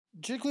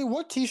Jiggly,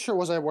 what T-shirt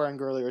was I wearing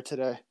earlier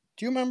today?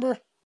 Do you remember?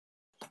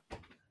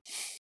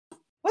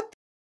 What?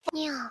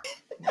 Yeah.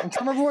 I'm trying to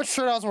remember what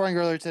shirt I was wearing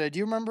earlier today. Do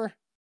you remember?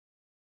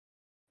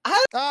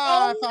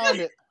 I found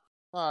it.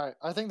 All right,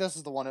 I think this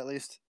is the one at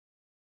least.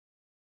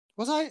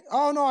 Was I?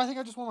 Oh no, I think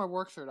I just wore my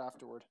work shirt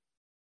afterward.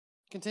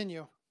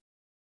 Continue.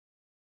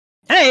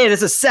 Hey,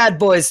 this is Sad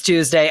Boys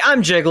Tuesday.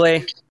 I'm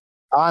Jiggly.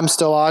 I'm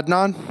still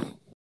Adnan.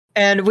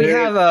 And we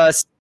have a...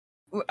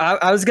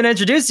 I was going to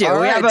introduce you. All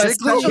we right, have a Jiggly,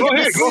 special Go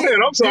guest. ahead.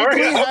 I'm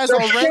sorry. Jiggly has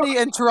already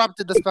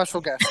interrupted the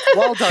special guest.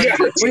 Well done. Yeah.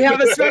 Jiggly. We have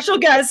a special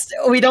guest.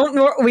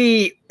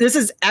 This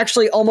is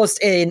actually almost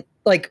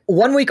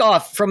 1 week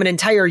off from an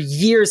entire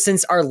year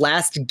since our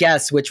last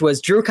guest, which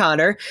was Drew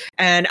Connor.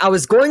 And I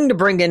was going to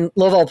bring in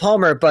Lovell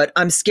Palmer, but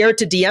I'm scared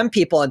to DM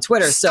people on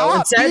Twitter.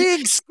 Stop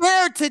being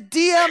scared to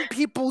DM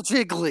people,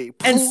 Jiggly.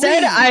 Please.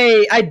 Instead,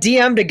 I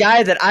DM'd a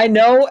guy that I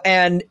know,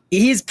 and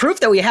he's proof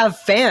that we have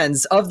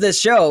fans of this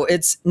show.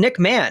 It's Nick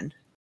Mann.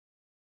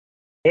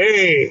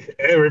 Hey,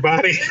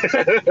 everybody.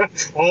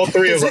 All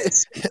three of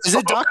us. Is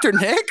it Dr.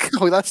 Nick?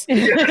 Oh, that's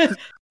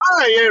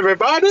Hi,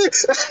 everybody.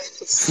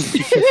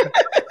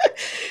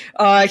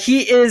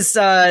 He is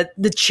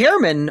the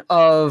chairman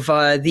of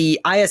the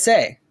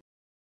ISA.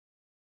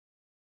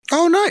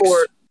 Oh, nice.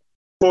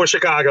 For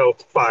Chicago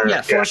Fire.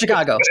 Yeah, for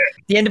Chicago,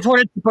 the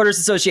Independent Supporters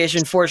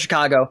Association for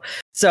Chicago.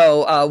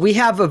 So we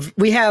have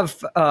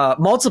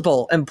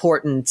multiple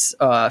important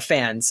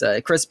fans: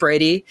 Chris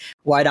Brady,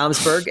 Wyatt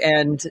Omsberg,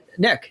 and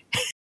Nick.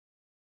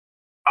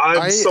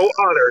 I'm so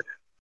honored.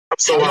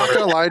 I'm not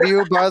gonna lie to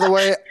you, by the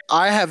way,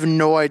 I have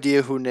no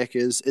idea who Nick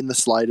is in the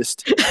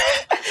slightest.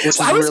 Which is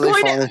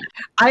really funny.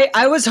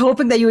 I was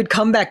hoping that you would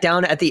come back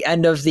down at the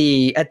end of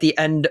the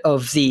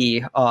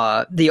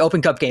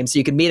Open Cup game so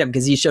you could meet him,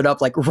 because he showed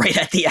up like right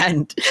at the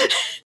end.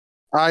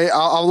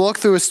 I'll look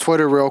through his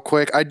Twitter real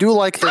quick. I do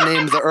like the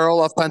name, the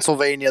Earl of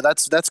Pennsylvania.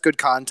 That's good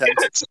content.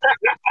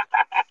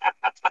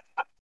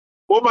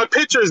 Well, my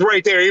picture is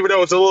right there, even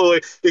though it's a little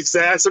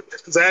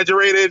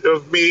exaggerated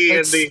of me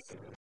and the.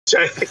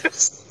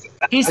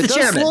 He's the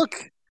chairman.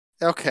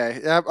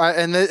 Okay,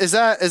 and is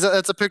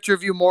that's a picture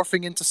of you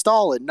morphing into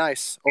Stalin?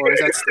 Nice, or is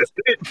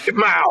that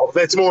Mao?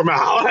 That's more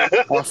Mao.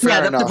 Oh,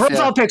 fair enough, the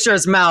profile picture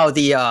is Mao.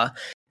 The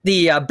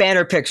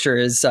banner picture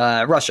is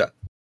Russia.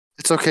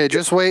 It's okay.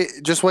 Just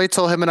wait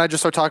till him and I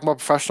just start talking about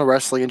professional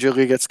wrestling, and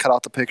Julia gets cut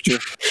out the picture.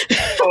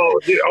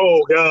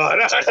 Oh God.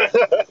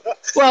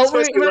 Well,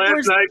 especially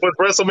last night with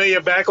WrestleMania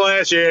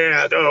Backlash.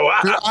 Yeah, no,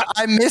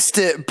 I missed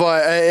it,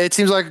 but it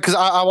seems like because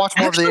I watched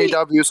more of the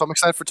AEW, so I'm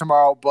excited for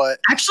tomorrow. But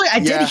actually, I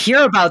did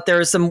hear about there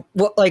was some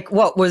what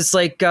was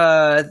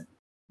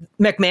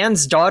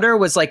McMahon's daughter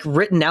was like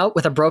written out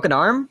with a broken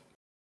arm.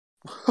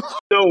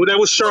 No, that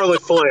was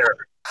Charlotte Flair.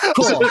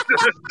 Cool. I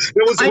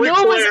know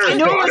it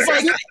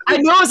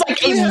was like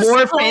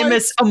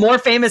a more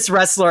famous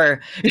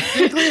wrestler.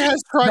 Jiggly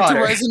has tried to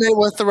resonate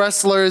with the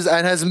wrestlers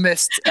and has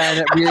missed,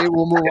 and we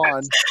will move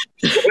on.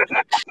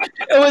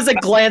 It was a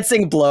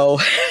glancing blow.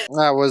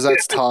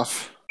 That's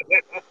tough.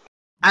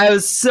 I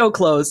was so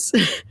close.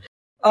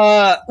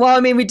 Well,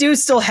 I mean, we do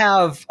still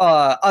have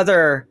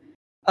other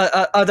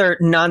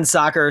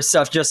non-soccer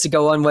stuff just to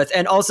go on with,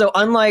 and also,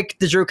 unlike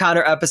the Drew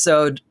Connor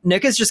episode,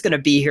 Nick is just going to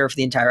be here for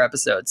the entire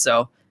episode,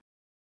 so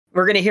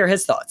we're going to hear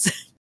his thoughts.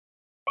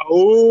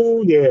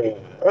 Oh yeah,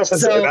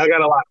 so, I got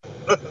a lot.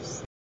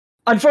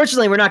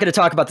 Unfortunately, we're not going to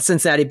talk about the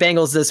Cincinnati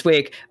Bengals this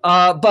week,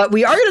 but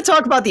we are going to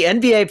talk about the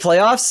NBA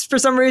playoffs for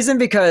some reason,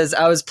 because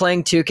I was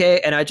playing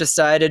 2K and I just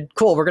decided,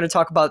 cool, we're going to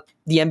talk about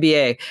the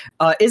NBA.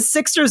 Is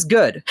Sixers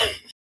good?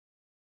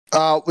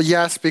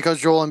 Yes,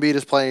 because Joel Embiid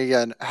is playing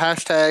again.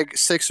 #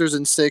 Sixers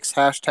and 6. #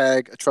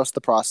 trust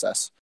the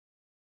process.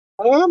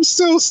 I'm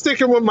still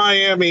sticking with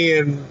Miami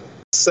in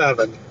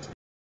 7.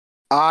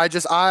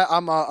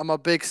 I'm a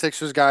big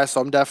Sixers guy,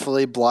 so I'm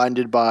definitely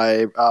blinded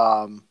by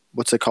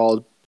what's it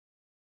called?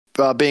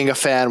 Being a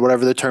fan,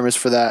 whatever the term is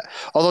for that.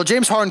 Although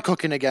James Harden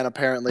cooking again,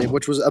 apparently,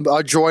 which was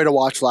a joy to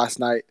watch last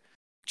night.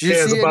 Did you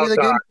see any of the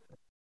game?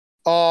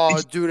 Oh,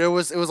 dude, it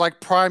was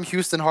like prime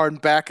Houston Harden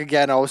back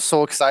again. I was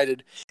so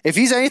excited. If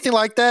he's anything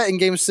like that in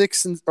game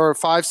 6 or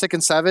 5, 6,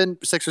 and 7,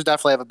 Sixers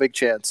definitely have a big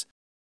chance.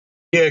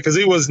 Yeah, because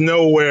he was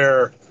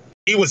nowhere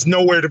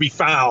to be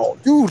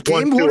found. Dude,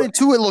 game 1 and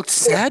 2, it looked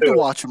sad to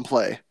watch him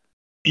play.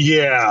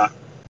 Yeah,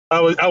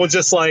 I was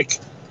just like,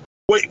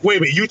 wait a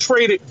minute, you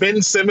traded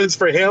Ben Simmons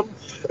for him?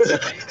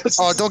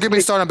 Oh, don't get me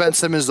started on Ben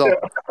Simmons though.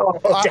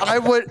 I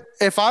would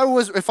if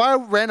I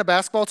ran a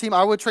basketball team,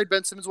 I would trade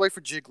Ben Simmons away for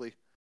Jiggly.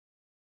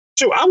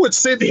 Shoot, I would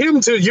send him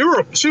to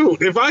Europe.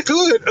 Shoot, if I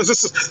could,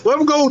 let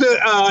him go to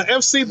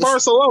FC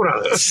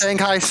Barcelona.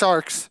 Shanghai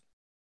Sharks.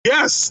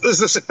 Yes.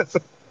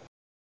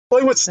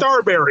 Play with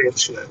Starberry and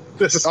shit.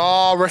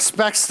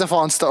 Respect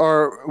Stephon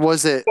or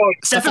was it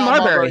Stephen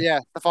Marbury? Yeah,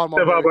 Stephon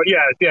Marbury.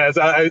 Yeah.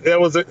 That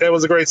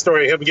was a great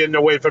story. Him getting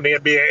away from the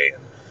NBA,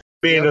 and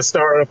being a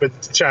star up in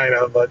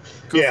China. But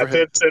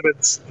Ben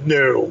Simmons,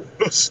 no.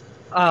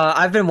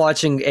 I've been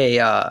watching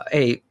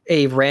a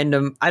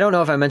random. I don't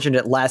know if I mentioned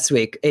it last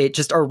week.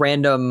 Just a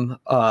random.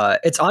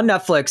 It's on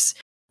Netflix.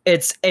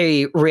 It's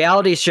a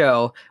reality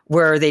show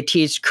where they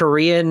teach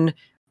Korean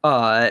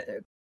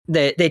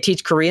they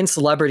teach Korean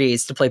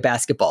celebrities to play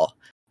basketball,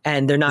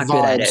 and they're not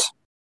good at it.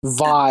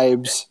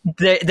 Vibes.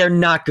 They're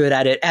not good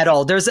at it at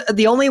all. There's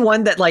the only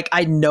one that like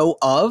I know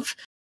of,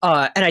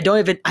 and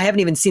I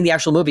haven't even seen the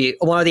actual movie.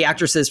 One of the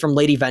actresses from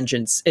Lady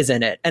Vengeance is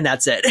in it, and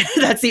that's it.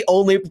 That's the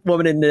only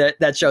woman in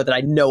that show that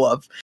I know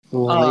of.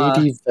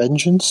 Lady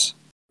Vengeance?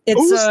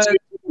 It's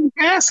teaching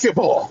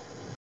basketball?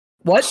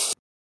 What?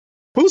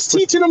 Who's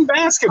teaching them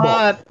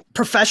basketball?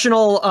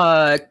 Professional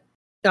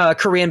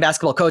Korean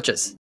basketball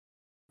coaches.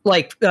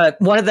 Like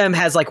one of them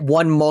has like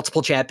won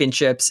multiple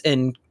championships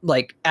in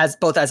like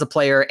both as a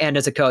player and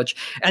as a coach,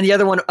 and the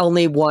other one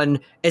only won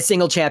a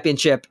single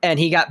championship, and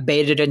he got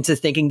baited into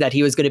thinking that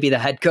he was going to be the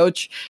head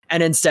coach,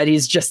 and instead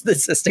he's just the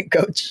assistant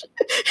coach.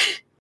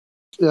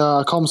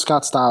 Call him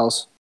Scott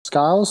Skiles.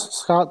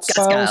 Scott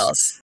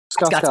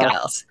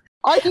Skiles.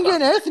 I can get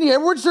an Anthony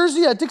Edwards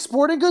jersey at Dick's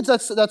Sporting Goods.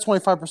 That's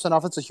 25%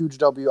 off. That's a huge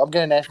W. I'm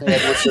getting an Anthony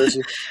Edwards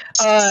jersey.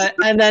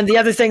 And then the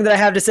other thing that I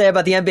have to say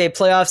about the NBA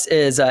playoffs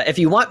is if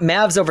you want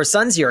Mavs over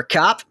Suns, you're a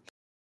cop.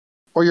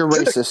 Or you're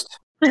racist.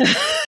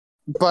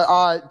 But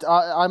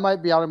I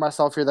might be outing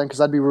myself here then because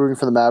I'd be rooting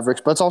for the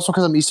Mavericks. But it's also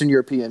because I'm Eastern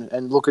European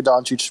and Luka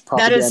Doncic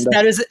propaganda.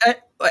 That is.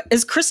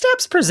 Is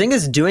Kristaps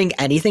Porzingis doing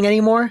anything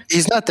anymore?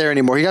 He's not there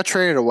anymore. He got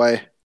traded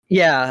away.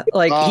 Yeah,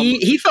 like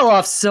he fell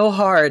off so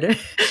hard.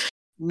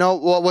 No,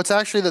 well, what's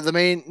actually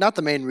not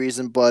the main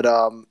reason, but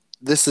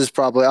this is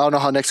probably, I don't know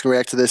how Nick's going to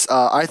react to this.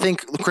 I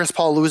think Chris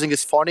Paul losing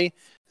is funny.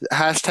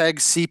 Hashtag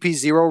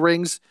CP0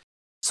 rings.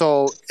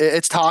 So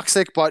it's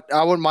toxic, but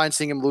I wouldn't mind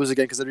seeing him lose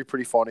again because that'd be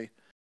pretty funny.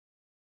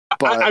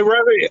 But I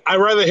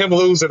rather him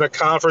lose in the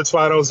conference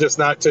finals, just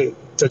not to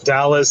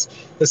Dallas,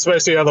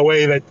 especially on the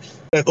way that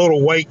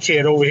little white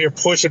kid over here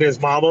pushing his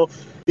mama.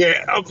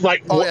 Yeah, I'm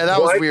like, oh yeah,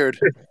 that was weird.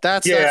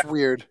 That's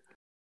weird.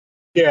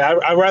 Yeah,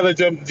 I'd rather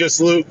them just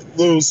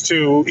lose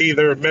to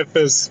either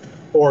Memphis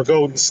or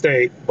Golden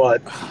State,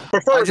 but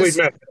preferably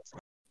Memphis.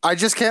 I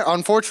just can't.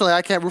 Unfortunately,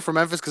 I can't root for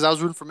Memphis because I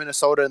was rooting for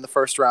Minnesota in the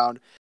first round,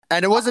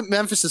 and it wasn't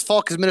Memphis's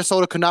fault because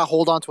Minnesota could not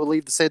hold on to a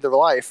lead to save their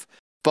life.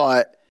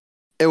 But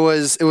it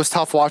was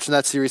tough watching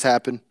that series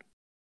happen.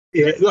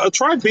 Yeah,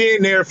 try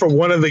being there for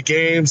one of the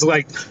games,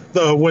 like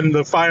when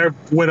the Fire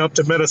went up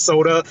to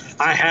Minnesota.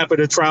 I happened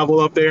to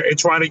travel up there and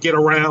trying to get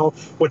around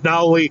with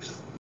not only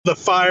the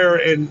Fire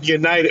and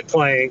United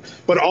playing,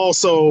 but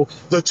also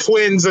the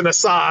Twins and the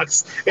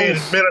Sox and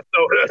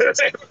Minnesota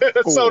and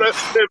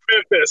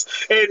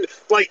Memphis. And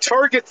like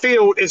Target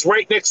Field is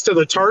right next to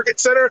the Target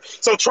Center.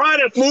 So trying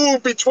to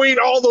move between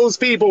all those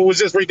people was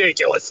just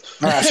ridiculous.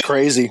 That's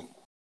crazy.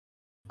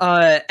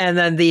 And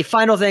then the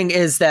final thing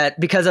is that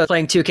because I was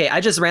playing 2K, I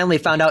just randomly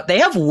found out they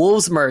have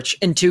Wolves merch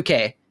in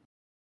 2K.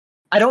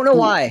 I don't know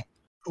why.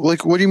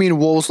 Like, what do you mean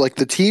Wolves? Like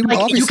the team? Like,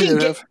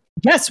 obviously,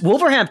 yes,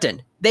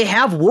 Wolverhampton. They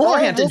have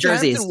Wolverhampton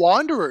jerseys.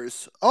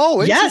 Wanderers.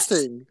 Oh,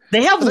 interesting. Yes,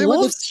 they have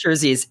Wolves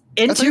jerseys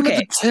in 2K.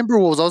 The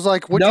Timberwolves. I was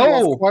like,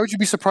 why would you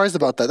be surprised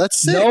about that? That's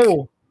sick.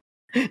 No.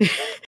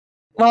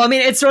 Well, I mean,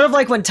 it's sort of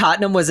like when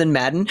Tottenham was in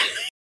Madden.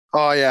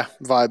 Oh yeah,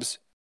 vibes.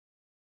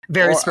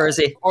 Very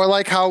Spursy. Or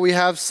like how we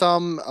have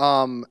some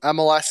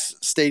MLS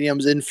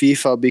stadiums in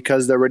FIFA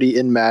because they're already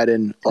in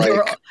Madden. Like,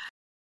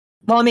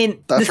 well, I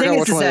mean, the thing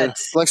is that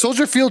like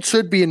Soldier Field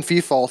should be in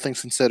FIFA, all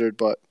things considered,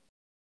 but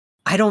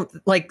I don't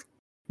like.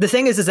 The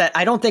thing is that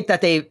I don't think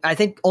that I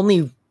think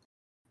only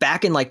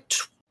back in like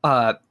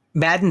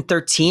Madden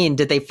 13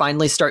 did they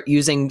finally start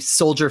using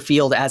Soldier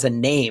Field as a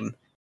name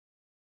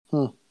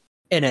in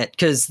it,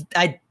 because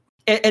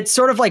it's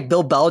sort of like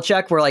Bill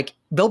Belichick, where like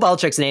Bill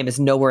Belichick's name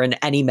is nowhere in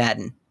any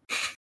Madden.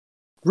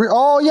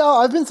 Oh yeah,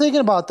 I've been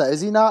thinking about that.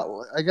 Is he not?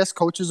 I guess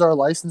coaches are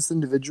licensed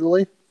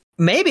individually.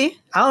 Maybe,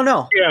 I don't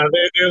know. Yeah,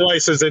 they're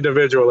licensed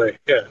individually.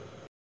 Yeah.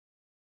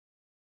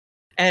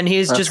 And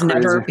he's just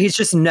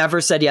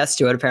never said yes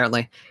to it,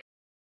 apparently.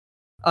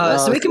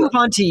 So we can move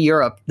on to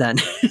Europe then.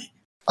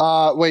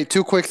 Wait,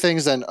 two quick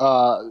things then.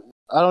 I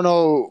don't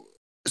know.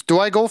 Do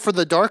I go for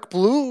the dark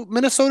blue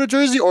Minnesota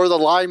jersey or the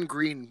lime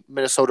green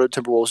Minnesota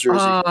Timberwolves jersey?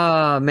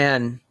 Oh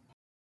man,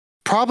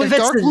 probably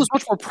dark blue is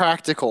much more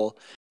practical.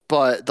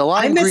 But the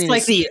lime green.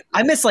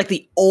 I miss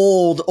the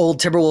old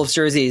Timberwolves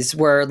jerseys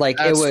where like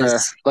it was fair.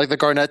 Like the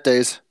Garnett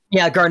days.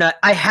 Yeah, Garnett.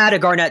 I had a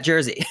Garnett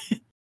jersey.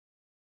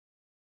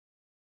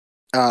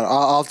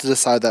 I'll have to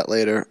decide that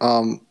later.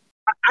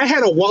 I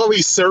had a Wally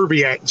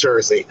Serbiak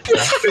jersey.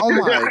 Oh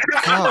my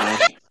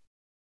god!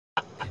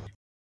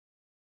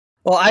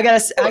 Well, I got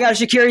a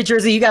Shaqiri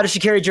jersey. You got a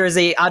Shaqiri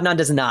jersey. Adnan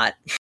does not.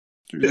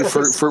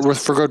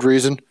 For good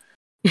reason.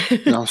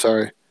 No, I'm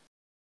sorry.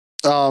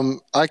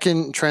 I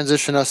can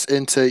transition us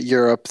into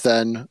Europe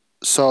then.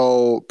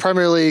 So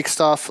Premier League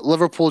stuff.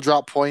 Liverpool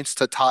dropped points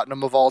to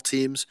Tottenham of all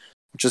teams,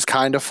 which is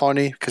kind of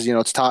funny because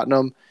it's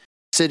Tottenham.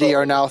 City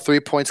are now 3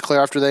 points clear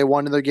after they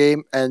won in their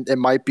game, and it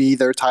might be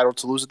their title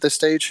to lose at this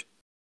stage.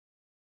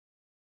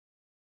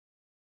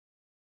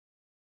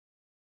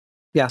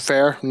 Yeah.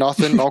 Fair.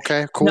 Nothing.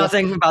 Okay. Cool.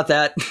 Nothing about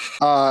that.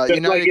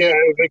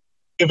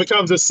 If it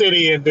comes to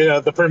City and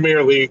the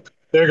Premier League,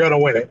 they're going to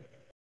win it.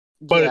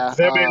 But Yeah.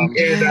 them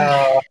in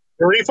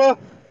Tarifa,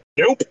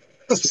 nope.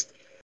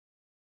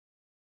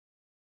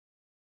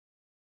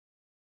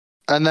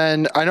 And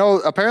then I know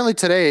apparently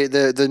today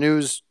the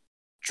news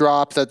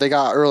dropped that they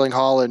got Erling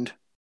Haaland.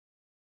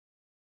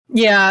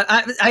 Yeah,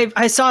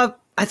 I saw.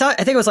 I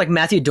think it was like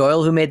Matthew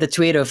Doyle who made the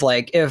tweet of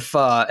like, if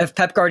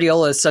Pep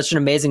Guardiola is such an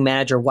amazing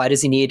manager, why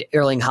does he need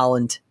Erling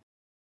Haaland?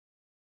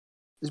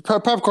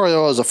 Pep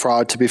Guardiola is a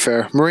fraud, to be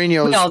fair. We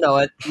all Mourinho's know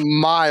it.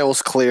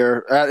 miles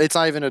clear. It's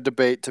not even a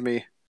debate to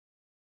me.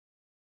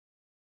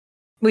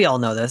 We all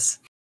know this.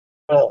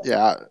 Oh.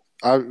 Yeah.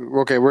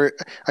 Okay.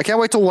 I can't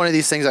wait till one of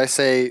these things I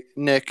say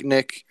Nick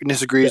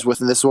disagrees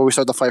with, and this is where we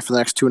start the fight for the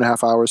next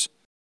 2.5 hours.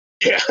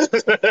 Yeah.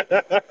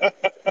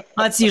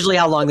 That's usually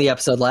how long the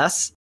episode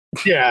lasts.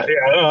 Yeah.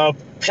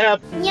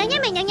 Pep. にゃにゃ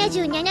めにゃにゃ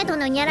17と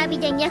のにゃらび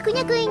でにゃくに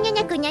ゃくいにゃに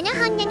ゃくにゃにゃ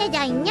はんにゃにゃじ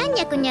ゃいにゃに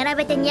ゃくにゃら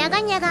べてにゃ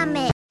がにゃが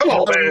め Come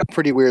on, man.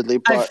 Pretty weirdly,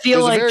 but I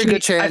feel there's like a very he-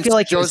 good chance I feel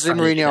like he was Jose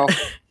trying to-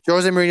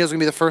 Mourinho is going to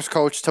be the first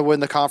coach to win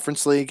the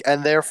Conference League,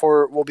 and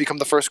therefore will become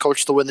the first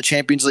coach to win the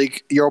Champions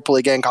League, Europa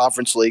League, and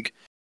Conference League.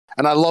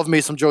 And I love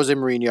me some Jose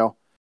Mourinho.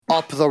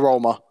 Up the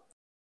Roma.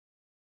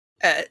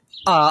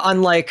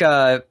 Unlike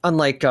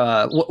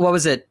what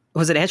was it?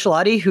 Was it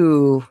Ancelotti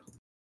who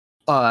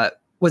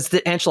was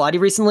the Ancelotti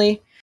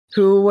recently?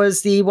 Who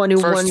was the one who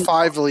First won?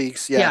 5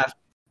 leagues, yeah.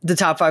 The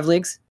top 5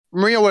 leagues.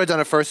 Mourinho would have done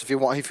it first if he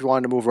wanted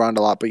to move around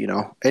a lot, but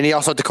and he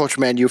also had to coach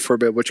Man U for a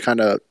bit, which kind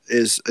of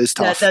is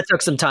tough. That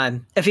took some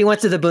time. If he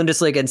went to the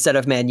Bundesliga instead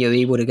of Man U,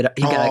 he would have got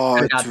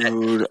that.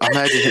 Dude,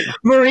 imagine.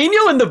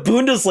 Mourinho in the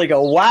Bundesliga.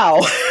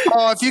 Wow,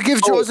 If you give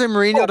Jose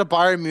Mourinho to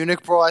Bayern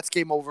Munich, bro, that's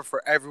game over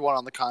for everyone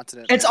on the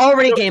continent. it's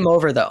already game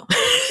over though.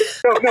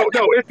 No.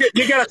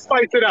 You gotta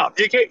spice it up.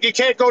 You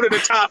can't go to the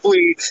top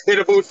league in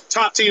the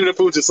top team in the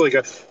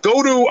Bundesliga.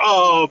 Go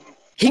to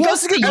He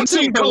goes to FC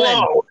Union Berlin.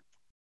 Cologne.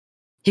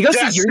 He goes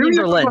Yes, to Union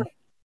Berlin.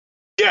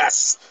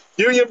 Yes,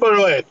 Union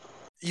Berlin.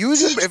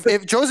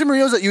 If Jose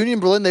Mourinho's at Union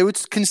Berlin, they would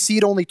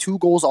concede only 2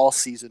 goals all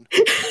season.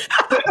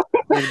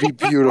 It'd be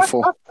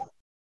beautiful.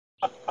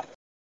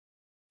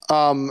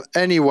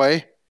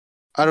 Anyway,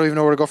 I don't even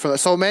know where to go from that.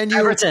 So Man U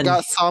Everton.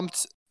 got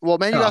thumped. Well,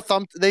 Man U got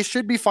thumped. They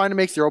should be fine to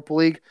make the Europa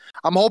League.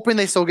 I'm hoping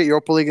they still get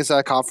Europa League instead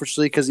of Conference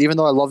League, because even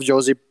though I love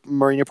Jose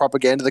Mourinho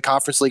propaganda, the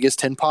Conference League is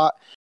tin pot.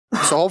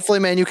 So hopefully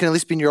Man U can at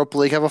least be in Europa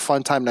League, have a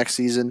fun time next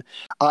season.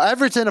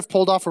 Everton have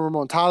pulled off a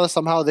remontada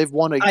somehow. They've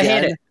won again. I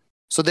hate it.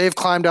 So they've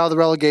climbed out of the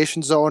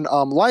relegation zone.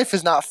 Life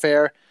is not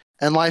fair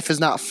and life is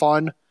not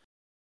fun.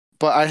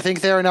 But I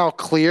think they are now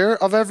clear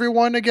of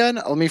everyone again.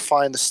 Let me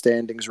find the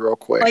standings real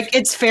quick. Like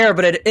it's fair,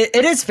 but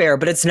it is fair,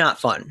 but it's not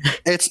fun.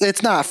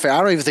 It's not fair. I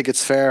don't even think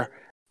it's fair.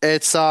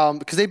 It's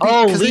because they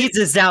beat. Leeds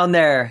is down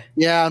there.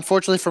 Yeah,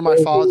 unfortunately for my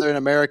father and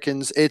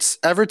Americans, it's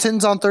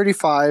Everton's on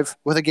 35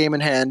 with a game in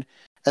hand,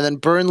 and then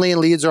Burnley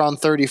and Leeds are on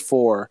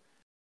 34.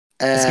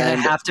 It's gonna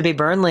And have to be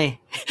Burnley.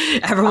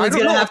 Everyone's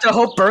don't gonna know. have to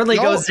hope Burnley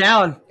No. goes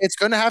down. it's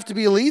going to have to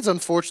be Leeds,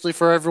 unfortunately,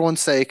 for everyone's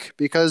sake,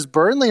 because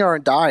Burnley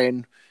aren't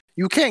dying.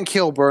 You can't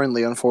kill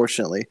Burnley,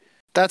 unfortunately.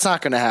 That's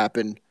not going to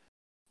happen.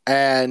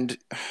 And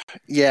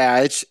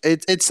yeah,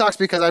 it sucks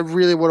because I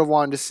really would have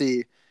wanted to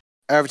see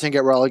Everton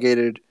get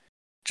relegated,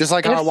 just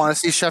like how I want to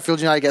see Sheffield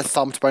United get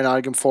thumped by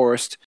Nottingham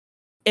Forest.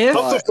 If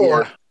Up the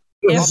Forest.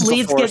 if Up the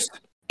Leeds Forest.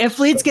 if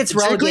Leeds gets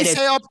Simply relegated,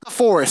 say up the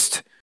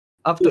Forest.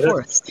 up the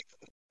Forest.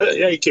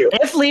 Thank you.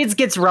 If Leeds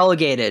gets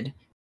relegated,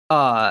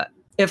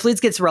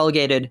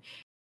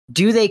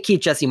 do they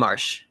keep Jesse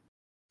Marsh?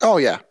 Oh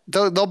yeah,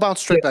 they'll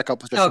bounce straight back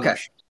up with Jesse Okay.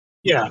 Marsh.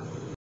 Yeah.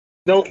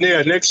 No.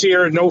 Yeah. Next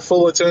year, no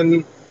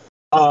Fullerton.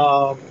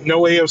 No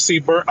AFC.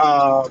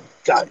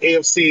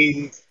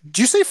 AFC. Did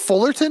you say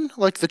Fullerton,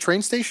 like the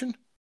train station?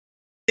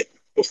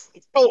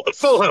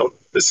 Fulham.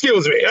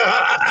 Excuse me.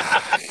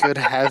 Good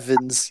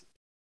heavens!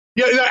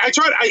 Yeah, I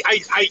tried.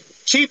 I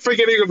keep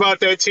forgetting about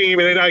that team,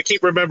 and then I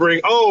keep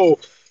remembering. Oh,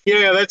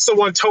 yeah, that's the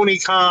one Tony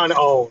Khan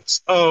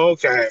owns. Oh,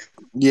 okay.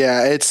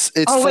 Yeah, it's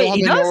Oh, wait, Fulham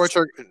he and does? Norwich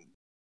are.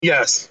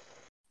 Yes.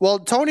 Well,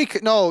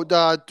 technically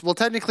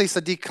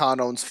Sadiq Khan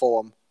owns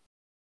Fulham.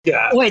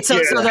 Yeah. Wait, so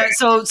yeah.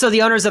 so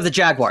the owners of the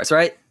Jaguars,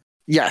 right?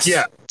 Yes.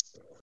 Yeah.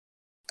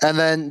 And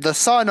then the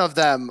son of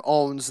them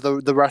owns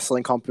the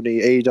wrestling company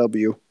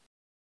AEW.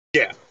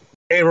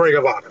 And Ring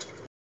of Honor.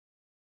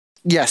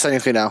 Yes,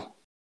 technically now.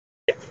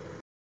 Yeah.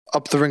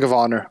 Up the Ring of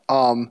Honor.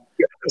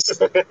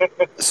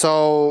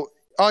 So,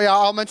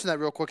 I'll mention that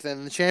real quick then.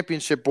 In the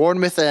championship,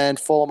 Bournemouth and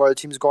Fulham are the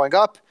teams going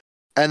up.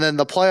 And then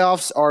the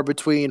playoffs are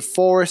between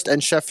Forest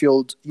and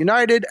Sheffield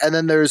United. And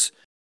then there's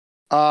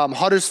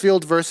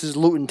Huddersfield versus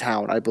Luton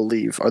Town, I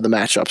believe, are the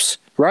matchups.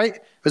 Right?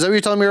 Was that what you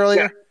were telling me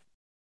earlier? Yeah.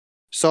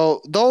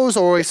 So those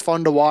are always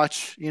fun to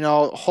watch.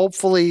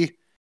 Hopefully,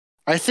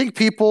 I think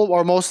people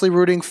are mostly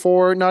rooting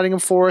for Nottingham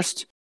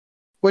Forest,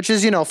 which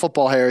is,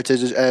 football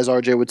heritage, as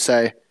RJ would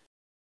say.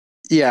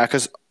 Yeah,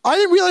 because I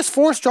didn't realize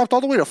Forest dropped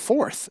all the way to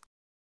 4th.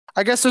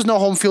 I guess there's no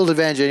home field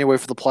advantage anyway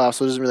for the playoffs,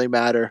 so it doesn't really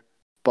matter.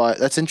 But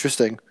that's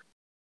interesting.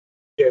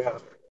 Yeah.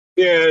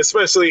 Yeah,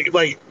 especially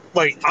like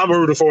I'm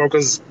rooting for him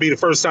because it'll be the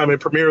first time in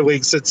Premier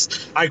League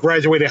since I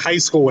graduated high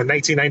school in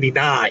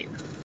 1999.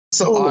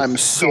 So I'm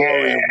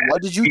sorry. yeah.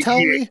 What did you tell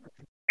me?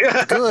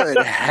 Good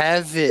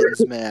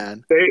heavens,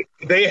 man.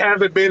 They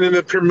haven't been in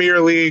the Premier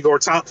League or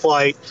top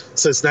flight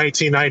since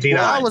 1999.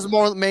 Well, I was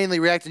more mainly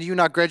reacting to you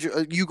not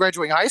you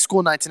graduating high school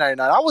in 1999.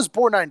 I was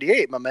born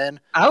 98, my man.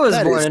 I was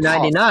That born is in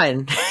tough.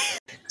 '99.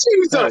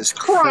 Jesus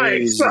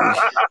Christ!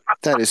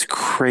 That is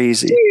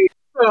crazy.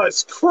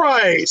 Jesus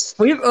Christ!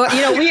 We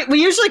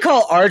usually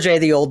call RJ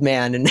the old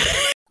man, and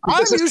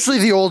I'm usually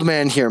the old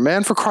man here,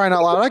 man. For crying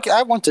out loud,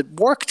 I want to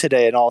work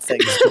today and all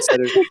things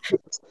considered.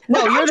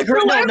 no, you're the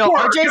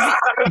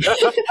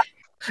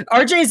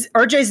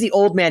RJ's the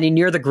old man, and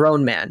you're the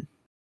grown man.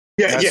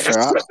 Yeah, That's yes.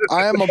 fair.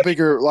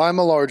 I'm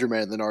a larger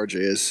man than RJ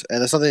is, and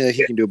there's something that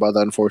he can do about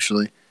that.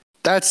 Unfortunately,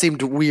 that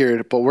seemed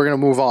weird, but we're gonna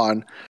move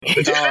on.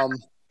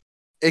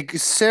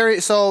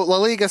 So La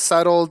Liga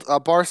settled.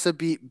 Barca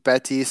beat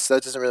Betis.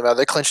 That doesn't really matter.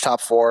 They clinched top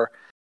 4.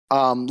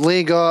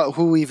 Liga,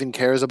 who even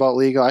cares about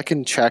Liga? I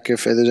can check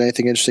if there's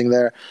anything interesting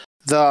there.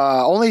 The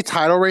only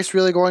title race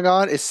really going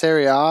on is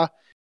Serie A.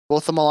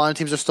 Both the Milan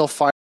teams are still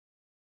fighting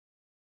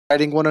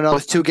one another.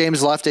 With 2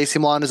 games left, AC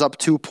Milan is up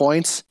 2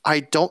 points. I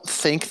don't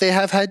think they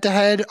have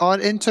head-to-head on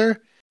Inter,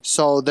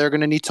 so they're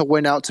going to need to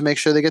win out to make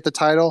sure they get the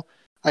title.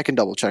 I can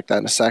double-check that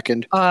in a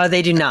second.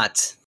 They do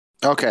not.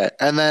 Okay,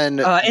 and then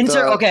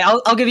Inter. Okay,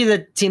 I'll give you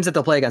the teams that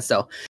they'll play against,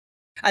 though.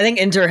 I think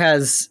Inter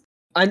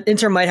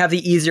might have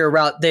the easier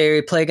route.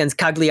 They play against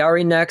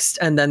Cagliari next,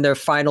 and then their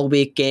final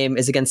week game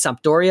is against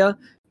Sampdoria.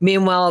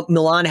 Meanwhile,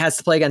 Milan has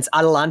to play against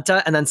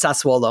Atalanta and then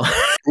Sassuolo.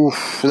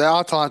 Oof, the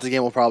Atalanta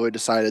game will probably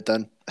decide it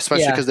then,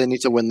 especially because they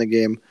need to win the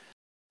game.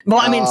 Well,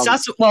 I mean,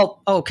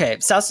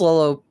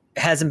 Sassuolo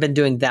hasn't been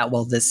doing that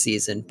well this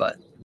season, but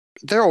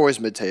they're always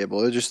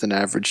mid-table. They're just an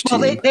average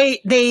team. Well,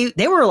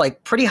 they were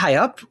like pretty high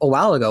up a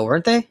while ago,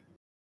 weren't they?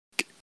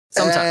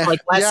 Sometime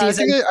like last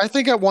season. I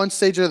think at one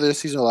stage of this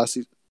season or last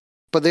season,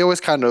 but they always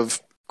kind of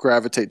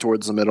gravitate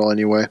towards the middle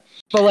anyway.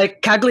 But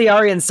like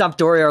Cagliari and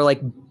Sampdoria are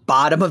like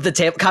bottom of the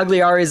table.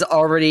 Cagliari is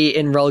already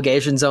in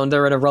relegation zone.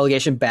 They're in a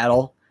relegation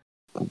battle.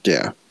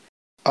 Yeah.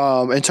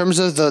 In terms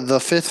of the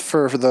fifth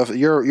for the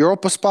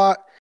Europa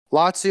spot,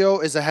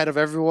 Lazio is ahead of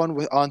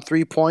everyone on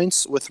 3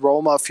 points, with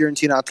Roma,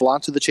 Fiorentina,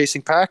 Atalanta the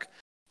chasing pack.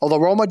 Although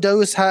Roma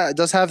does have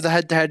the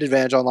head-to-head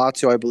advantage on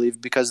Lazio, I believe,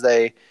 because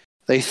they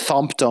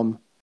thumped them.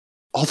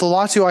 Although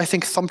Lazio, I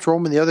think, thumped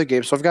Roma in the other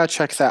game, so I've got to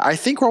check that. I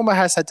think Roma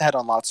has head-to-head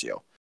on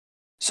Lazio.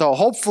 So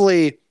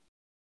hopefully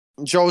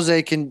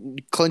Jose can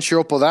clinch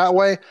Europa that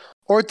way.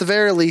 Or at the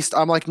very least,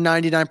 I'm like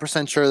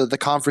 99% sure that the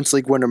Conference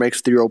League winner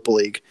makes the Europa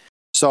League.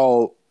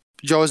 So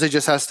Jose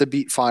just has to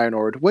beat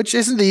Feyenoord, which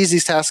isn't the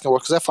easiest task in the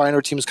world because that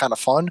Feyenoord team is kind of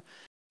fun,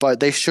 but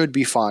they should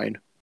be fine.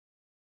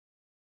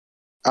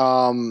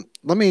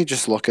 Let me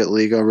just look at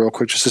Liga real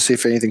quick just to see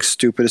if anything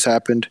stupid has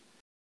happened.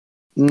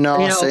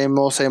 No, same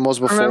old as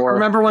before.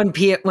 Remember when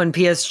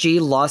PSG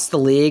lost the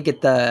league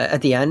at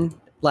the end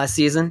last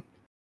season?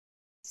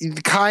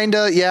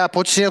 Kinda, yeah.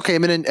 Pochettino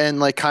came in and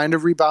like kind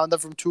of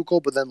rebounded from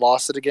Tuchel, but then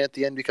lost it again at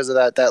the end because of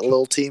that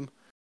little team.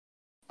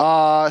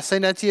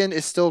 Saint Etienne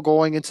is still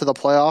going into the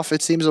playoff.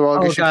 It seems the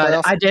relegation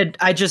playoff.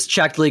 I just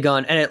checked Ligue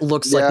 1 and it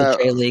looks like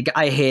the J League.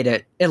 I hate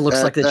it. It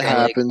looks like the J League.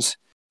 Happens.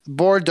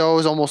 Bordeaux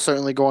is almost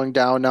certainly going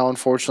down now,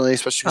 unfortunately,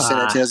 especially because Saint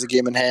Etienne has a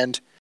game in hand.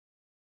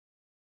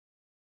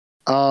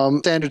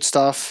 Standard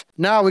stuff.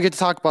 Now we get to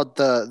talk about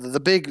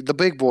the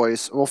big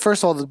boys. Well,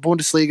 first of all, the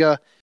Bundesliga.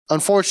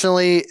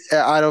 Unfortunately,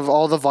 out of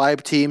all the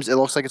vibe teams, it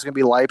looks like it's going to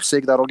be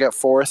Leipzig that'll get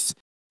 4th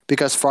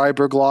because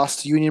Freiburg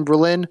lost to Union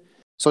Berlin.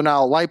 So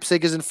now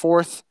Leipzig is in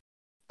 4th.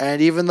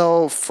 And even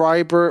though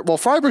Freiburg's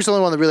the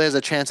only one that really has a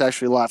chance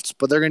actually left,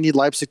 but they're going to need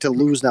Leipzig to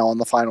lose now on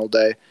the final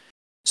day.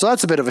 So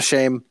that's a bit of a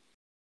shame.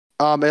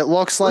 It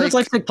looks like... Who does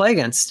Leipzig play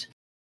against?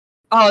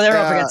 Oh, they're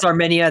up against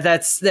Arminia.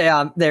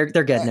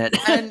 They're getting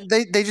it. And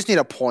they just need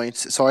a point,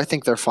 so I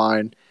think they're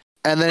fine.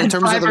 And then in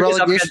terms of the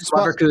relegation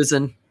spot...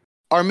 Leverkusen.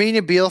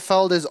 Arminia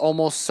Bielefeld is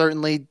almost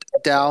certainly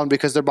down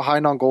because they're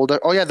behind on goal. They're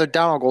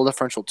down on goal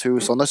differential too.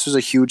 So unless there's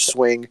a huge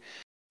swing,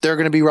 they're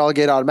going to be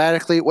relegated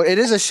automatically. It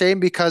is a shame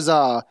because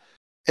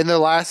in their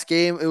last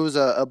game, it was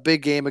a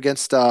big game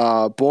against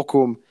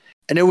Bochum,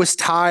 and it was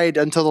tied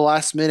until the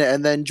last minute.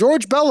 And then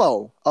George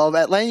Bello of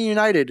Atlanta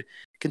United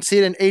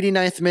conceded an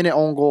 89th minute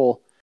own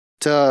goal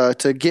to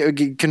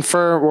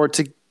confirm or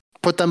to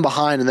put them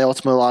behind, and they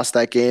ultimately lost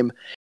that game.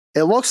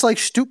 It looks like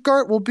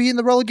Stuttgart will be in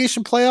the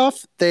relegation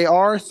playoff. They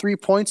are 3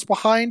 points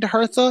behind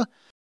Hertha,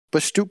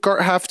 but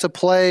Stuttgart have to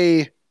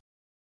play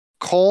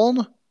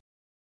Köln,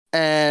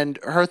 and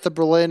Hertha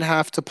Berlin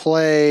have to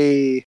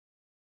play...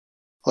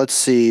 Let's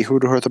see, who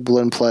do Hertha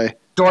Berlin play?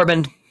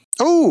 Dortmund.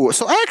 Oh,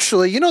 so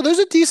actually, there's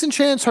a decent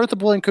chance Hertha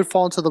Berlin could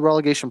fall into the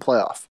relegation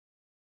playoff.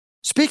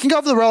 Speaking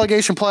of the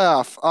relegation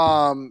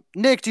playoff,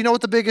 Nick, do you know what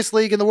the biggest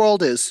league in the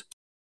world is?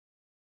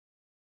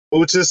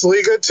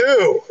 Bundesliga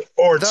 2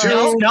 or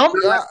 2? Nope.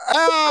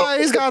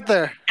 He's got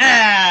there.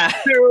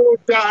 2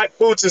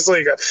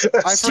 Bundesliga.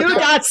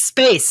 2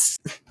 space.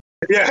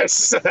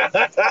 Yes.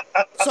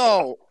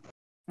 So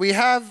we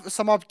have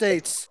some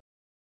updates.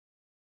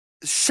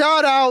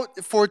 shout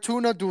out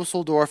Fortuna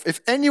Dusseldorf.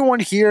 If anyone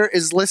here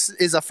is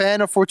a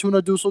fan of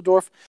Fortuna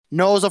Dusseldorf,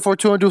 knows a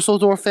Fortuna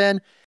Dusseldorf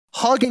fan,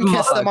 hug and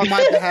kiss them on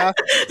my behalf.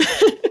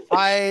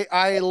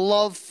 I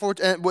love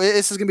Fortuna.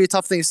 This is gonna be a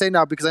tough thing to say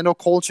now because I know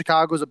Cologne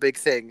Chicago is a big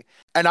thing,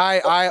 and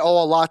I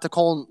owe a lot to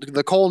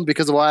Cologne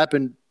because of what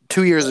happened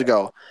 2 years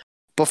ago.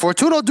 But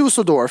Fortuna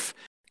Dusseldorf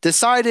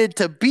decided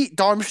to beat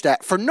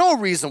Darmstadt for no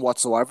reason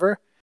whatsoever,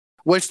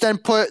 which then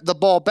put the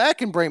ball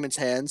back in Bremen's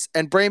hands,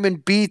 and Bremen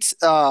beat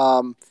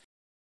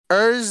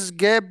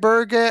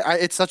Erzgebirge.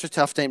 It's such a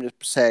tough name to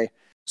say.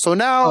 So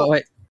now,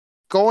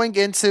 going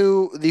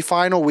into the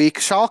final week,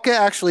 Schalke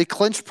actually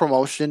clinched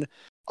promotion.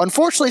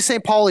 Unfortunately,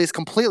 St. Pauli has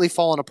completely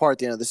fallen apart at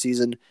the end of the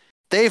season.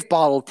 They've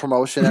bottled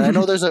promotion, and I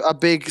know there's a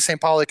big St.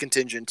 Pauli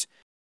contingent.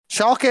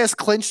 Schalke has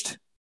clinched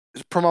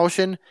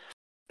promotion.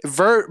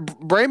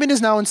 Bremen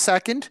is now in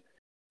second.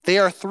 They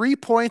are 3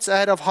 points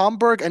ahead of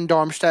Hamburg and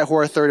Darmstadt, who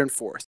are third and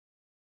fourth.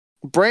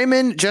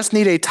 Bremen just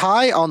need a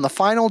tie on the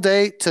final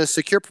day to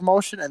secure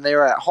promotion, and they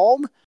are at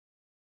home.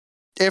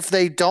 If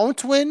they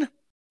don't win,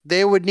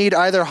 they would need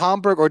either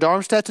Hamburg or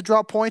Darmstadt to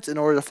drop points in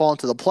order to fall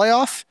into the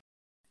playoff.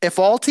 If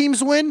all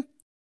teams win,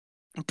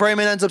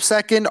 Bremen ends up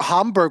second.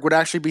 Hamburg would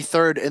actually be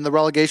third in the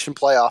relegation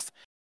playoff,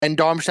 and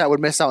Darmstadt would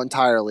miss out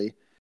entirely.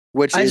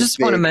 Which I just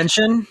want to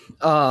mention,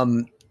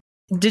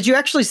 did you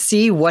actually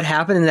see what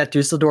happened in that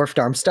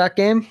Dusseldorf-Darmstadt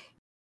game?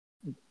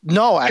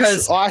 No, actually.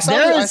 I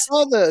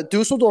saw the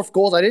Dusseldorf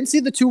goals. I didn't see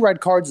the 2 red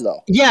cards,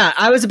 though. Yeah,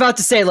 I was about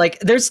to say,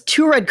 there's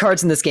 2 red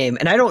cards in this game,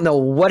 and I don't know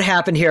what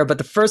happened here, but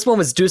the first one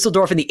was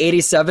Dusseldorf in the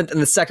 87th,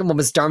 and the second one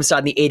was Darmstadt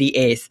in the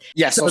 88th.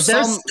 Yeah, so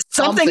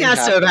something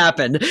has to have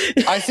happened.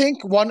 I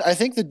think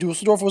the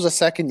Dusseldorf was a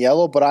second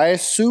yellow, but I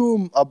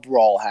assume a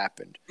brawl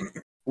happened,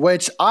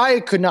 which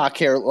I could not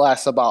care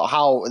less about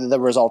how the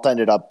result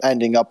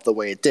ending up the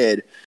way it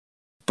did.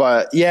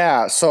 But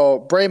yeah, so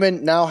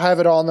Bremen now have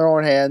it all in their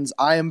own hands.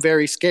 I am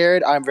very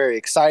scared. I'm very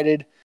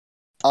excited.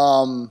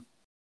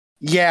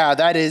 Yeah,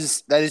 that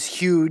is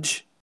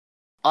huge.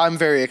 I'm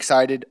very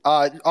excited.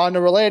 On a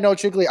related note,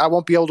 Jiggly, I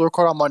won't be able to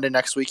record on Monday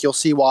next week. You'll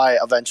see why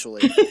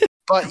eventually.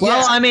 But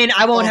well, I mean,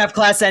 I won't have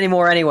class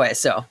anymore anyway,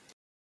 so.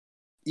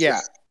 Yeah,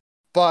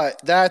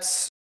 but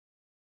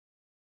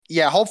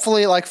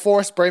hopefully,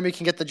 Forrest, Bremen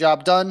can get the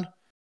job done.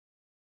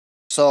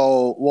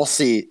 So we'll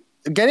see.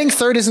 Getting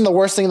third isn't the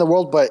worst thing in the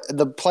world, but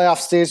the playoff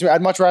stage,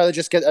 I'd much rather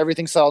just get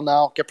everything settled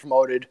now, get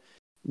promoted,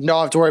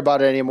 not have to worry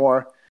about it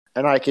anymore,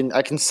 and I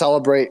can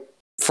celebrate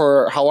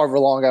for however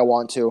long I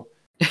want to.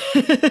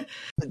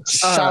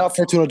 Shout out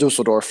Fortuna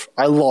Dusseldorf.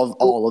 I love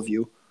all of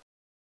you.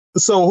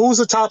 So who's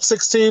the top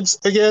 6 teams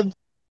again?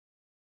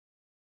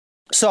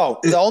 So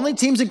the only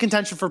teams in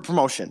contention for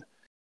promotion.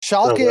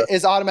 Schalke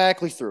is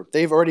automatically through.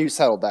 They've already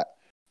settled that.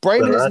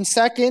 Bremen is in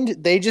second.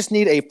 They just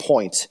need a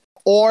point.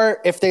 Or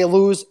if they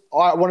lose,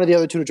 one of the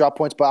other 2 to drop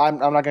points, but I'm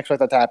not going to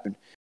expect that to happen.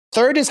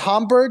 Third is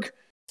Hamburg.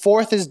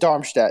 Fourth is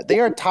Darmstadt. They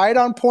are tied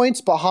on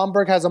points, but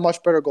Hamburg has a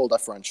much better goal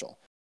differential.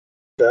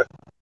 Okay.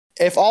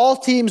 If all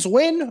teams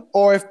win,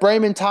 or if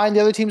Bremen tie and the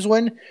other teams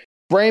win,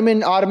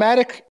 Bremen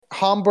automatic,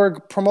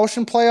 Hamburg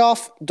promotion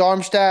playoff,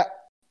 Darmstadt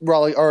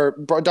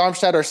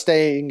are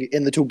staying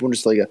in the 2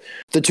 Bundesliga,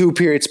 the 2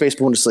 period space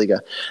Bundesliga.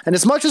 And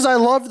as much as I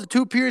love the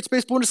 2 period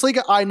space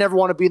Bundesliga, I never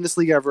want to be in this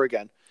league ever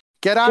again.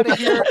 Get out of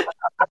here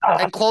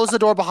and close the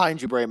door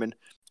behind you, Bremen.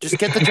 Just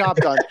get the job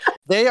done.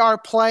 They are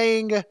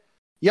playing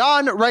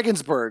Jan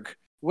Regensburg,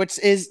 which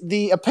is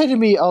the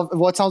epitome of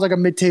what sounds like a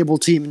mid-table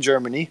team in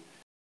Germany.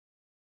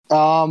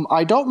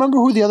 I don't remember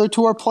who the other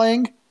 2 are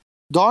playing.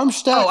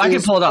 Darmstadt. I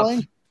can pull it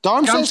up.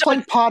 Darmstadt is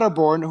playing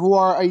Paderborn, who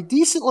are a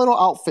decent little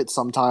outfit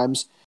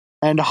sometimes,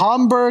 and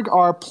Hamburg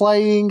are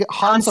playing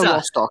Hansa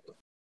Rostock.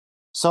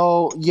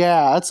 So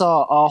yeah, it's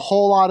a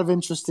whole lot of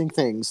interesting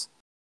things.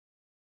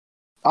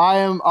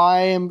 I'm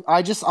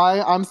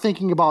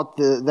thinking about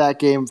that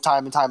game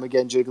time and time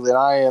again,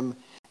 Jiggly.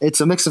 It's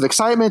a mix of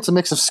excitement, it's a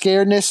mix of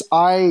scaredness.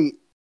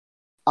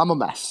 I'm a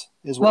mess.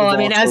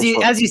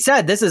 As you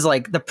said, this is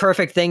the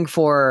perfect thing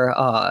for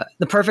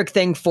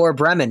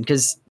Bremen,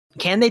 because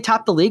can they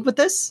top the league with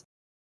this?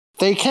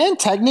 They can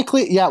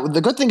technically. Yeah, the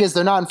good thing is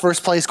they're not in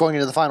first place going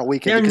into the final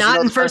weekend. They're not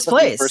in first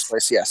place.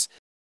 Yes.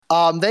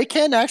 They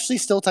can actually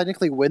still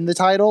technically win the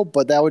title,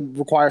 but that would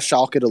require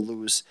Schalke to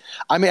lose.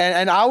 I mean,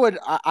 and I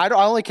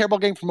only care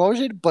about getting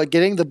promotion, but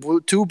getting the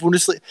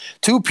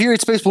 2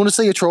 period space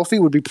Bundesliga trophy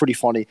would be pretty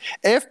funny.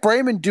 If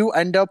Bremen do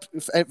end up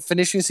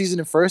finishing the season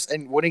in first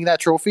and winning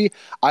that trophy,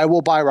 I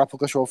will buy a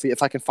replica trophy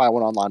if I can find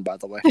one online, by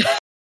the way.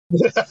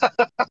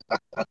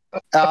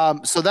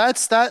 So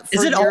that's that.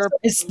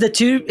 Is the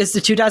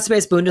 2 dot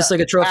space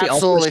Bundesliga trophy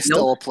absolutely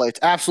still a plate?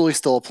 Absolutely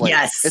still a plate.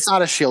 Yes, it's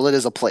not a shield; it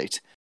is a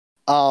plate.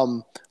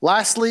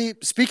 Lastly,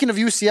 speaking of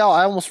UCL,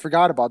 I almost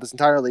forgot about this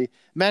entirely.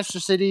 Manchester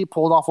City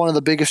pulled off one of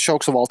the biggest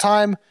chokes of all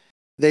time.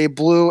 They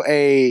blew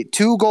a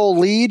 2-goal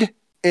lead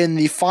in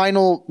the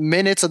final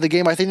minutes of the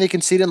game. I think they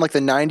conceded in the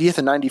 90th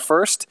and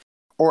 91st,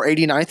 or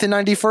 89th and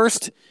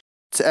 91st,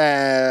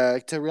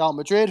 to Real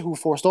Madrid, who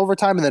forced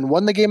overtime and then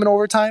won the game in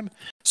overtime.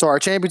 So our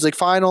Champions League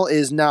final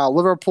is now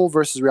Liverpool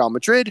versus Real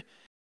Madrid.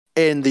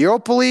 In the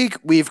Europa League,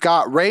 we've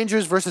got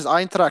Rangers versus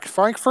Eintracht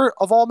Frankfurt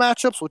of all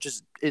matchups, which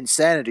is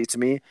insanity to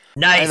me.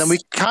 Nice. And then we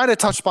kind of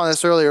touched upon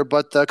this earlier,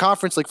 but the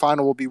Conference League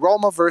final will be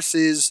Roma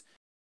versus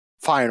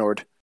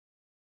Feyenoord.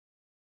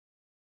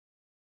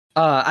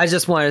 I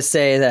just want to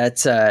say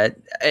that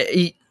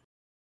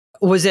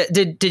was it?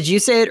 Did you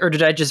say it, or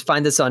did I just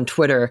find this on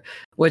Twitter?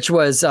 Which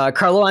was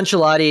Carlo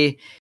Ancelotti.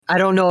 I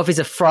don't know if he's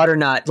a fraud or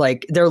not.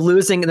 Like, they're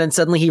losing, and then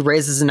suddenly he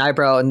raises an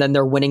eyebrow, and then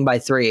they're winning by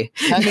 3.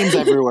 That meme's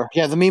everywhere.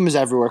 Yeah, the meme is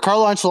everywhere.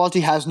 Carlo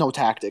Ancelotti has no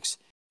tactics.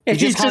 He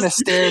just kind of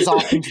stares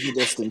off into the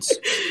distance.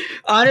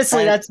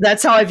 Honestly,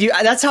 that's how I view.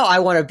 That's how I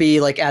want to be,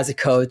 like, as a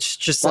coach.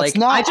 Just that's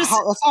like that's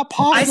not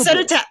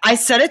possible. I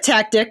set a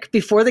tactic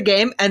before the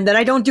game, and then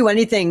I don't do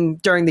anything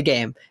during the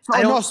game.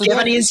 I don't give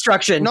any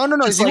instruction. No.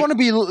 You want to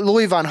be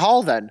Louis van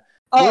Gaal then?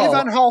 Louis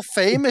van Gaal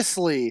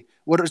famously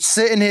would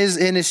sit in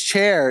his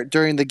chair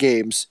during the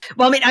games.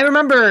 Well, I mean, I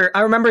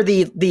remember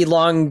the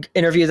long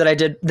interview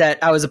that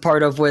I was a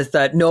part of with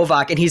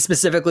Novak, and he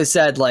specifically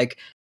said, like,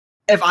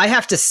 if I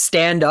have to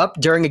stand up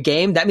during a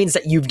game, that means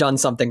that you've done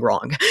something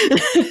wrong.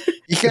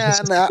 Yeah,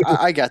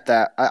 I get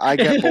that. I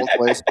get both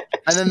ways.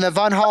 And then the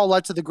Van Gaal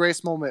led to the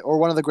grace moment, or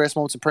one of the grace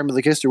moments in Premier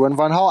League history, when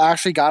Van Gaal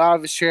actually got out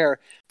of his chair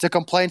to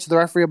complain to the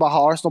referee about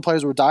how Arsenal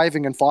players were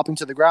diving and flopping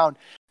to the ground.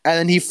 And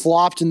then he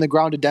flopped in the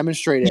ground to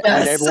demonstrate it,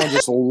 and everyone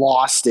just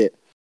lost it.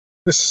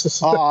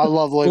 Oh, I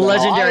love Louis Van Gaal.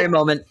 Legendary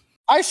moment.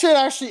 I should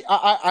actually.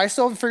 I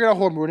still haven't figured out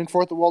who I'm rooting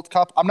for at the World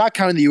Cup. I'm not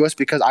counting the U.S.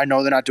 because I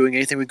know they're not doing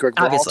anything with Greg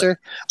Berhalter.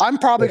 I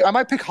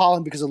might pick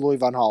Holland because of Louis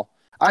Van Gaal.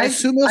 I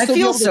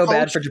feel so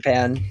bad for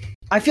Japan.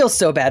 I feel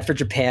so bad for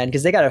Japan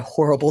because they got a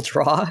horrible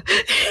draw.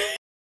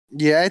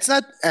 Yeah, it's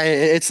not.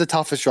 It's the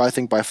toughest draw, I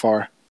think, by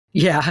far.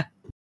 Yeah.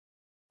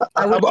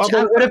 I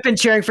would have been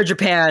cheering for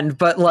Japan,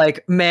 but,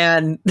 like,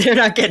 man, they're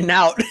not getting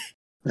out.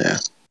 Yeah.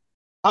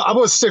 I'm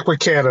going to stick with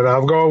Canada.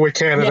 I'm going with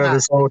Canada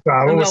this whole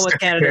time. I'm going with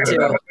Canada too.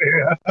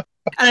 Yeah.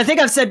 And I think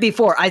I've said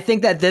before, I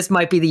think that this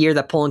might be the year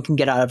that Poland can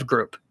get out of a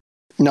group.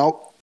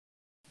 Nope.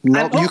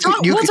 We'll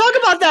talk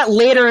about that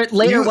later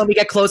when we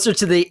get closer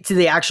to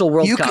the actual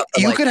World Cup.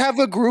 You could have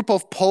a group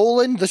of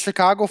Poland, the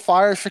Chicago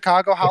Fire,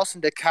 Chicago House,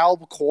 and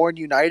DeKalb Corn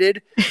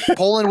United.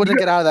 Poland wouldn't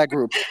get out of that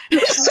group.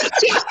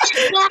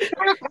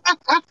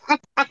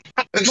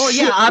 Well,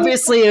 yeah,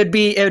 obviously it would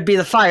be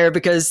the Fire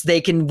because they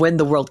can win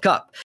the World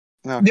Cup.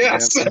 Okay,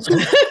 yes.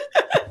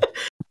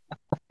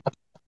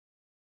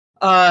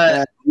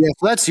 Yes,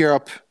 that's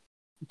Europe.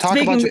 Talk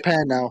about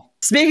Japan now.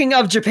 Speaking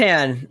of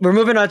Japan, we're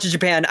moving on to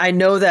Japan. I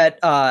know that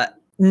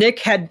Nick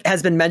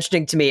has been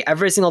mentioning to me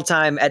every single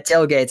time at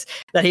tailgates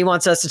that he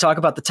wants us to talk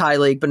about the Thai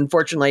League, but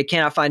unfortunately I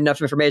cannot find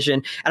enough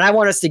information. And I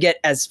want us to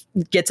get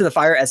to the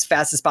Fire as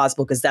fast as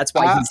possible because that's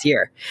why he's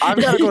here. I've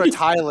got to go to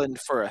Thailand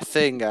for a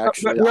thing,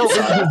 actually.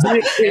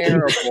 That's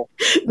terrible.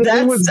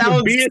 That it was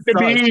sounds the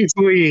Vietnamese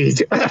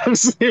league.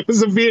 It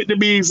was a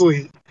Vietnamese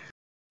league.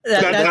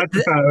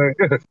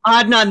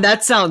 Adnan,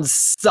 that sounds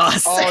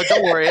sus. Oh,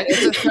 don't worry.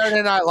 It's a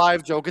Saturday Night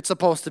Live joke. It's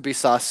supposed to be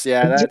sus.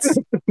 Yeah, that's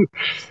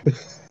whatever.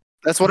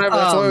 That's what I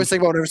always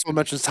think about whenever someone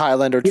mentions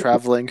Thailand or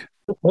traveling.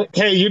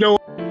 Hey, you know.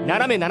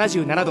 斜め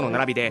77度の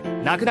並びで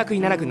泣く泣くい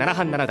ななく7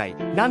班7台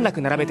難な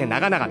く並べて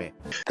長々め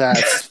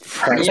That's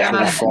pretty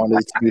funny,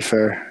 to be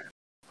fair.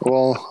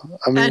 Well,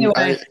 I mean,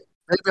 anyway.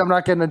 Maybe I'm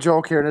not getting a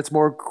joke here, and it's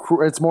more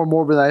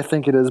morbid than I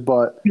think it is,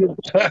 but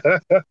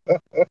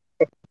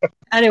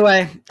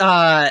anyway,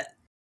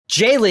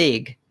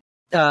 J-League.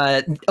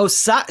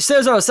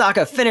 Cerezo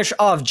Osaka finish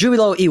off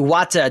Jubilo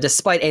Iwata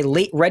despite a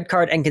late red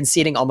card and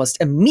conceding almost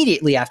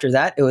immediately after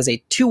that. It was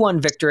a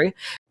 2-1 victory.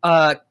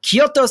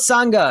 Kyoto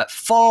Sanga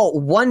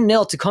fall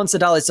 1-0 to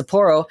Consadole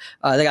Sapporo.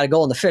 They got a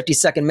goal in the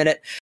 52nd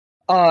minute.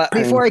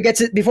 Before I get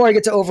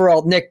to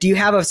overall, Nick, do you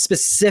have a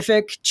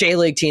specific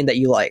J-League team that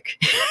you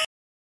like?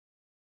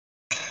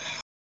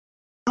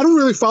 I don't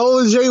really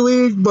follow the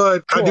J-League,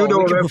 but cool. I do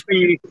know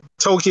FC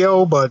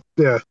Tokyo, but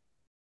yeah.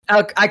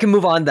 I can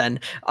move on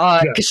then.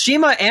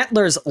 Kashima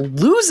Antlers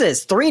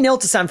loses 3-0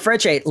 to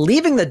Sanfrecce,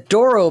 leaving the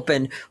door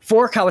open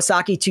for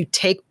Kawasaki to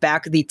take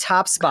back the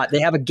top spot.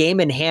 They have a game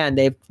in hand.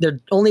 They're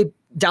only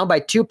down by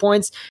 2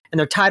 points, and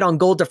they're tied on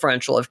goal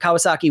differential. If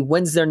Kawasaki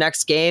wins their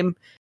next game,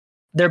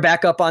 they're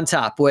back up on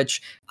top,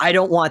 which I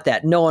don't want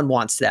that. No one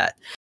wants that.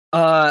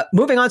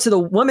 Moving on to the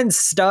women's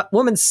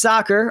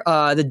soccer,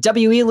 the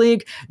WE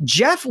League.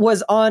 Jeff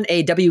was on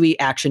a WE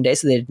action day,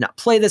 so they did not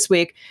play this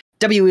week.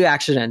 WE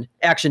action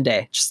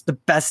day, just the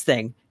best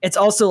thing. It's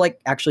also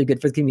like actually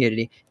good for the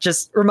community.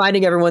 Just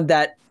reminding everyone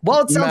that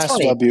while it sounds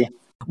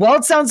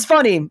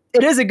funny,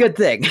 it is a good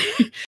thing.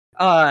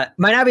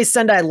 Manabe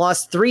Sendai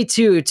lost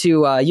 3-2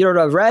 to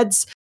Yoroda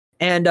Reds,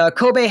 and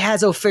Kobe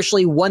has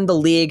officially won the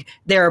league.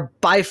 They're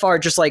by far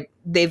just like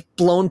they've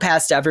blown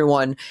past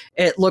everyone.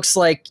 It looks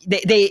like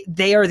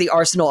they are the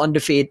Arsenal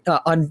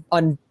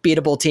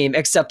unbeatable team,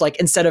 except like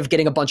instead of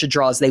getting a bunch of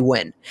draws, they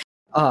win.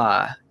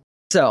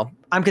 So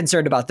I'm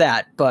concerned about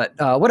that, but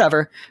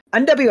whatever.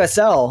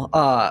 NWSL,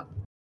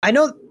 I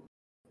know,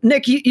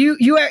 Nick, you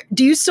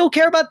do you still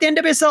care about the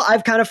NWSL?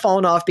 I've kind of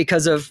fallen off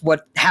because of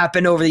what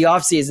happened over the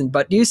offseason,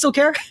 but do you still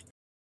care?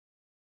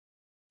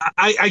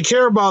 I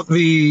care about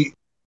the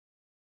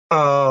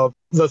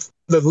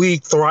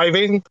league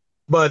thriving,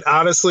 but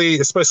honestly,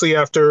 especially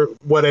after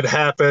what had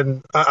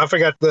happened, I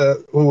forgot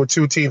who were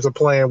two teams are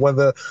playing when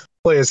the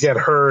players get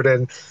hurt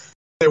and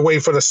they're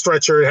waiting for the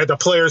stretcher. The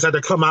players had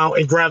to come out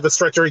and grab the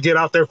stretcher and get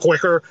out there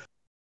quicker.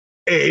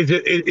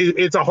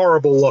 It's a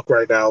horrible look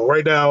right now.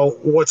 Right now,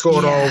 what's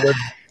going on with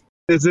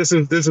this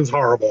is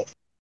horrible.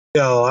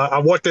 You know, I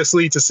want this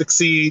league to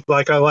succeed.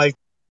 Like I like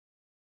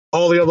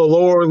all the other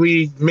lower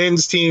league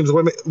men's teams,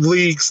 women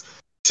leagues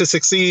to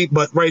succeed,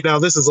 but right now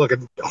this is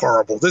looking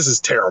horrible. This is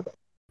terrible.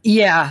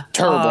 Yeah,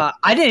 terrible.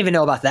 I didn't even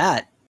know about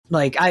that.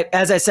 Like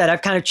as I said,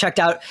 I've kind of checked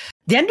out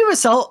the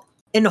NWSL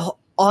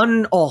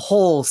on a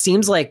whole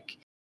seems like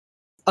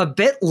a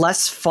bit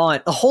less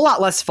fun, a whole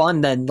lot less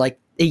fun than like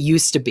it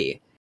used to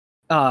be.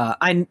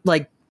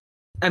 The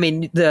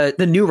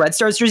new Red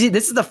Stars jersey.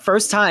 This is the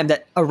first time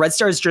that a Red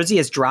Stars jersey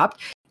has dropped,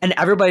 and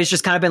everybody's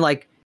just kind of been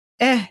like,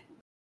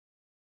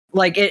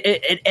 like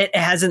it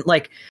hasn't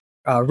like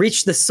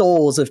reached the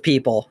souls of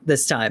people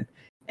this time,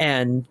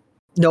 and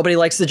nobody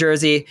likes the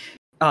jersey.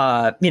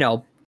 Connor,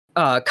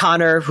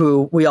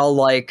 who we all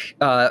like,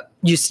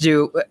 used to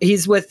do.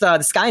 He's with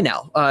the Sky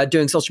now,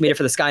 doing social media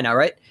for the Sky now,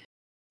 right?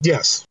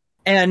 Yes.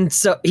 And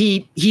so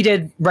he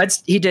did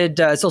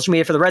social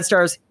media for the Red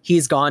Stars.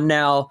 He's gone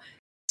now,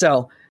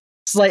 so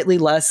slightly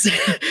less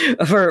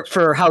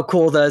for how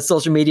cool the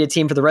social media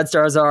team for the Red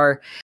Stars are,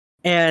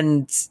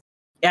 and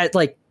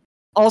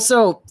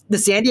also the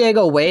San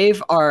Diego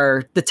Wave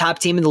are the top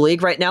team in the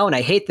league right now, and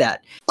I hate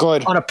that.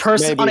 Good. On a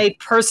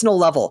personal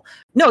level.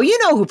 No, you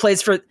know who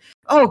plays for.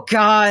 Oh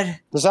God.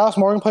 Does Alex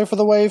Morgan play for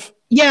the Wave?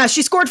 Yeah,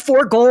 she scored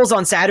 4 goals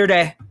on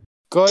Saturday.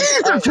 Good.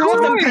 Two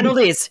of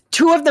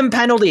them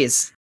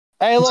penalties.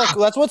 Hey, look,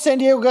 that's what San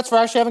Diego gets for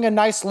actually having a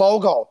nice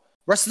logo.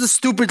 Rest of the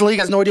stupid league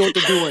has no idea what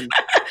they're doing.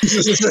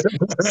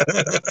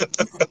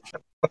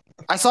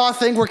 I saw a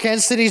thing where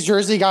Kansas City's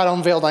jersey got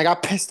unveiled, and I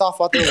got pissed off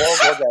about their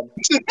logo again.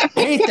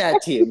 Hate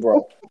that team,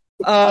 bro.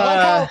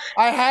 I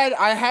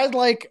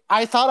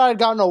thought I'd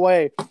gotten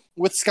away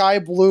with Sky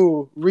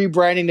Blue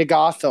rebranding to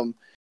Gotham.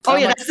 Oh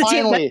yeah, that's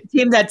the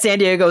team that San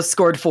Diego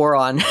scored 4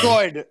 on.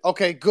 Good.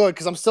 Okay, good.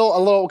 Because I'm still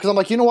I'm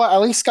like, you know what? At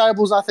least Sky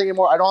Blue's not there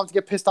anymore. I don't have to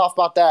get pissed off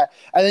about that.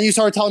 And then you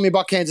started telling me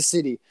about Kansas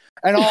City.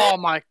 And oh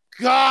my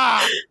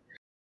God.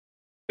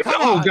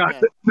 God.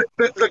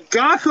 The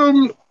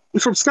Gotham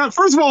from Scott.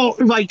 First of all,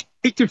 like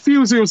it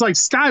confused me. It was like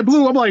Sky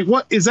Blue. I'm like,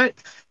 what is that?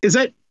 Is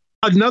that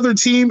another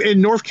team in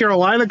North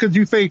Carolina? Because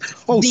you think,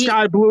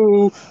 Sky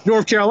Blue,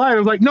 North Carolina. I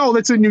was like, no,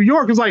 that's in New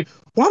York. It's like,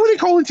 why would they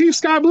call the team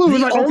Sky Blue?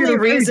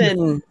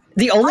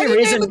 The only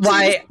reason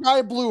why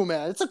Sky Blue,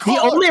 man, it's a color.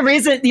 The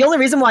only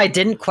reason why I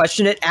didn't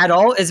question it at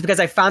all is because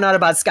I found out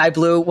about Sky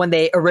Blue when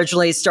they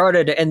originally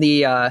started in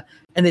the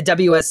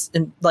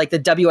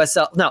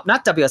WSL. No,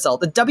 not WSL.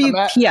 The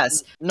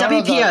WPS.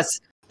 WPS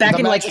back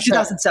in like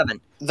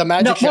 2007. The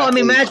Magic Jack. Well, I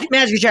mean,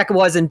 Magic Jack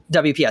was in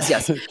WPS,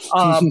 yes.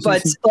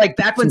 But like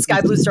back when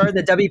Sky Blue started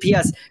the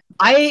WPS,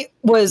 I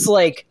was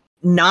like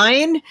 8 or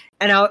 9,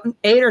 and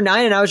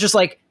I was just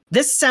like,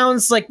 this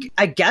sounds like,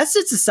 I guess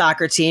it's a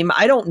soccer team.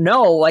 I don't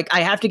know. Like,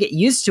 I have to get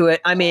used to it.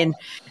 I mean,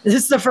 this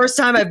is the first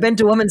time I've been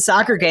to a women's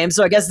soccer game,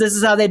 so I guess this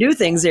is how they do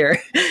things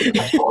here.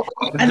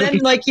 And then,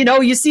 like,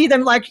 you see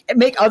them, like,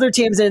 make other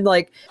teams in,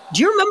 like,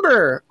 do you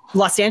remember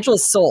Los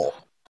Angeles Soul?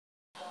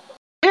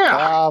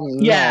 Yeah.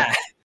 Yeah.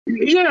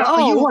 Yeah.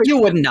 Oh, you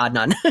wouldn't nod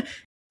none.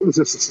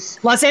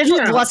 Los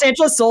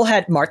Angeles Soul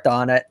had Martha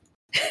on it.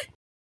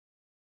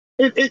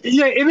 And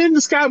in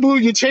the Sky Blue,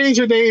 you change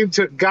your name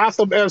to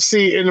Gotham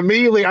FC, and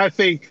immediately I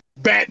think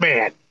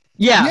Batman.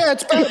 Yeah,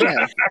 it's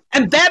Batman.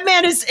 And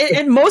Batman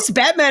and most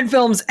Batman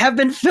films have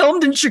been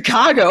filmed in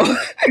Chicago.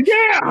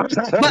 Yeah.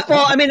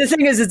 Well, I mean, the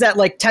thing is that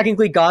like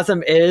technically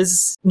Gotham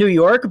is New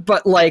York,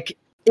 but like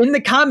in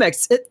the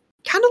comics, it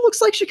kind of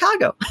looks like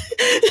Chicago.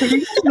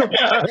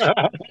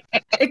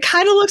 It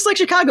kind of looks like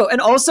Chicago,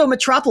 and also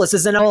Metropolis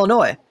is in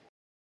Illinois.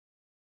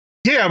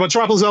 Yeah,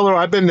 Metropolis, Illinois.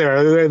 I've been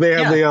there. They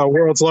have the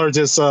world's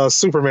largest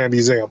Superman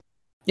museum.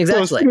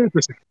 Exactly. So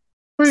interesting.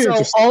 Pretty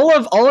interesting.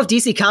 all of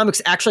DC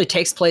Comics actually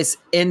takes place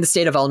in the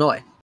state of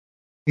Illinois.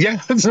 Yeah.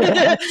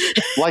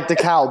 Like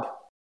DeKalb.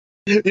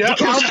 Yeah.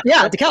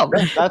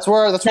 DeKalb. That's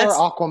where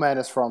Aquaman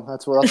is from.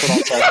 That's what I'll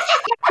say.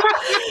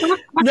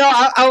 No,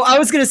 I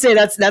was gonna say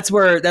that's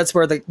where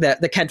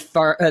the Kent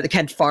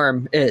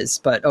farm is,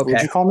 but okay.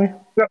 What'd you call me?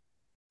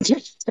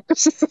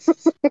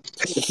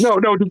 No,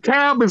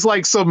 DeKalb is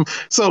like some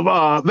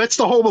that's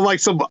the home of like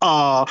some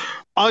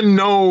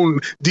unknown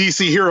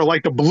DC hero,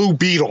 like the Blue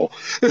Beetle.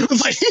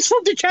 Like he's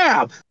from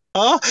DeKalb.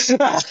 I'm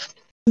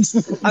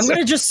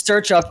gonna just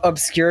search up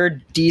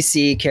obscure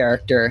DC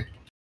character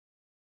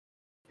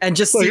and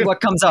just see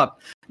what comes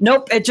up.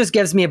 Nope, it just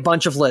gives me a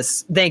bunch of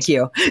lists. Thank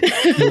you.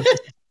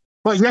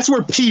 Like that's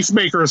where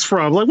Peacemaker is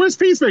from. Like where's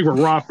Peacemaker?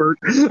 Rockford.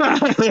 From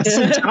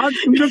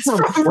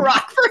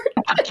Rockford.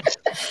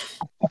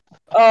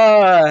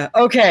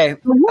 Okay.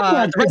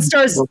 The Red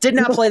Stars did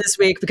not play this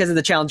week because of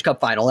the Challenge Cup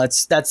final.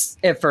 That's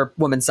it for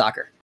women's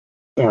soccer.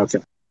 Okay.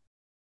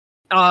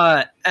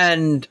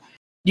 And do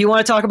you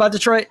want to talk about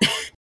Detroit?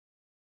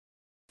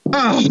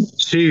 Oh,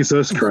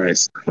 Jesus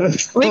Christ.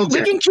 We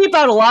can keep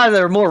out a lot of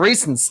their more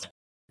recent stuff,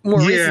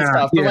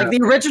 but like the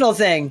original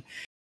thing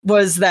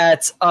was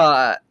that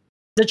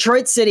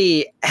Detroit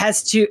City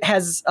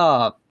has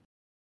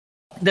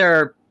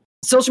their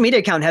social media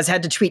account has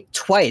had to tweet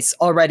twice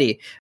already.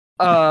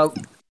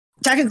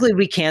 Technically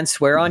we can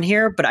swear on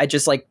here, but I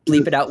just like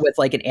bleep it out with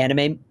like an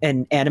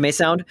anime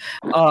sound.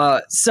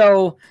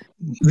 So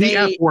the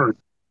F word.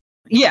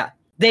 Yeah,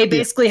 they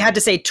basically had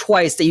to say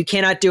twice that you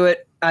cannot do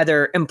it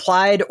either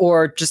implied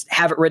or just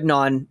have it written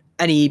on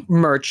any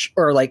merch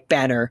or like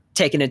banner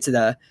taken into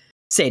the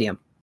stadium.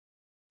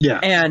 Yeah.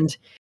 And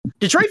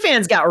Detroit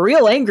fans got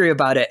real angry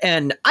about it.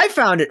 And I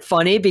found it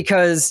funny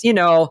because, you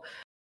know,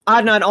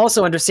 Adnan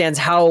also understands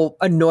how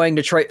annoying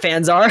Detroit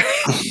fans are.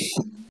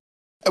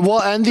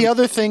 Well, and the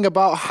other thing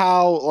about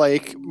how,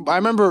 like, I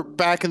remember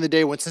back in the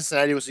day when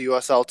Cincinnati was a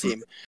USL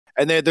team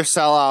and they had their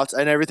sellouts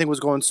and everything was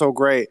going so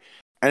great.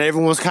 And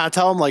everyone was kind of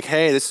telling them, like,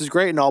 hey, this is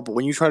great and all, but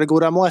when you try to go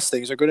to MLS,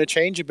 things are going to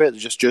change a bit.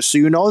 Just so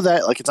you know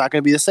that, like, it's not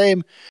going to be the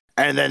same.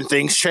 And then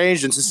things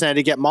changed and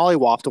Cincinnati get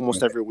mollywopped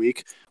almost every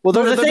week. Well,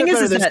 the thing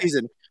is this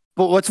season.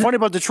 But what's funny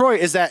about Detroit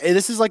is that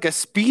this is like a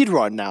speed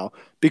run now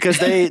because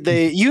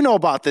they you know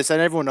about this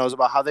and everyone knows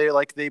about how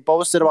they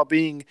boasted about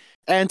being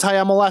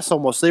anti-MLS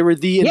almost. They were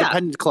the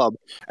independent club.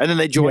 And then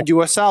they joined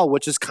USL,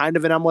 which is kind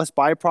of an MLS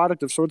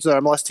byproduct of sorts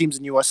of MLS teams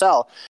in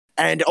USL.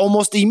 And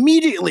almost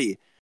immediately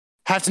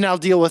have to now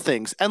deal with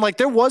things. And like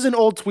there was an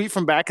old tweet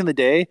from back in the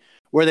day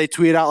where they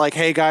tweeted out like,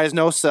 hey guys,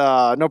 no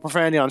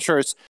profanity on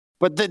shirts.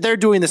 But they're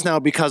doing this now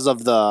because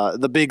of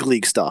the big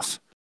league stuff.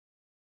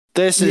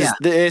 This is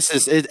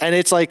it, and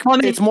it's like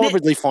it's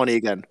morbidly funny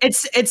again.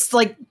 It's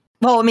like,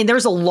 well, I mean, there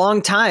was a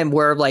long time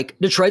where like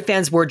Detroit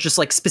fans were just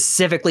like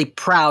specifically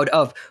proud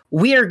of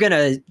we are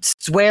gonna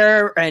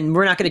swear and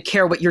we're not gonna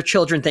care what your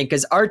children think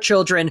because our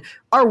children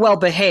are well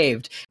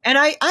behaved, and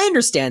I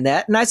understand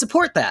that and I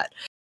support that.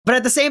 But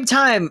at the same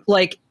time,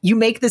 like you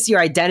make this your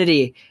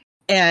identity,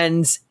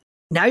 and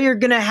now you're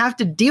gonna have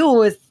to deal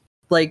with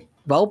like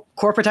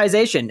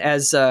corporatization,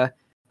 as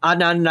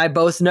Adnan and I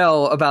both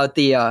know about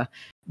the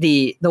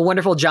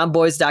wonderful John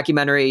Boyce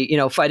documentary, you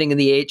know, Fighting in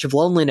the Age of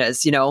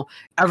Loneliness. You know,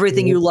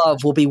 everything you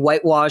love will be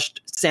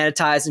whitewashed,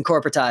 sanitized, and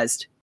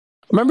corporatized.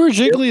 Remember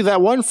Jiggly,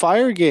 that one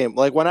Fire game,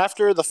 like when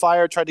after the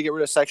Fire tried to get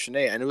rid of Section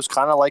 8, and it was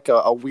kind of like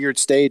a weird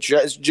stage.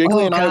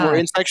 Jiggly and I were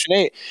in Section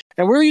 8,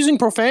 and we were using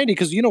profanity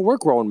because, you know, we're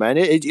grown, man.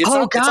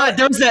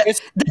 That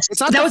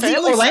was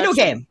the Orlando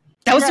game.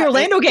 That was the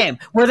Orlando game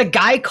where the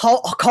guy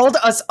called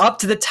us up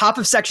to the top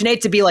of Section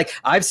 8 to be like,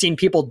 I've seen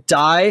people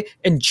die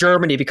in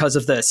Germany because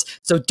of this,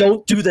 so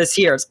don't do this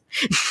here.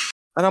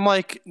 And I'm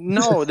like,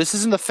 no, this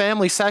isn't the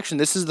family section.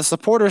 This is the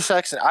supporter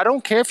section. I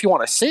don't care if you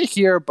want to sit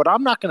here, but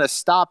I'm not going to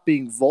stop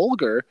being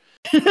vulgar.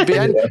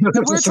 And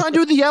we're trying to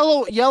do the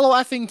yellow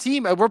effing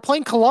team. And we're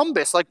playing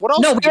Columbus. Like, what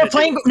else?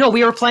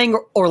 We were playing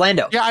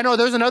Orlando. Yeah, I know.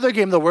 There's another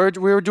game though.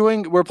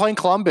 We're playing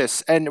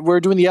Columbus, and we're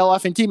doing the yellow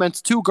effing team. And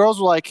two girls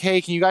were like,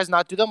 "Hey, can you guys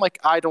not do them?" Like,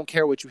 I don't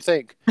care what you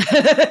think.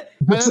 And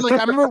then, like,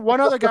 I remember one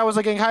other guy was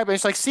like getting hyped.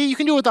 It's like, see, you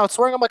can do it without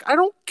swearing. I'm like, I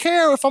don't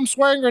care if I'm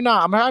swearing or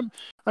not.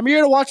 I'm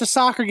here to watch a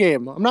soccer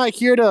game. I'm not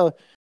here to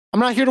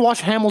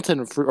watch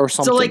Hamilton or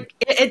something. So like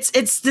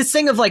it's this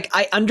thing of like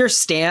I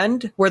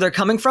understand where they're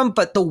coming from,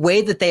 but the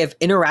way that they have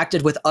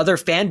interacted with other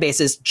fan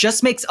bases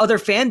just makes other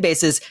fan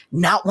bases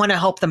not want to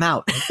help them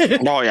out.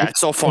 Oh yeah, it's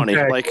so funny.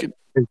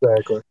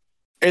 Exactly.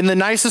 In the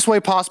nicest way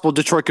possible,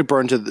 Detroit could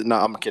burn to the. No,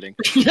 I'm kidding.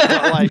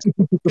 But like,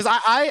 because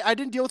I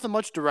didn't deal with them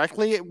much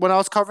directly when I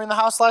was covering the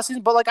House last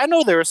season, but like I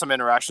know there was some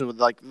interaction with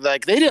like they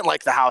didn't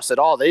like the House at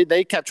all.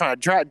 They kept trying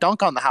to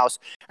dunk on the House,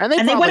 and they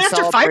went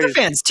after Fiber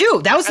fans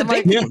too. That was the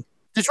big thing.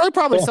 Detroit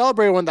probably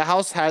celebrated when the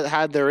House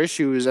had their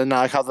issues and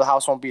how the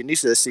House won't be in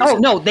Nisa this season. Oh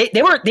no,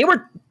 they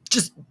were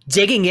just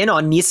digging in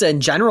on Nisa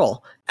in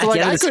general at the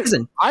end of the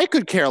season. I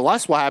could care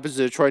less what happens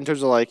to Detroit in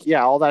terms of like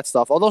all that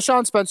stuff. Although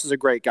Sean Spencer's a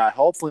great guy,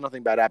 hopefully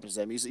nothing bad happens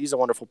to him. He's a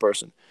wonderful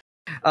person.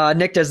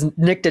 Nick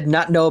did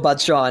not know about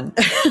Sean.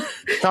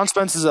 Sean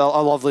Spencer's a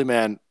lovely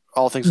man,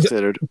 all things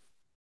considered.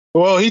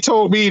 Well, he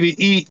told me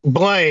to eat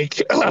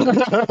blank. Nick,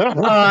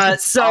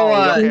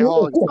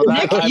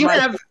 you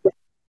have.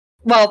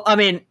 Well, I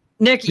mean,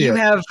 Nick, you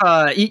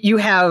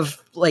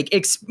have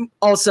like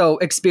also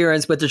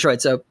experience with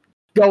Detroit, so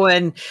go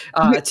in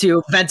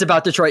to vent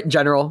about Detroit in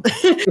general.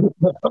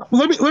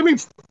 Let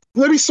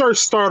me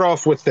start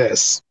off with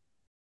this.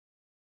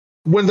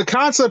 When the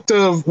concept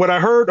of when I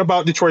heard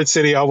about Detroit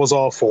City, I was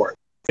all for it.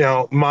 You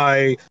know,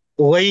 my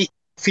late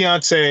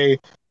fiance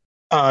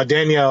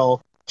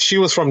Danielle, she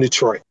was from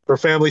Detroit. Her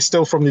family's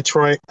still from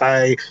Detroit.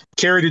 I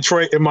carry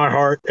Detroit in my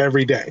heart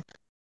every day.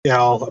 You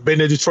know, I've been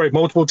to Detroit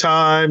multiple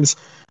times.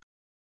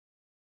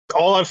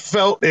 All I've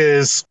felt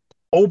is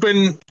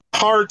open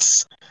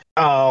hearts,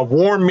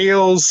 warm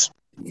meals,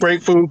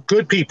 great food,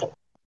 good people.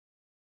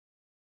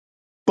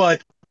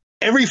 But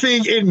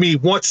everything in me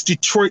wants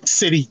Detroit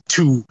City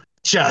to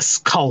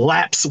just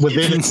collapse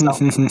within itself.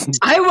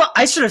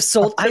 I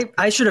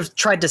should have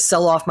tried to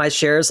sell off my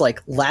shares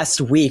like last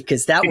week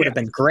because that would have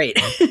been great.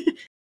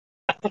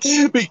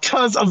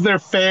 Because of their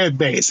fan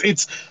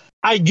base.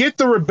 I get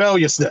the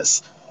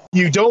rebelliousness.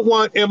 You don't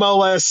want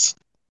MLS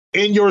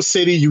in your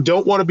city. You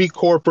don't want to be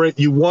corporate.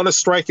 You want to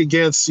strike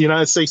against the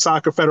United States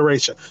Soccer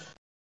Federation.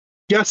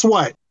 Guess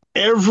what?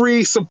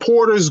 Every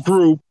supporters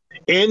group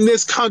in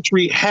this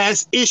country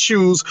has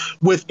issues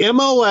with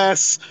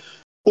MLS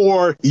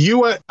or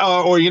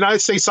United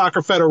States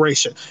Soccer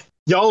Federation.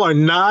 Y'all are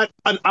not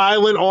an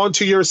island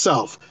onto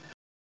yourself.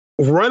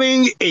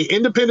 Running a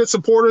independent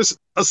supporters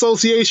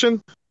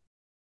association,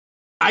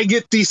 I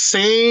get these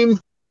same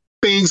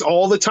things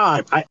all the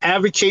time. I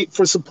advocate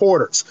for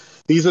supporters.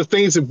 These are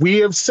things that we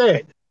have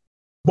said,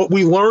 but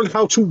we learn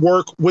how to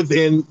work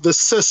within the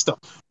system.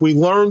 We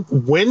learn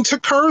when to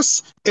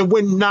curse and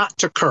when not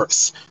to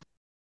curse.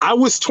 I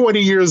was 20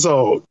 years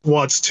old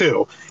once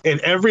too, and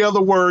every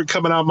other word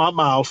coming out of my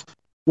mouth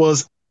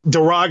was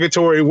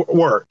derogatory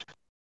word.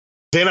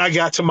 Then I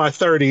got to my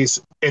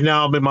 30s, and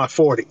now I'm in my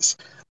 40s.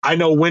 I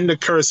know when to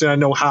curse, and I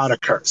know how to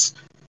curse.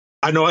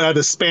 I know how to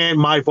expand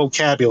my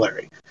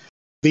vocabulary.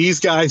 These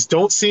guys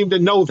don't seem to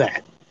know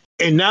that.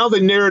 And now the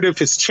narrative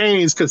has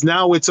changed because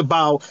now it's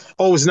about,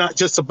 it's not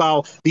just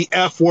about the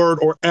F word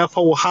or F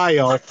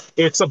Ohio.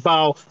 It's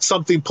about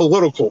something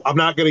political. I'm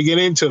not going to get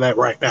into that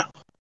right now.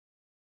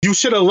 You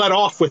should have let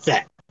off with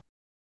that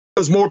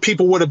because more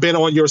people would have been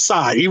on your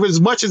side. Even as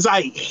much as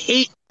I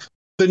hate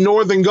the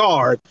Northern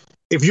Guard,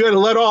 if you had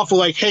let off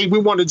like, hey, we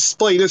want to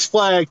display this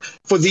flag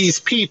for these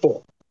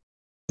people,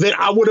 then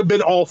I would have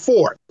been all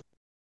for it.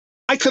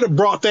 I could have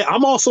brought that.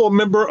 I'm also a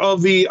member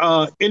of the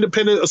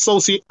Independent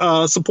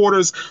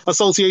Supporters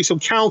Association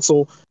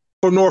Council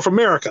for North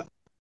America.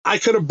 I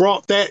could have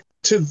brought that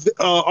to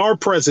our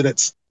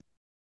president's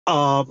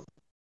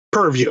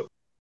purview.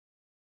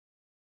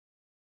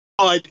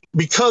 But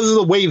because of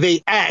the way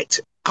they act,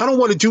 I don't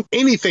want to do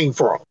anything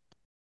for them.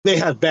 They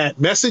have bad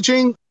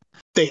messaging.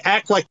 They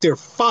act like they're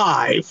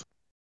 5.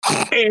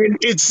 And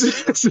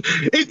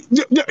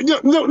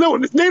no,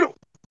 they don't.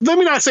 Let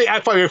me not say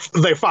act like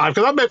they're 5,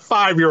 because I met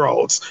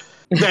 5-year-olds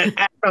that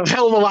act a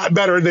hell of a lot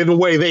better than the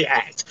way they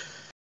act.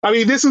 I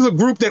mean, this is a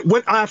group that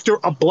went after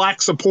a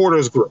black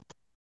supporters group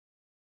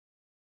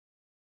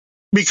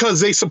because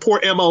they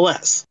support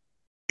MLS.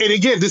 And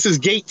again, this is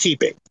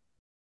gatekeeping.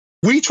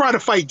 We try to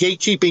fight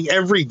gatekeeping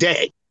every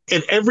day,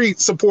 and every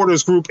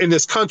supporters group in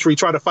this country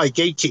try to fight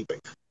gatekeeping.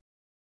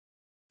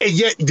 And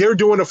yet they're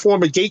doing a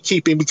form of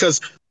gatekeeping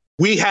because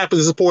we happen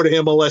to support an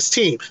MLS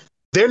team.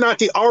 They're not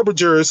the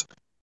arbiters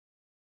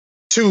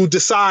to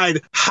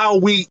decide how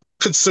we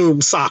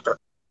consume soccer.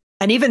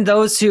 And even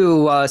those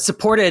who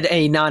supported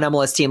a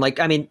non-MLS team, like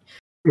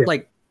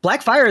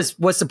Black Fires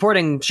was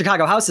supporting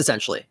Chicago House,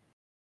 essentially.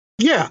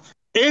 Yeah,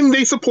 and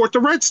they support the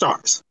Red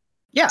Stars.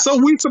 Yeah. So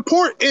we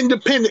support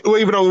independent,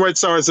 even though the Red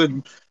Stars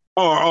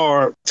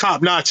are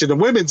top-notch in the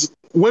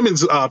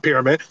women's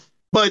pyramid.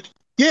 But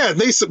yeah,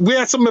 we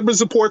had some members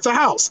support the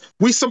House.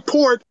 We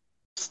support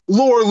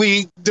lower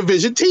league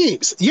division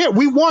teams. Yeah,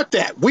 we want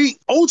that. We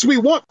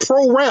ultimately want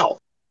pro-rel.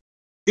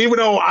 Even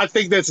though I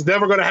think that's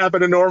never going to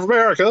happen in North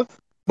America,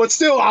 but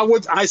still,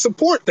 I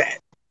support that.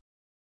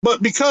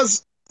 But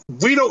because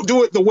we don't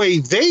do it the way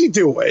they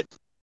do it,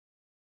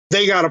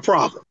 they got a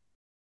problem.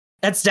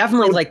 That's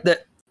definitely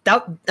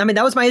that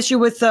was my issue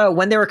with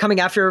when they were coming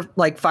after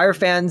like Fire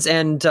fans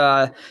and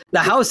the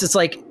House. It's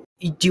like,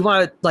 do you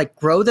want to like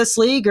grow this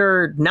league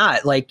or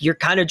not? Like you're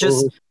kind of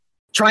just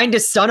trying to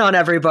stun on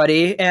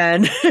everybody,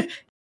 and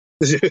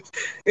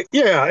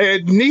yeah,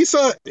 and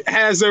NISA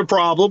has their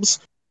problems.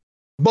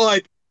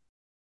 But,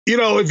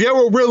 if you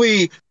were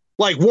really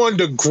like wanting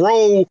to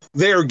grow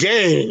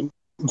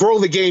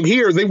the game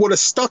here, they would have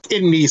stuck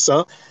in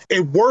NISA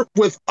and worked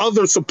with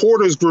other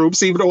supporters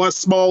groups, even though how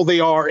small they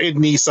are in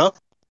NISA,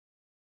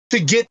 to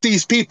get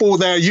these people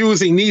that are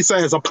using NISA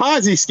as a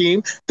Ponzi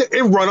scheme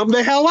and run them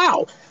the hell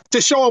out.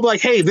 To show them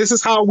like, hey, this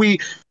is how we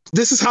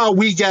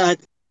got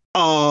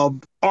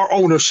our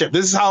ownership.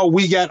 This is how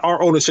we get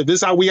our ownership.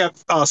 This is how we have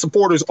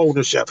supporters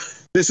ownership.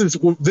 This is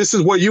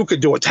where you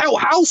could do it. Hell,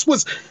 House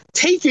was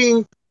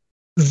taking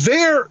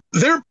their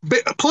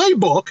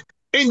playbook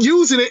and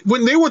using it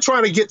when they were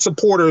trying to get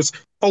supporters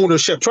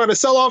ownership, trying to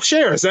sell off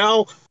shares.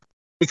 Now,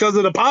 because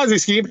of the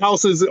Ponzi scheme,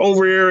 House is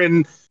over here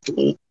in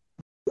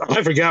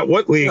I forgot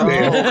what league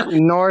they are.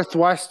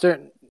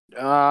 Northwestern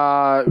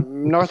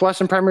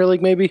Premier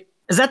League, maybe.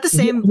 Is that the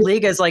same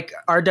league as like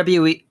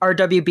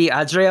RWB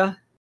Adria?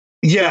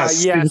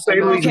 Yes.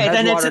 Okay,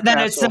 then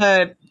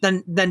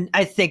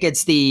I think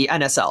it's the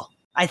NSL.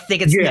 I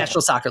think it's the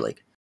National Soccer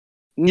League.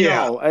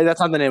 No, that's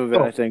not the name of it.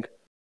 I think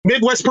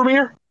Midwest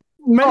Premier.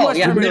 Midwest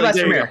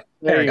Premier.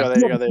 There you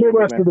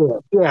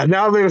go. Yeah,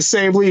 now they're the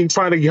same league,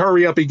 trying to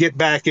hurry up and get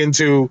back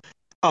into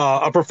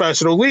a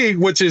professional league,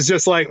 which is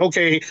just like,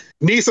 okay,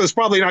 NISA is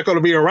probably not going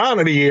to be around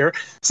in a year,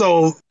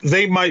 so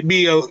they might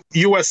be a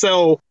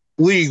USL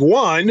League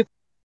One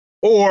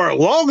or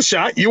long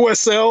shot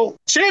USL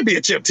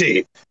Championship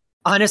team.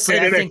 Honestly,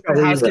 I think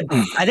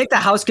the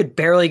House could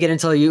barely get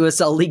into the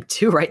USL League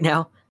 2 right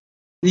now.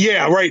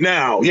 Yeah, right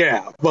now,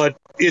 yeah, but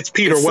it's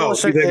Peter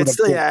Welch. It's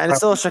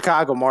still a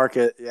Chicago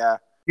market, yeah.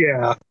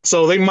 Yeah,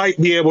 so they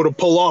might be able to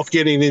pull off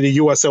getting in the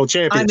USL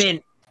Championship. I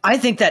mean, I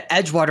think that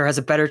Edgewater has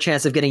a better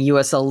chance of getting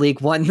USL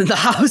League One than the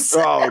House.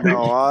 Oh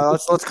no,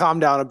 let's calm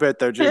down a bit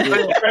there,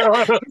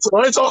 JD.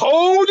 Let's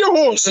hold your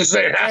horses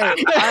there.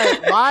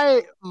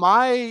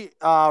 My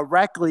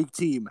rec league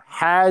team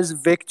has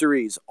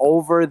victories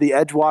over the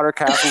Edgewater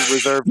Castles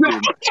reserve team.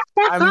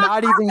 I'm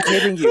not even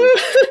kidding you.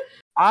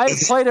 I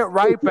played it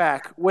right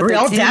back with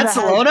Real Dad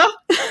Salona?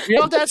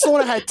 Real Dad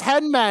Salona had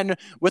 10 men,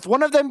 with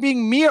one of them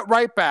being me at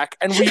right back,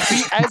 and we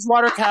beat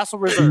Edgewater Castle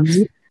Reserves.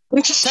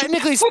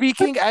 Technically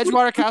speaking,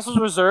 Edgewater Castle's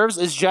Reserves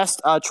is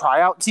just a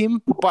tryout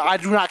team, but I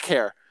do not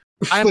care.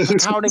 I am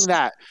counting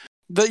that.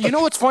 You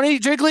know what's funny,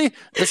 Jiggly?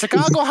 The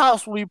Chicago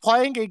House will be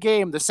playing a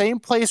game the same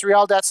place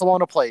Real Dad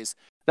Salona plays.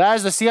 That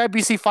is the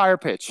CIBC Fire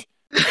Pitch.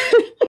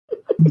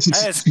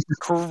 That is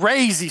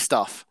crazy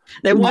stuff.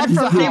 They went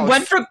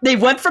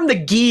from the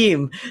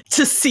game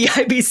to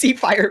CIBC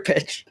Fire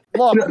Pitch.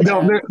 Look,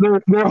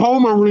 their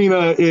home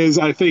arena is,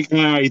 I think,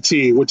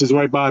 NIT, which is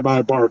right by my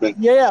apartment.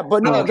 yeah,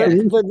 but no, the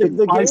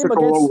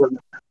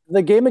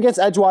game against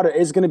Edgewater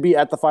is going to be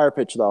at the Fire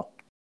Pitch, though.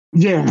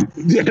 Yeah,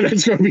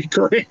 that's going to be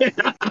great.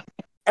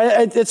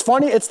 It's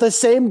funny. It's the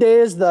same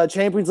day as the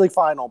Champions League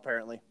final,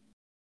 apparently.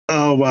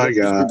 Oh my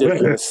god!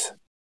 Ridiculous.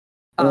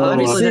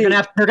 Obviously, they're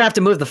gonna have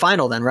to move the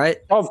final then, right?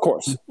 Of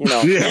course, you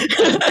know. Yeah.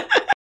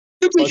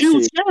 It's a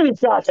huge game. May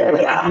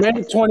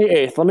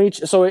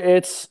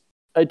 28th.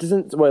 It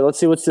doesn't. Wait, let's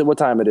see what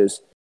time it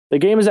is. The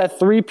game is at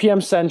 3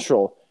 p.m.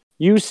 Central.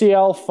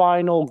 UCL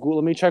final.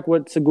 Let me check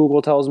what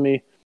Google tells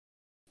me.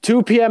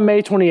 2 p.m.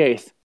 May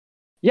 28th.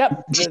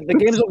 Yep, the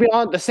games will be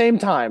on at the same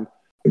time.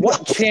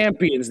 What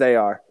champions they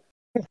are!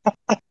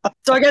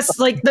 So I guess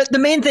like the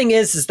main thing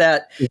is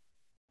that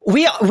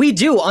we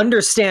do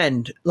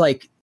understand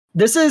like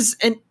this is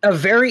a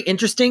very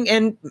interesting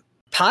and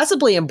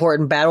possibly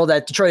important battle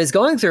that Detroit is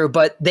going through,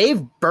 but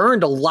they've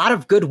burned a lot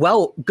of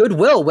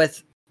goodwill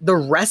with the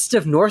rest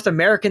of North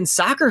American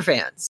soccer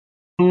fans.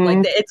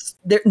 Mm-hmm. Like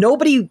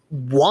nobody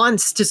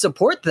wants to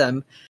support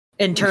them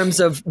in terms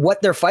of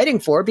what they're fighting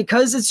for,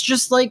 because it's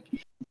just like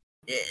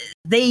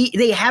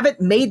they haven't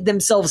made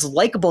themselves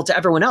likable to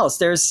everyone else.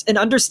 There's an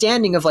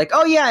understanding of like,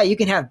 oh yeah, you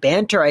can have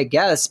banter, I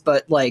guess,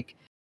 but like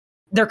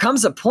there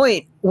comes a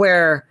point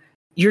where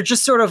you're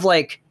just sort of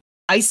like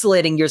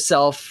isolating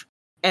yourself,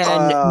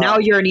 and now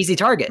you're an easy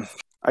target.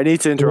 I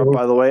need to interrupt,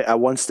 by the way. At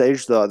one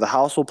stage, the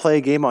House will play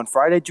a game on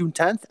Friday, June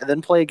 10th, and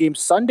then play a game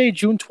Sunday,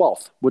 June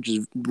 12th, which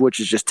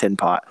is just tin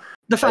pot.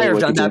 The Fire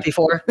have done that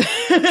before.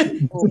 Yeah,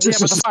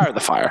 but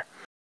the Fire.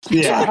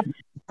 Yeah.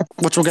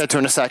 Which we'll get to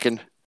in a second.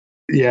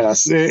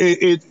 Yes.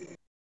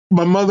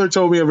 My mother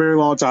told me a very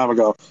long time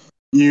ago,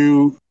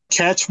 you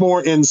catch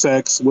more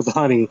insects with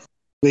honey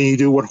than you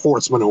do with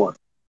horse manure.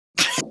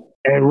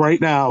 And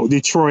right now,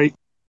 Detroit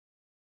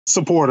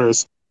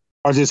supporters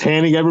are just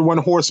handing everyone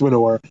horse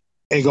manure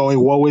and going,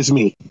 woe is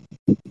me.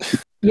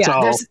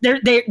 Yeah, so,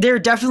 they're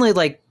definitely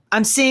like,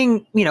 I'm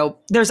seeing,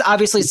 there's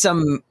obviously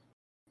some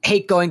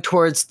hate going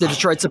towards the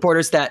Detroit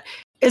supporters that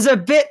is a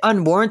bit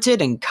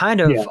unwarranted and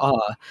kind of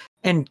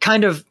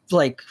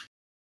like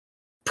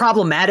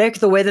problematic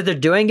the way that they're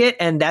doing it,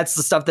 and that's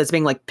the stuff that's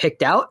being like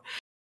picked out.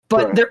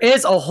 But right. There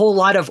is a whole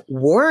lot of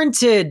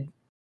warranted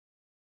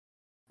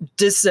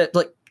disdain.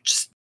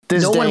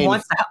 No one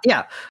wants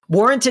to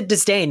warranted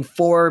disdain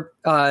for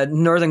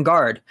Northern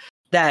Guard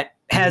that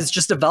has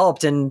just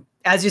developed, and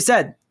as you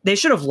said, they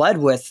should have led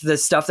with the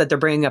stuff that they're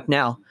bringing up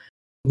now.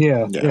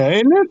 Yeah.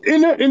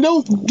 And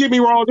don't get me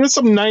wrong, there's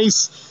some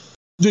nice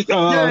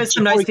there's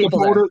some nice people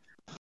there.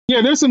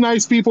 Yeah, there's some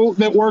nice people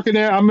that work in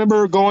there. I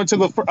remember going to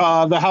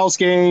the House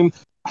game,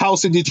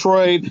 House in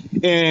Detroit,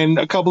 and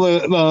a couple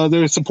of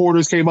their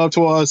supporters came up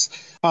to us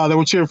that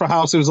were cheering for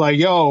House. It was like,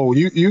 yo,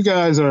 you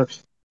guys are,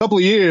 a couple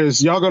of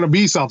years, y'all going to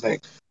be something.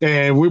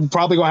 And we're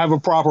probably going to have a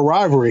proper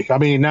rivalry. I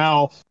mean,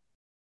 now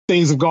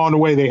things have gone the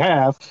way they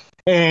have.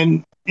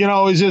 And,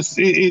 it's just,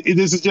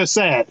 this is just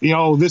sad.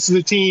 This is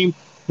a team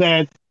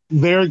that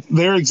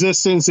their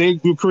existence, they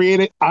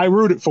created, I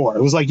rooted for.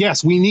 It was like,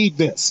 yes, we need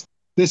this.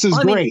 This is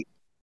great.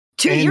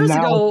 2 years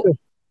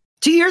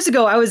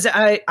ago, I was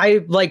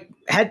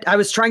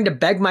trying to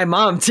beg my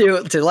mom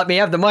to let me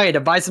have the money to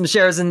buy some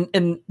shares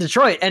in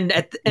Detroit, and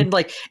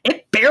like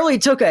it barely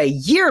took a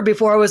year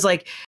before I was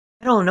like,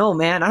 I don't know,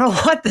 man, I don't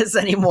want this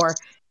anymore.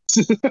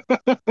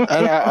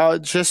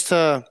 And just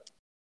to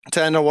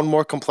end on one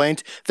more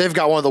complaint, they've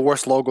got one of the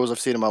worst logos I've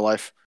seen in my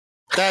life.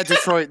 That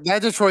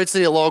Detroit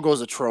City logo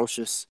is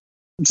atrocious.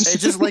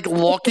 It's just like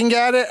looking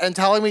at it and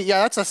telling me,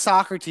 yeah, that's a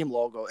soccer team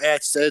logo.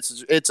 It's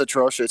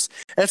atrocious.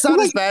 It's not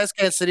as bad as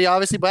Kansas City,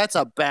 obviously, but that's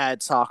a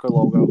bad soccer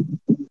logo.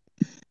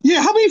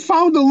 Yeah, how many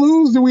found the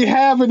lose do we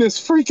have in this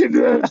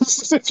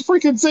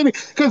freaking city?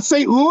 Because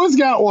St. Louis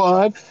got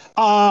one.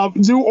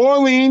 New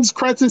Orleans,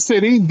 Crescent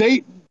City,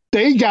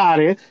 they got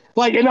it.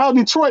 Like, and now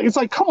Detroit, it's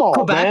like, come on,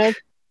 Quebec. Man.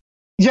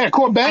 Yeah,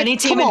 Quebec. Any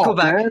team in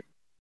Quebec. Man.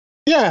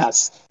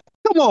 Yes.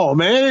 Come on,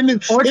 man.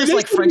 Or just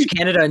like French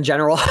Canada in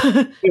general.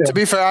 Yeah. To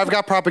be fair, I've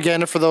got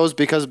propaganda for those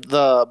because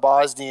the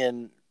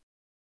Bosnian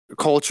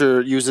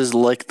culture uses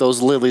like those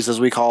lilies,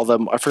 as we call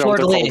them. I forgot what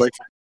they're called.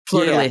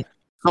 Fleur-de-lis.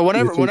 So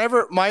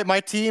whenever my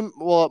team,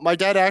 well, my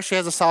dad actually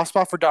has a soft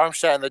spot for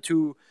Darmstadt and the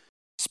two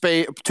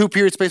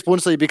period space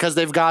Bundesliga because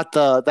they've got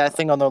that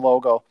thing on their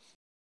logo.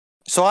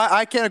 So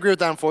I can't agree with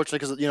that, unfortunately,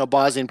 because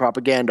Bosnian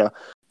propaganda.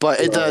 But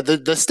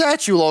the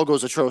statue logo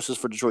is atrocious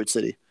for Detroit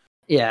City.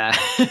 Yeah.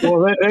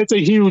 Well, that's a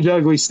huge,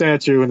 ugly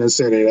statue in the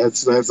city.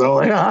 That's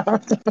all.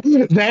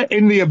 That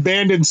in the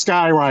abandoned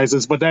sky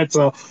rises, but that's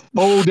a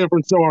whole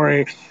different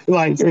story.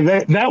 Like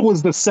that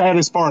was the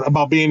saddest part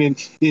about being in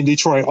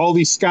Detroit. All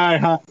these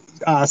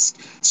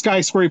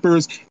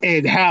skyscrapers,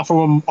 and half of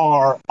them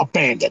are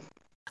abandoned.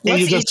 And Let's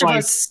you're just each of like,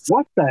 us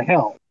what the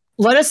hell?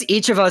 let us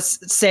each of us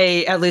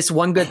say at least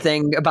one good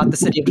thing about the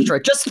city of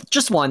Detroit.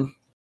 Just one.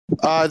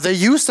 They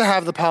used to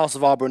have the Palace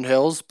of Auburn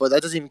Hills, but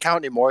that doesn't even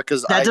count anymore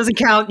because That doesn't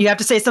count. You have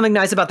to say something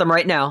nice about them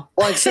right now.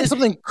 Like say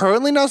something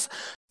currently nice.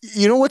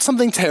 You know what's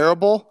something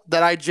terrible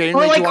that I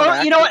genuinely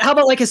Or you know what? How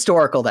about like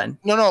historical then?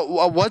 No.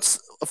 What's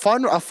a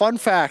fun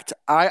fact?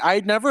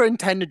 I never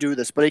intend to do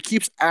this, but it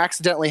keeps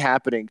accidentally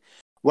happening.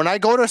 When I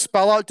go to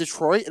spell out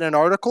Detroit in an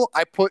article,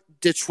 I put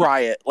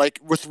Detriot, like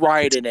with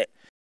riot in it,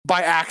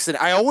 by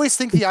accident. I always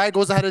think the I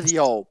goes ahead of the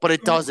O, but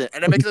it doesn't,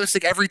 and I make the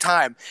mistake every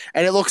time,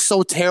 and it looks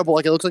so terrible.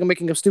 Like it looks like I'm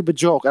making a stupid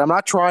joke, and I'm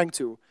not trying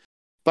to.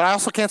 But I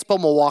also can't spell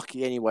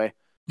Milwaukee anyway.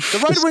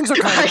 The Red Wings are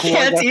kind I of cool.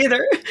 can't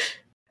either.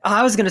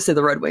 I was gonna say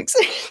the Red Wings.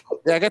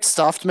 Yeah, I get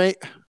stuffed, mate.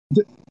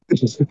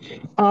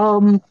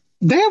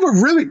 They had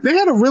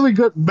a really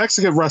good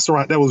Mexican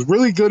restaurant that was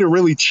really good and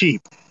really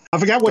cheap. I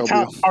forgot what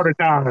part of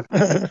town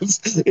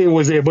it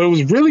was in, but it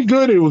was really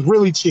good and it was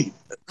really cheap.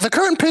 The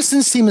current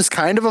Pistons team is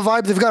kind of a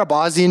vibe. They've got a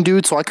Bosnian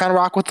dude, so I kind of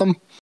rock with them.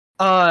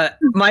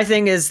 My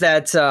thing is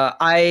that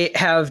I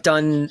have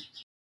done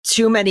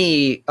too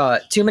many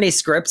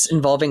scripts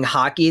involving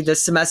hockey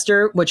this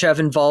semester, which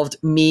have involved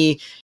me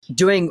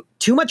doing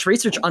too much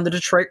research on the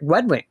Detroit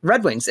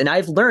Red Wings, and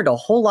I've learned a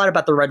whole lot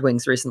about the Red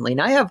Wings recently,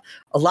 and I have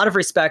a lot of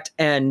respect.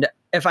 And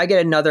if I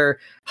get another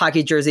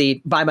hockey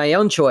jersey by my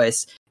own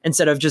choice,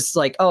 instead of just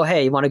like, oh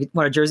hey, you want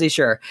a jersey?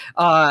 Sure.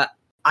 I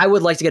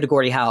would like to get a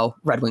Gordie Howe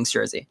Red Wings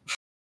jersey.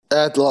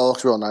 That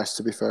looks real nice,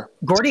 to be fair.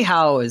 Gordie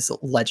Howe is a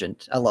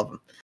legend. I love him.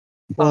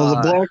 Well,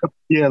 the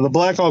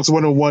Blackhawks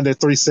wouldn't have won the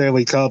 3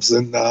 Stanley Cups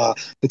in the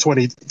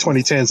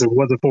 2010s. It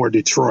wasn't for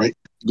Detroit.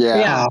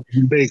 Yeah.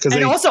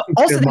 And also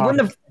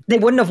they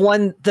wouldn't have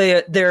won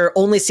their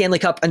only Stanley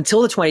Cup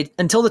until the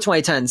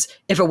 2010s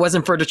if it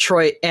wasn't for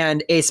Detroit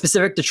and a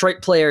specific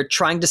Detroit player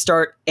trying to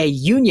start a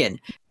union.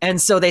 And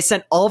so they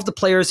sent all of the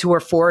players who were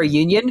for a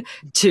union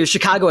to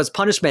Chicago as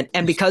punishment.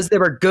 And because they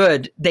were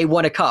good, they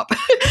won a cup.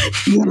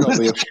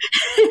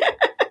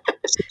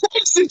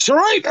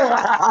 Detroit.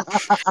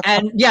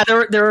 And yeah,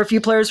 there were a few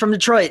players from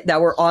Detroit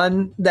that were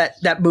on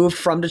that moved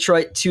from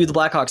Detroit to the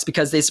Blackhawks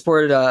because they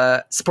supported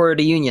a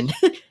union.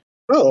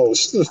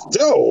 It's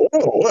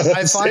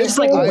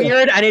like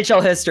weird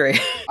NHL history.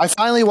 I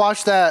finally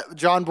watched that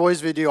John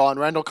Boy's video on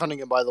Randall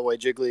Cunningham, by the way,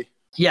 Jiggly.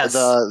 Yes.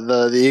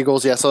 The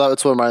Eagles, yeah, so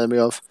that's what it reminded me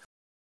of.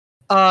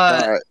 All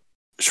right.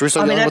 Should we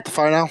start dealing with the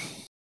fire now?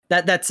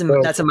 That's in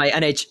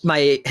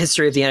my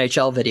history of the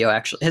NHL video,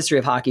 actually, history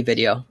of hockey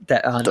video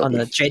that on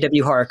the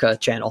JW Haruka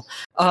channel.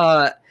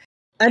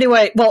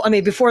 Anyway, well, I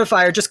mean, before the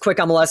fire, just quick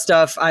MLS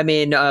stuff. I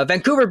mean,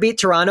 Vancouver beat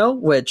Toronto,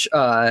 which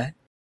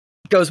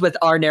goes with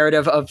our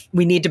narrative of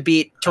we need to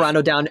beat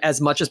Toronto down as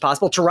much as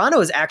possible. Toronto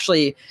is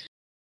actually,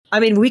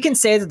 I mean, we can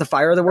say that the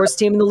Fire are the worst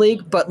team in the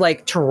league, but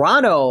like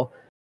Toronto's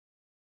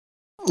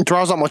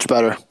not much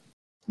better.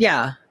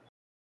 Yeah.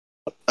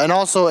 And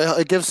also,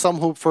 it gives some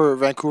hope for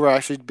Vancouver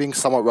actually being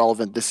somewhat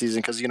relevant this season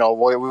because, you know,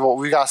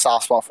 we got a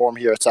soft spot for them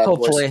here at Sad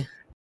Hopefully.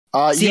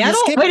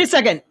 Seattle? Wait a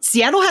second.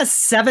 Seattle has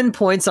 7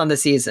 points on the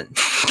season.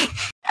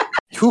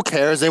 Who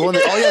cares? They won.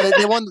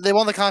 They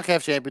won the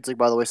CONCACAF Champions League,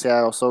 by the way,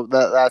 Seattle. So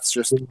that's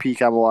just peak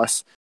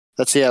MLS.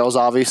 That Seattle's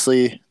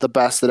obviously the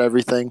best at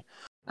everything.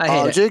 I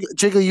hate it.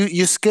 Jiggly,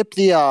 you skipped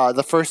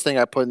the first thing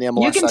I put in the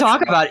MLS. You can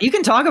talk about it. You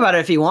can talk about it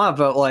if you want,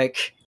 but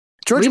like.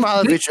 Georgi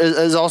Mihailovic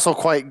is also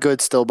quite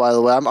good still, by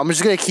the way. I'm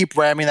just going to keep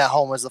ramming that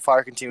home as the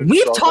Fire continues.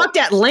 We've talked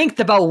at length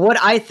about what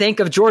I think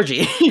of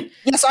Georgie.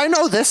 Yes, I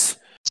know this.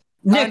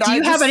 Nick, do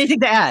you have anything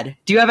to add?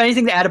 Do you have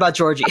anything to add about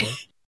Georgie?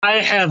 I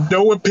have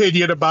no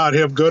opinion about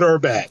him, good or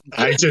bad.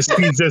 He's just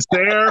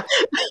there,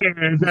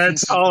 and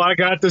that's all I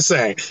got to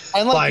say.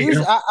 And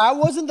I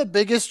wasn't the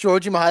biggest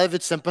Georgi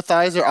Mihailovic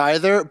sympathizer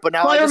either, but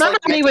now I remember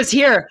when he was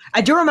here.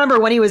 I do remember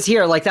when he was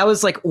here. Like that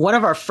was like one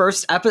of our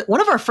first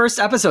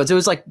episodes. It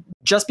was like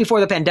just before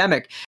the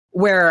pandemic,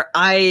 where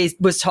I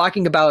was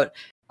talking about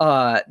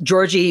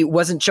Georgie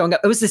wasn't showing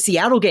up. It was the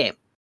Seattle game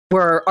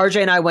where RJ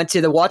and I went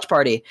to the watch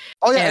party.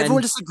 Oh yeah,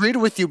 everyone disagreed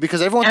with you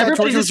because everyone thought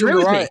Georgie was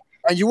right.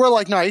 And you were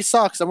like, "No, he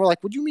sucks." And we're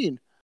like, "What do you mean?"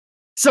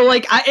 So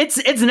like,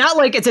 it's not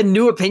like it's a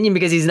new opinion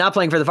because he's not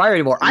playing for the Fire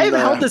anymore. I've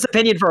held this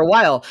opinion for a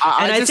while,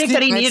 and I think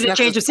that he needed a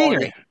change of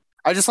scenery.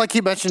 I just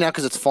keep mentioning that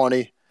because it's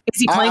funny.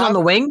 Is he playing on the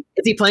wing?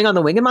 Is he playing on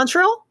the wing in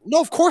Montreal? No,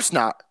 of course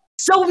not.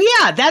 So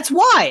yeah, that's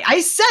why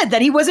I said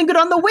that he wasn't good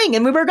on the wing,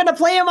 and we were going to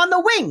play him on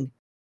the wing.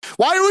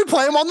 Why do we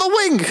play him on the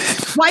wing?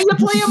 Why you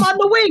play him on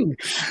the wing?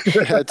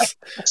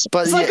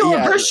 But it's like a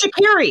reverse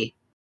Shaqiri.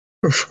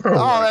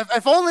 Oh,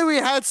 if only we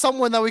had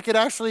someone that we could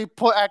actually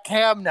put at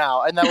cam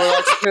now, and that we're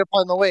like straight up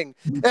on the wing.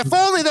 If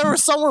only there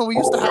was someone we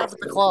used to have at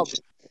the club.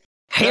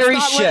 Harry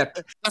Ship.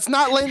 That's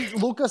not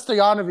Luka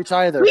Stojanovic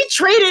either. We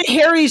traded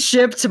Harry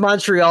Ship to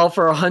Montreal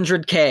for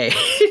 $100K.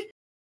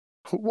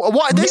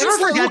 What? They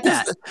Never forget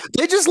that.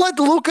 They just let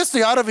Luka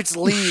Stojanovic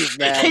leave,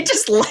 man. They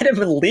just let him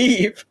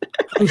leave.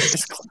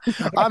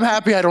 I'm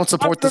happy I don't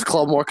support this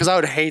club more because I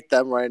would hate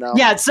them right now.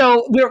 Yeah,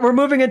 so we're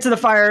moving into the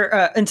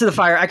fire.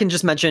 I can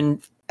just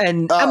mention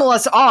and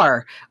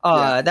MLSR.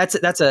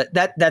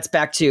 That's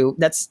back to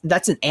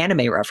that's an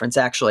anime reference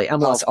actually.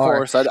 MLSR. Of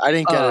course, I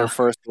didn't get it at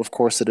first. But of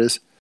course, it is.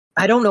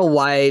 I don't know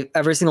why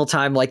every single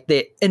time like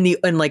in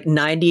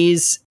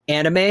 90s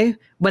anime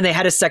when they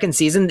had a second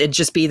season it'd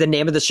just be the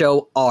name of the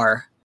show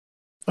R.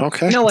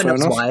 Okay. No one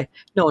knows why.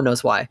 No one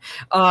knows why.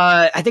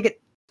 I think it's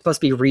supposed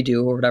to be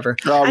redo or whatever.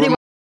 Anyway,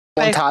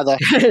 Remontada.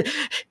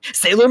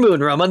 Sailor Moon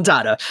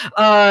Remontada.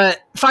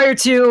 Fire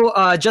 2,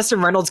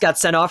 Justin Reynolds got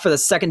sent off for the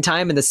second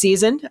time in the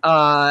season.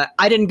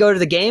 I didn't go to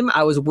the game.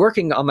 I was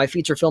working on my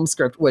feature film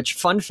script, which,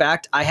 fun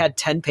fact, I had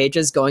 10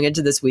 pages going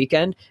into this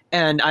weekend,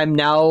 and I'm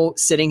now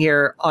sitting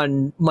here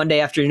on Monday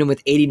afternoon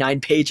with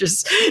 89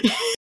 pages.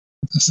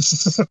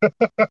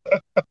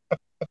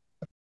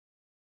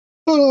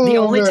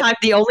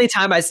 The only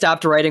time I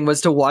stopped writing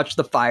was to watch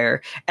The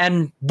Fire,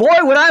 and boy,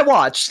 would I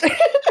watch!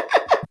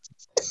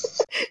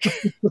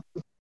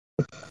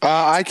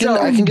 I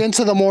can get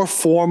into the more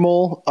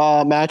formal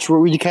match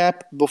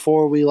recap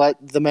before we let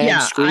the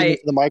man scream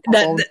into the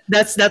microphone.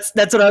 That's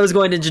what I was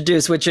going to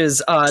introduce, which is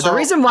the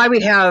reason why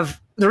we have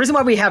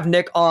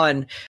Nick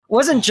on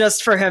wasn't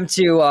just for him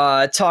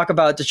to talk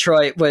about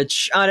Detroit,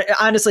 which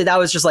honestly that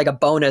was just like a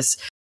bonus.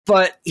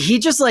 But he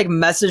just like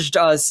messaged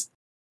us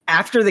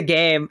after the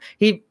game.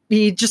 He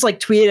just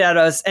like tweeted at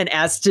us and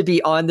asked to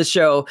be on the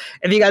show.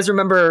 If you guys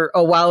remember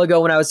a while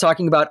ago when I was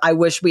talking about, I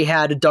wish we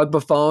had Doug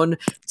Buffone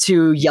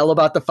to yell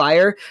about the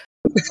Fire.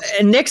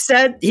 And Nick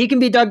said he can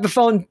be Doug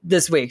Buffone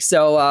this week.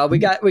 So we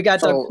got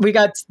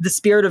the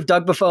spirit of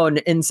Doug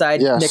Buffone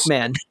inside Nick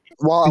Mann.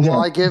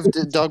 While I give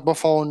Doug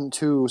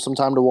Buffone some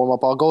time to warm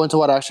up, I'll go into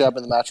what actually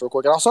happened in the match real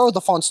quick. And I'll start with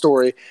the fun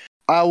story.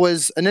 I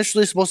was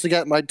initially supposed to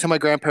get to my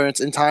grandparents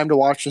in time to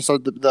watch and so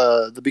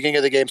the beginning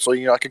of the game, so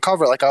I could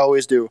cover it like I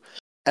always do.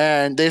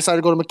 And they decided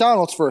to go to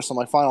McDonald's first. I'm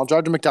like, fine, I'll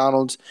drive to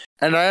McDonald's.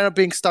 And I ended up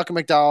being stuck at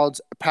McDonald's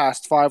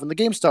past 5 when the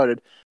game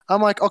started.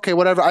 I'm like, okay,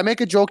 whatever. I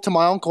make a joke to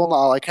my uncle and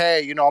I'm like,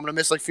 hey, I'm gonna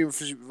miss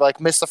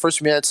miss the first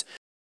few minutes.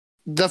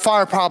 The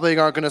Fire probably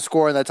aren't gonna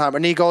score in that time.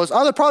 And he goes,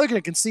 oh, they're probably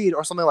gonna concede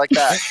or something like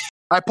that.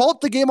 I pull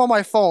up the game on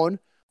my phone.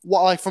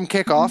 From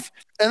kickoff,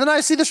 and then I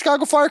see the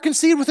Chicago Fire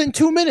concede within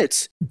 2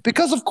 minutes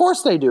because, of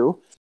course, they do.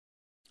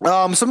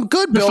 Some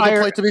good build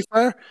play, to be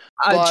fair.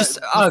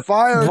 The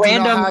Fire do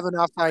not have an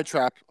offside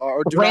trap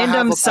or do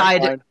random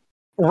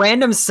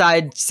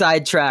side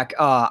sidetrack.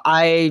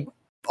 I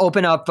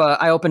opened up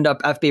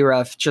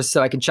FBref just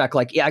so I can check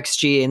like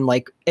XG and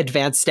like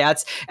advanced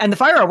stats, and the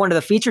Fire are one of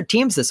the featured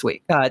teams this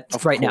week.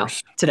 Now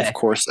today, of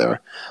course they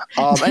are.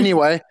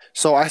 Anyway,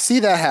 so I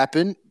see that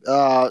happen.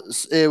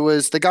 It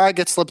was the guy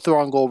gets slipped through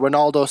on goal,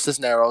 Ronaldo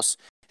Cisneros.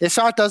 His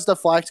shot does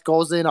deflect,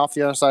 goes in off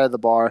the other side of the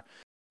bar.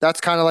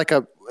 That's kind of like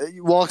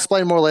we'll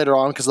explain more later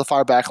on because the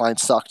Fire backline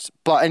sucked.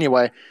 But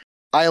anyway,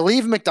 I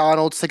leave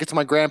McDonald's to get to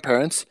my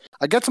grandparents.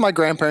 I get to my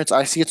grandparents,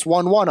 I see it's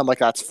 1-1. I'm like,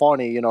 that's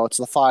funny, it's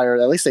the Fire.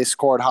 At least they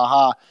scored,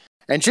 haha.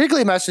 And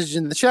Jiggly messaged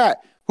in the chat,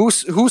 who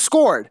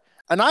scored?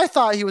 And I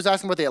thought he was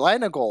asking about the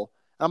Atlanta goal.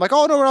 I'm like,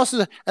 oh, no one else is.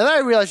 And then I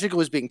realized Jiggly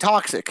was being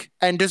toxic,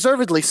 and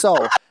deservedly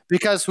so,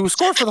 because who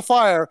scored for the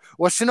Fire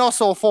was Chanel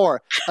Soul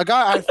 4, a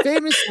guy I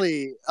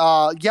famously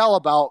yell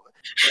about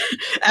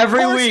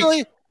every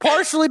week.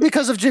 Partially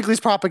because of Jiggly's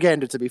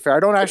propaganda, to be fair. I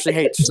don't actually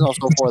hate Chanel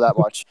Soul 4 that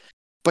much.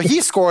 But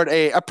he scored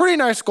a pretty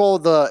nice goal.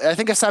 I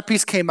think a set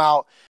piece came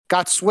out,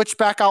 got switched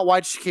back out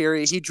wide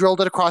Shaqiri. He drilled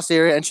it across the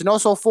area, and Chanel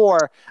Soul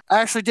 4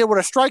 actually did what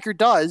a striker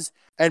does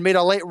and made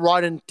a late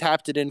run and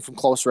tapped it in from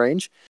close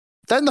range.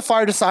 Then the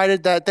Fire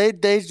decided that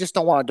they just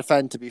don't want to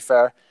defend, to be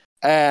fair.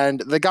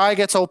 And the guy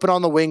gets open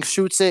on the wing,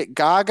 shoots it.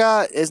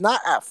 Gaga is not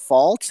at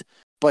fault,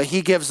 but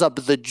he gives up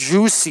the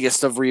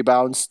juiciest of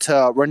rebounds to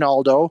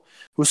Ronaldo,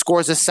 who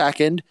scores a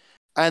second.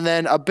 And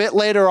then a bit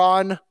later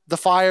on, the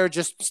Fire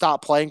just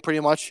stopped playing pretty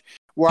much,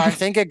 where I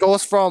think it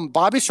goes from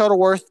Bobby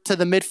Shuttleworth to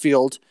the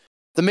midfield.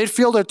 The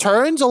midfielder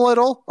turns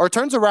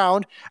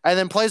around, and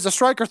then plays the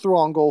striker through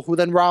on goal, who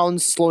then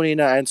rounds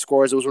Slonina and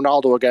scores. It was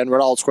Ronaldo again.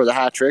 Ronaldo scored a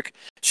hat trick.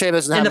 Shame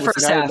doesn't happen with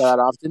United that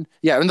often.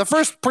 Yeah, in the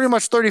first pretty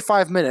much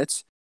 35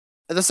 minutes.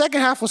 The second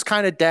half was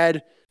kind of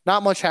dead.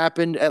 Not much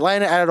happened.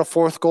 Atlanta added a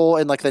fourth goal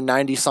in like the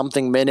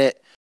 90-something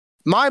minute.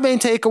 My main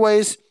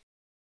takeaways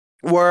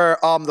were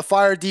the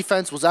Fire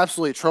defense was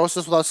absolutely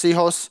atrocious without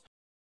Seahos,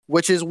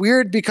 which is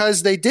weird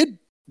because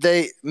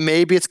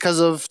maybe it's because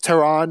of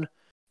Tehran.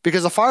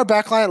 Because the Fire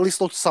backline at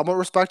least looked somewhat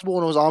respectable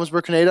when it was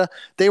Amsberg Canada.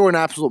 They were an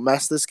absolute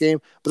mess this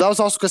game. But that was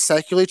also because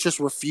Sekulic just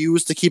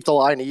refused to keep the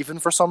line even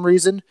for some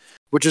reason,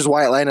 which is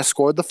why Atlanta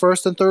scored the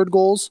first and third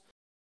goals.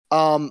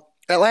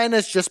 Atlanta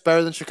is just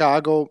better than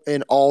Chicago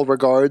in all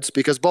regards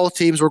because both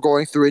teams were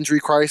going through injury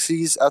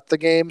crises at the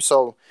game.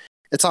 So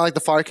it's not like the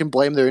Fire can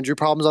blame their injury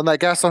problems on that.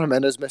 Gaston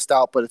Jimenez missed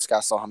out, but it's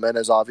Gaston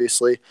Jimenez,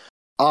 obviously.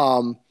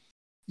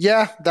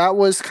 Yeah, that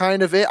was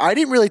kind of it. I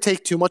didn't really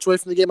take too much away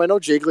from the game. I know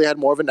Jiggly had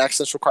more of an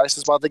existential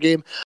crisis about the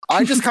game.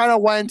 I just kind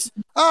of went,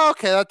 oh,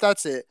 okay,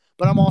 that's it.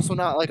 But I'm also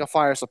not like a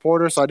Fire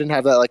supporter, so I didn't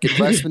have that like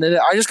investment in it.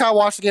 I just kind of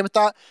watched the game and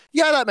thought,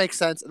 yeah, that makes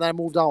sense. And I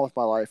moved on with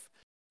my life.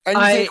 Any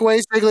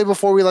takeaways, Jiggly,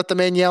 before we let the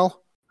man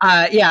yell?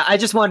 Yeah, I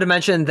just wanted to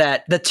mention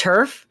that the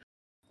Turf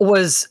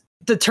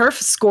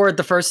scored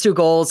the first 2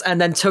 goals and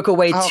then took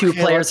away 2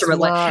 players from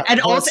Atlanta. But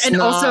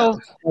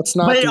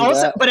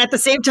at the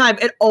same time,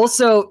 it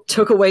also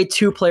took away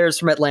 2 players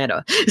from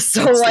Atlanta.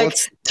 So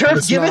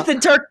Turf giveth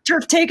and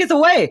Turf taketh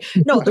away.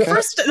 No, the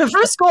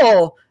first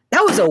goal,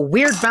 that was a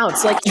weird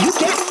bounce. Like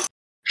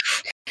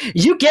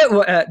you get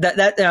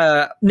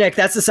that Nick.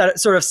 That's the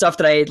sort of stuff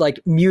that I like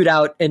mute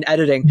out in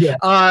editing. Yeah.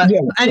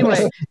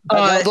 Anyway,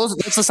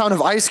 that's the sound of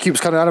ice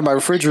cubes coming out of my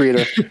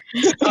refrigerator.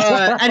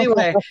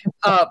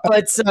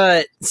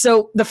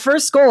 So the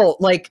first goal,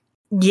 like,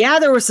 yeah,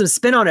 there was some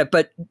spin on it,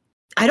 but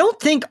I don't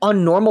think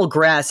on normal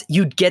grass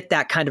you'd get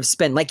that kind of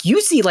spin. Like you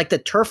see, like the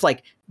Turf,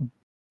 like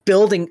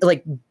building,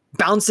 like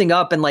bouncing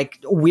up in like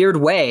a weird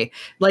way.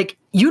 Like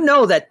you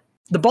know that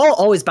the ball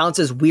always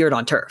bounces weird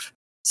on Turf.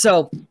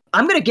 So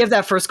I'm going to give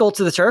that first goal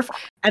to the Turf.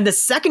 And the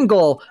second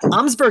goal,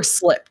 Amsberg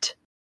slipped.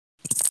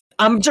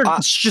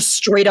 Just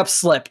straight up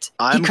slipped.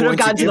 He could have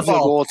gotten to the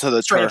ball. Goal to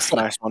the Turf.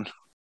 Nice one.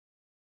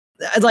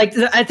 Like,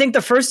 I think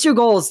the first 2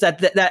 goals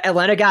that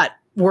Atlanta got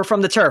were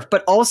from the Turf,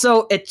 but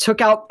also it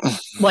took out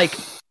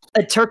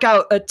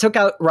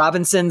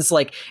Robinson's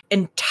like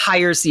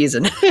entire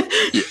season.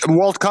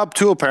 World Cup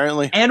too,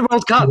 apparently. And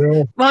World Cup.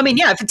 Yeah. Well, I mean,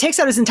 yeah, if it takes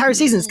out his entire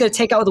season, it's going to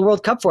take out the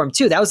World Cup for him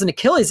too. That was an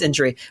Achilles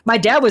injury. My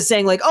dad was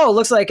saying like, "Oh, it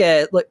looks like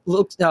hope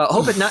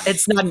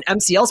it's not an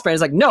MCL sprain."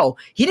 It's like, no,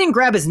 he didn't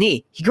grab his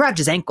knee. He grabbed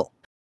his ankle.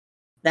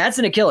 That's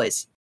an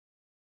Achilles.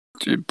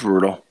 Dude,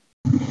 brutal.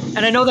 And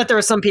I know that there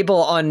are some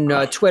people on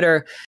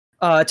Twitter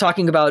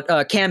talking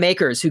about Cam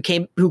Akers who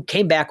came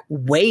back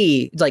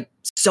way like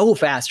so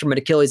fast from an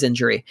Achilles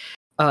injury,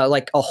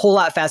 like a whole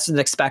lot faster than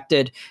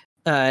expected.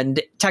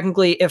 And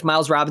technically, if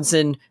Miles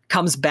Robinson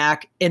comes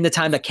back in the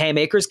time that Cam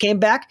Akers came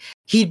back,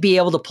 he'd be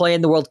able to play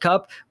in the World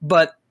Cup.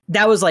 But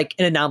that was like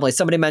an anomaly.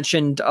 Somebody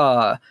mentioned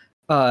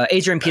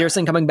Adrian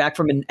Peterson coming back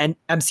from an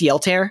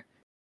MCL tear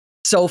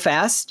so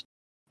fast.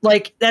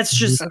 Like that's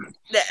just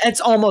it's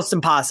almost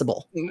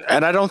impossible.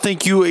 And I don't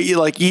think you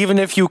like even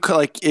if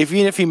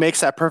he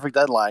makes that perfect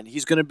deadline,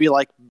 he's going to be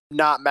like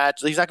not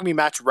match. He's not going to be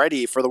match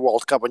ready for the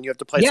World Cup when you have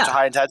to play such a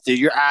high intensity.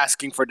 You're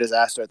asking for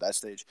disaster at that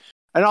stage.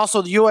 And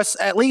also the U.S.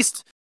 at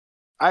least,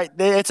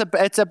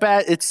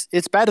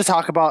 it's bad to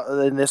talk about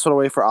in this sort of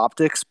way for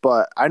optics.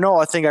 But I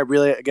think I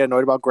really get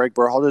annoyed about Greg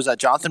Berhalter is that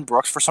Jonathan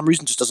Brooks for some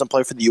reason just doesn't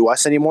play for the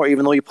U.S. anymore,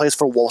 even though he plays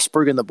for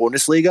Wolfsburg in the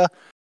Bundesliga.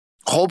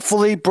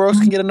 Hopefully, Brooks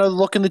can get another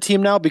look in the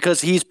team now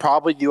because he's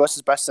probably the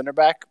U.S.'s best center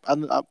back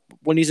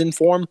when he's in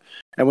form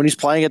and when he's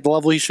playing at the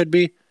level he should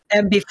be.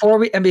 And before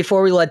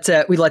we let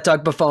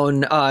Doug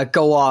Buffon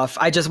go off,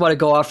 I just want to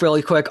go off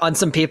really quick on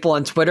some people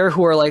on Twitter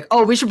who are like,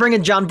 "Oh, we should bring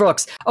in John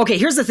Brooks." Okay,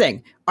 here's the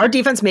thing: our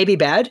defense may be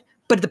bad,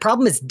 but the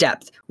problem is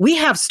depth. We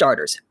have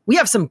starters. We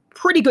have some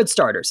pretty good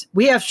starters.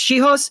 We have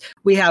Schihos.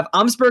 We have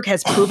Amsberg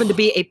has proven to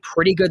be a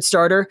pretty good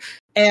starter.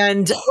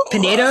 And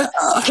Pineda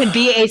can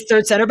be a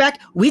third center back.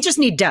 We just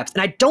need depth.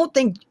 And I don't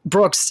think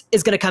Brooks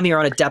is going to come here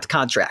on a depth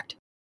contract.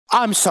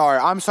 I'm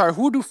sorry.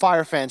 Who do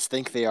Fire fans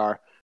think they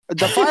are?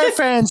 The Fire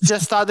fans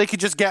just thought they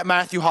could just get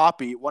Matthew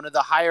Hoppe, one of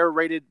the higher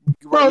rated.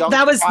 Well,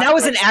 that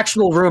was an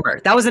actual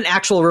rumor. That was an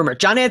actual rumor.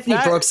 John Anthony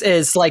Brooks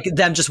is like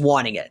them just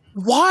wanting it.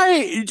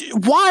 Why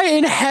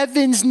in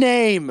heaven's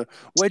name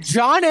would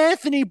John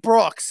Anthony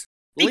Brooks?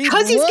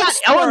 Because he's got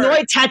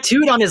Illinois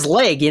tattooed on his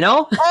leg, you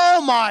know?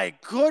 Oh my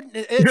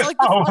goodness. It's like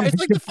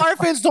the Fire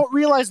fans don't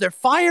realize they're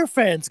Fire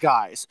fans,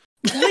 guys.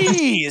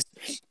 Please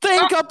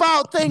think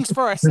about things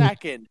for a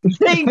second.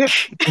 I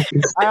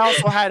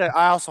also had a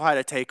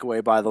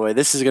takeaway, by the way.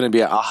 This is going to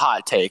be a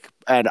hot take,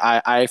 and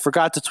I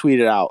forgot to tweet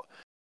it out.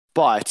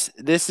 But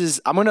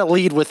I'm going to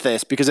lead with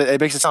this because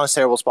it makes it sound as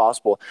terrible as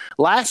possible.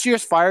 Last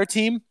year's Fire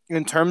team,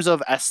 in terms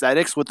of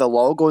aesthetics with the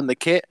logo and the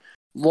kit,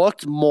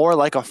 looked more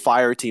like a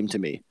Fire team to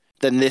me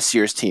than this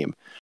year's team.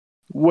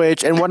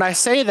 And when I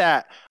say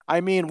that,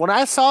 I mean, when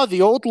I saw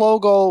the old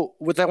logo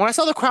when I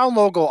saw the Crown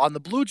logo on the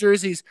blue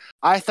jerseys,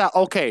 I thought,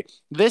 okay,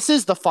 this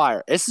is the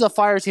Fire. This is a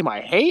Fire team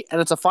I hate,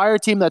 and it's a Fire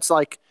team that's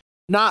like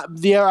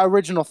not the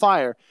original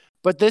Fire,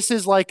 but this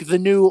is like the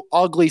new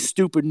ugly,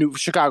 stupid new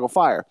Chicago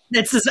Fire.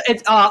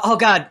 Oh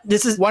God,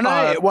 this is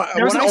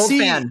There's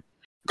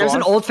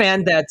an old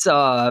fan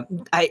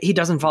that he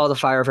doesn't follow the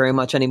Fire very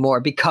much anymore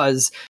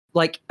because,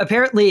 like,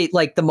 apparently,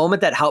 like the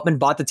moment that Houtman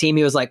bought the team,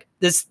 he was like,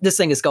 "This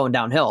thing is going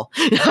downhill."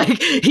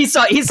 Like, he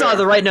saw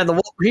the writing on the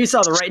wall. He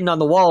saw the writing on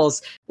the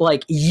walls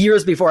like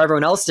years before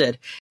everyone else did.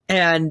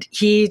 and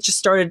he just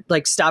started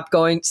like stopped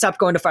going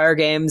to Fire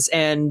games,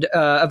 and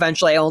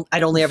eventually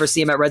I'd only ever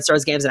see him at Red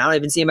Stars games, and I didn't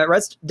even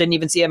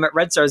see him at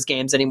Red Stars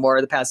games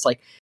anymore the past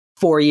like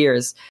 4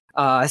 years.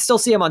 I still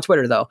see him on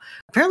Twitter though.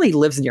 Apparently he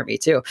lives near me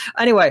too.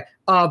 Anyway,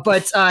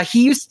 but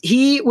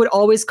he would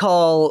always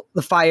call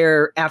the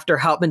Fire after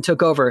Hauptmann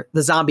took over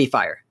the zombie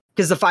Fire,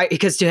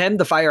 because to him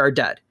the Fire are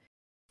dead.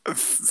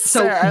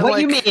 So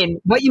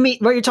what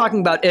you're talking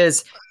about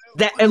is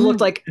that it looked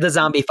like the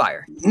zombie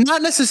Fire.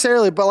 Not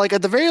necessarily, but like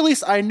at the very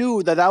least, I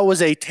knew that was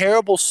a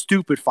terrible,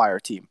 stupid Fire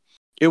team.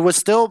 It was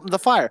still the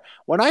Fire.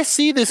 When I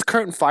see this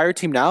current Fire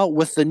team now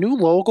with the new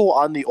logo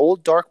on the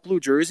old dark blue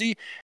jersey,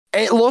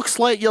 it looks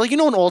like an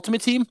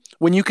Ultimate Team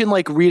when you can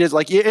like read it.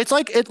 Like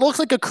it looks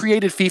like a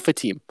created FIFA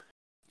team.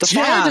 The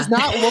Fire does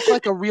not look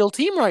like a real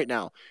team right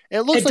now.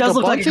 It does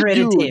look like a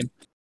created team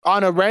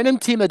on a random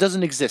team that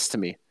doesn't exist to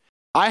me.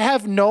 I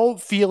have no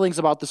feelings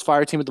about this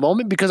Fire team at the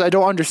moment because I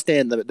don't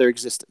understand their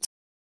existence.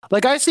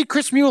 Like I see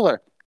Chris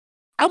Mueller.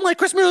 I'm like,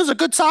 Chris Mueller's a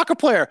good soccer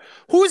player.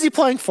 Who is he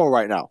playing for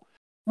right now?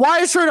 Why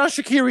is Xherdan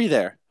Shaqiri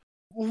there?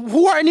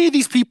 Who are any of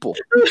these people?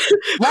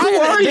 Who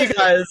are you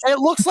guys? It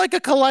looks like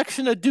a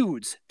collection of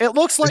dudes. It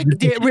looks like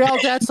Real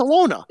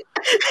Barcelona.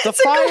 It's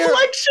a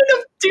collection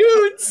of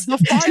dudes. The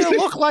Fire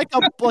look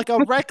like a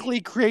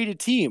recklessly created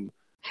team.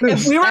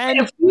 If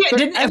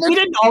we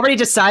didn't already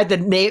decide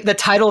the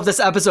title of this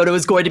episode, it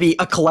was going to be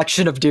a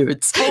collection of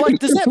dudes. But like,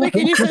 does that make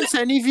any sense to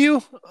any of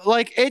you?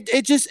 Like,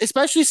 it just,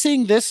 especially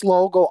seeing this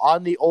logo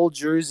on the old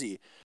jersey.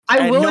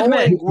 I will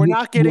admit, we're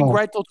not getting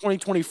red till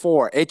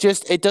 2024.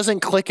 It doesn't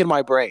click in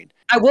my brain.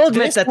 I will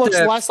admit this that looks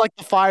less like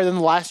the Fire than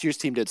the last year's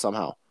team did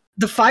somehow.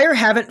 The Fire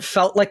haven't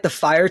felt like the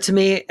Fire to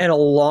me in a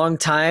long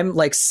time,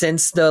 like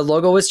since the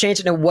logo was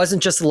changed. And it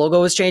wasn't just the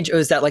logo was changed; it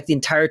was that like the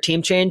entire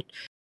team changed.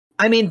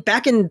 I mean,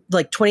 back in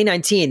like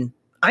 2019,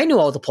 I knew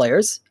all the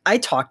players.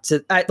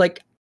 Like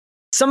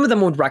some of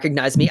them would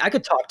recognize me. I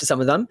could talk to some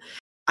of them.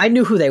 I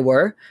knew who they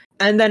were.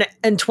 And then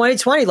in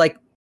 2020, like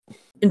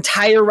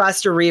entire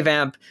roster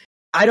revamp.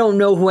 I don't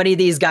know who any of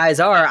these guys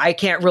are. I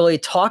can't really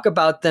talk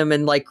about them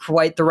in like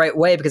quite the right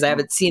way because I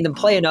haven't seen them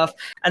play enough.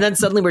 And then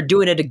suddenly we're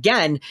doing it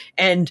again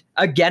and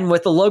again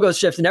with the logo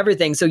shift and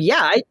everything. So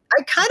yeah, I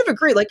kind of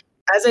agree. Like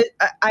I've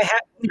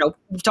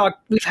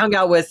hung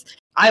out with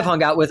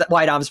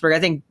Wyatt Omsberg. I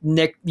think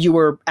Nick, you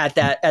were at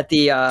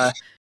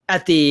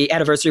the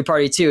anniversary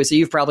party too. So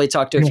you've probably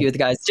talked to a few of the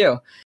guys too.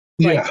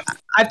 Like,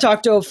 I've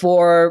talked to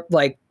Ofor,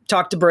 like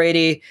talked to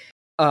Brady.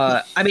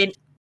 I mean,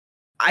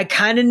 I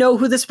kind of know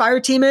who this Fire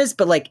team is,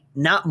 but like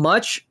not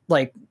much.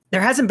 Like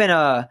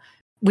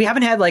we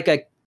haven't had like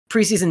a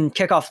preseason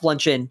kickoff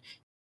luncheon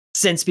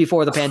since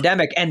before the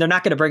pandemic, and they're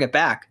not going to bring it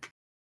back.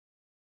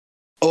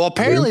 Well,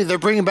 apparently they're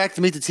bringing back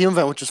the Meet the Team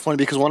event, which is funny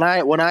because when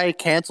I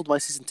canceled my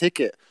season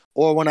ticket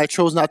or when I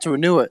chose not to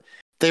renew it,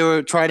 they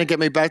were trying to get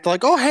me back. They're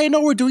like, "Oh, hey,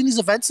 no, we're doing these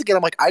events again."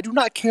 I'm like, I do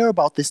not care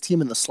about this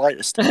team in the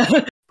slightest.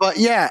 But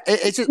yeah,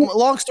 it's just,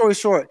 long story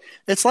short,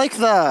 it's like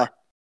the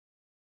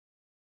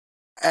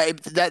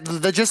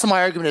gist of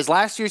my argument is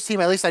last year's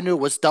team, at least I knew it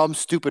was dumb,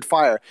 stupid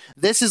Fire.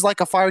 This is like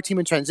a Fire team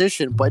in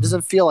transition, but it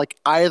doesn't feel like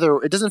either.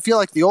 It doesn't feel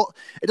like the old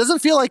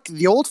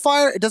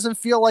Fire. It doesn't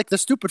feel like the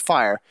stupid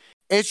Fire.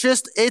 It's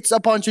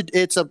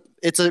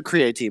a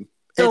creative team.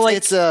 So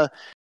it's in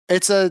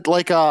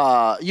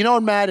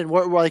Madden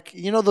where like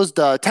those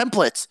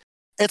templates.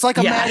 It's like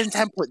a Madden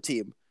template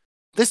team.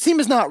 This team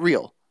is not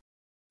real.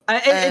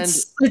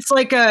 It's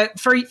like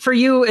for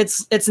you,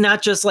 it's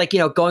not just like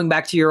going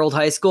back to your old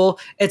high school.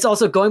 It's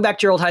also going back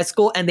to your old high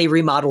school and they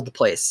remodeled the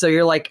place. So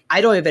you're like,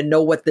 I don't even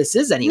know what this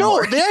is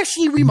anymore. No, they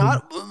actually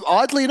remodeled.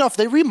 Oddly enough,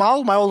 they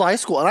remodeled my old high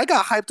school, and I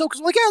got hyped up because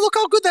I'm like, yeah, look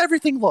how good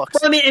everything looks.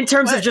 Well, I mean, in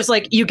terms of just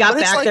like you got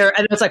back there,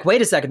 and it's like,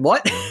 wait a second,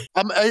 what?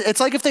 It's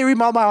like if they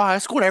remodeled my old high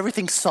school and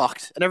everything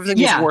sucked and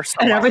everything was worse.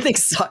 And everything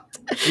sucked.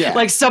 Yeah,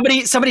 like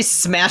somebody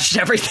smashed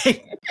everything.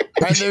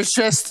 And there's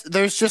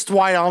just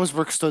Wyatt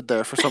Omsberg stood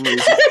there for some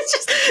reason.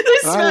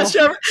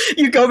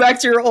 You go back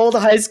to your old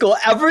high school,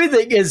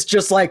 everything is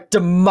just like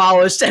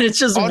demolished, and it's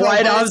just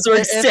Wyatt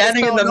Omsberg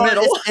standing in the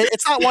middle.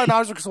 It's not Wyatt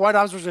Omsberg because Wyatt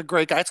Omsberg's a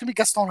great guy. It's gonna be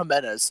Gaston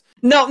Jimenez.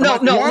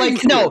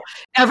 No.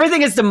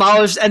 Everything is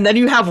demolished, and then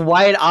you have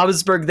Wyatt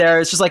Omsberg there.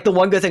 It's just like the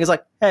one good thing is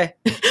like, hey.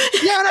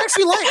 Yeah, and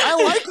actually,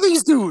 I like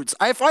these dudes.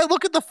 If I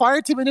look at the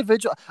Fire team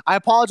individual, I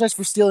apologize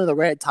for stealing the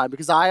rant time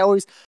because I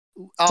always.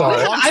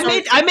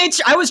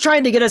 I was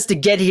trying to get us to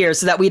get here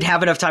so that we'd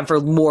have enough time for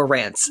more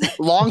rants.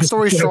 Long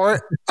story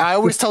short, I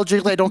always tell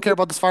Jiggly I don't care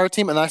about this Fire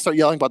team, and then I start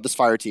yelling about this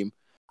Fire team.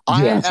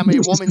 I am a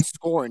woman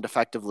scorned,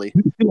 effectively,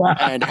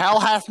 and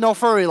hell hath no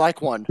furry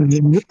like one.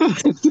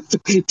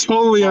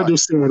 Totally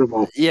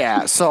understandable.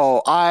 Yeah,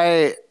 so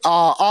I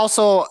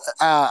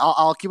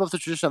I'll keep up the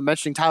tradition of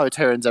mentioning Tyler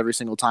Terrans every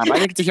single time. I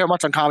didn't get to hear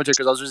much on commentary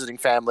because I was visiting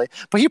family,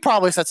 but he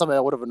probably said something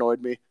that would have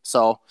annoyed me.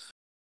 So.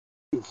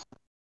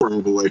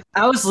 Probably.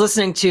 I was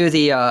listening to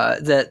the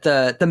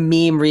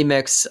meme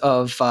remix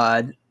of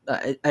I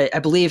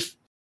believe,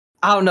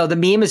 I don't know, the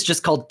meme is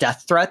just called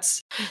Death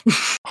Threats.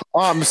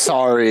 I'm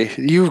sorry,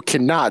 you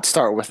cannot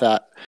start with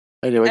that.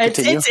 Anyway,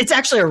 continue. It's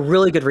actually a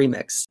really good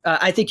remix.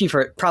 I think you've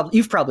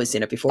probably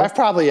seen it before. I've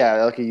probably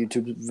like a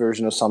YouTube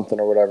version of something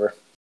or whatever.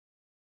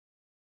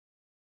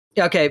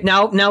 Okay,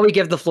 now we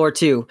give the floor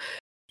to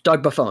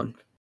Doug Buffone.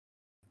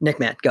 Nick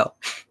Matt, go.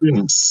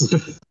 Yes.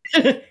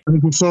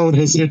 The phone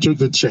has entered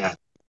the chat.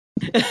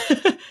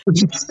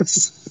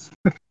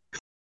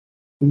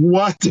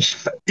 What?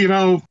 He's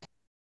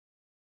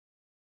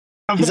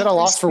at a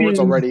loss for words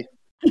already.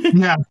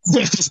 Yeah.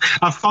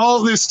 I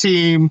followed this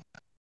team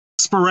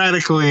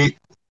sporadically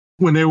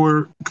when they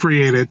were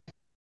created.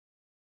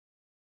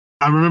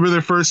 I remember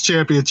their first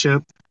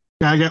championship.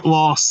 I got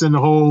lost in the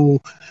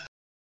whole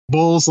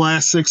Bulls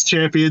last 6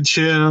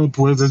 championship.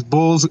 Were the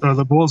Bulls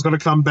going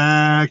to come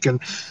back, and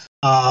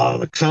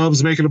the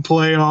Cubs making the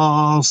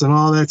playoffs and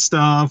all that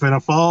stuff. And I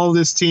followed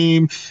this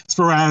team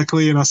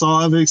sporadically, and I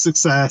saw the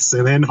success.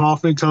 And then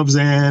Hoffman comes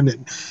in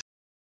and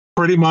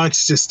pretty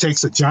much just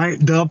takes a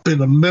giant dump in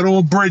the middle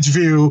of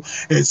Bridgeview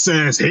and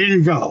says, "Here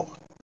you go."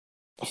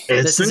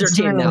 And this is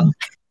your team now.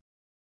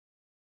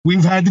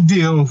 We've had to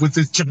deal with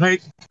this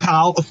giant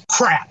pile of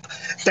crap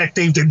that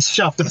they've been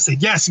shoved us.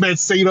 And yes,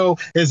 Mancino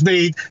has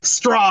made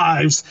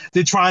strides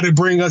to try to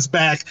bring us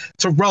back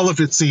to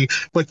relevancy,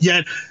 but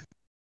yet,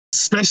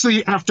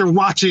 especially after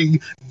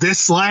watching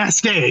this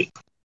last game,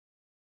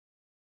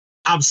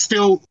 I'm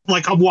still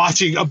like I'm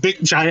watching a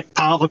big giant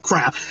pile of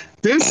crap.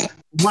 This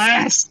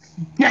last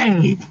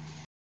game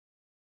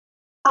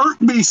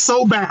hurt me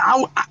so bad.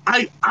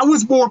 I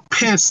was more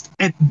pissed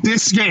at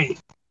this game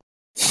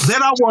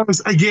than I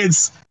was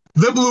against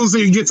them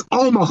losing against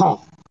Omaha.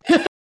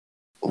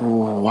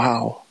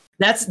 Wow.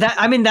 That's why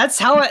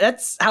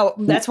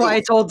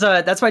I told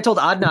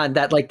Adnan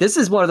that like this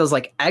is one of those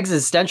like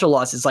existential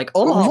losses. Like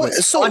Omaha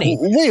was funny.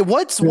 Wait,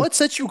 what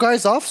set you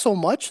guys off so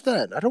much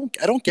then? I don't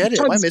get it.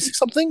 Am I missing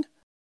something?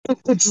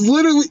 It's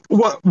literally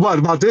what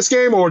about this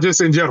game or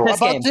just in general?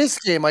 This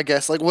game, I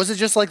guess. Like, was it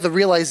just like the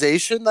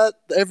realization that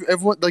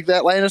everyone like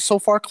that line is so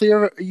far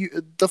clear of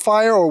the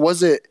Fire, or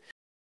was it?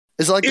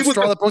 Is it like the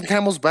straw that broke the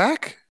camel's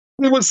back?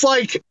 It was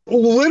like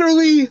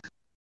literally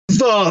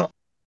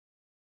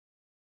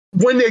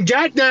when they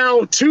got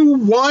down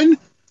 2-1.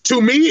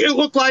 To me, it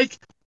looked like,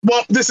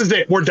 well, this is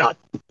it. We're done.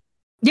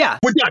 Yeah,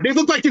 we're done. They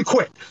looked like they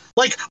quit.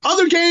 Like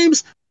other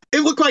games,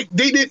 it looked like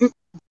they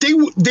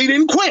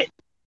didn't quit.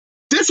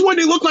 This one,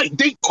 it looked like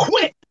they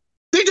quit.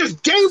 They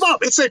just gave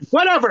up and said,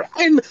 whatever.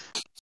 And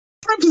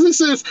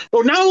this is,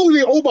 well, not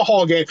only the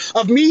Omaha game,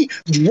 of me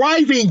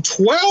driving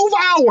 12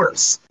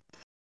 hours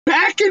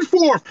back and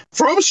forth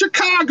from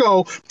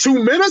Chicago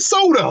to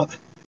Minnesota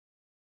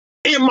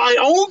in my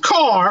own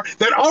car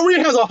that already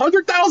has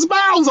 100,000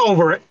 miles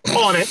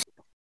on it,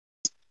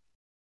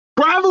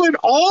 traveling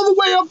all the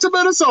way up to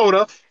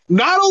Minnesota,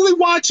 not only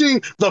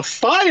watching the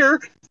Fire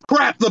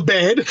crap the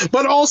bed,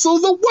 but also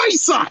the White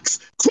Sox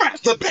crap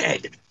the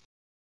bed.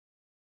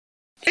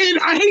 And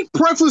I hate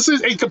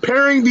preferences in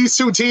comparing these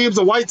two teams,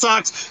 the White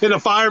Sox and the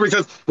Fire,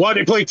 because, one,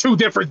 they play two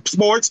different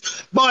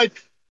sports, but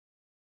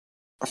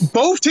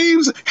both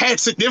teams had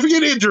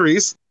significant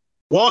injuries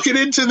walking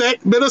into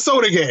that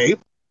Minnesota game.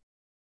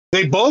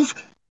 They both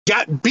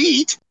got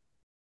beat,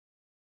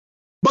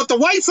 but the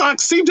White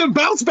Sox seemed to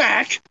bounce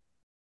back,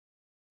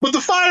 but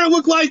the Fire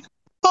looked like,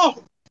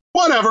 oh,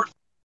 whatever.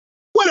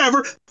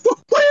 Whatever.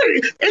 Where,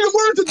 in the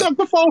words of Doug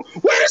Buffone,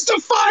 where's the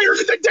fire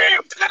in the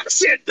damn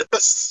passion?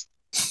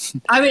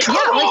 I mean, come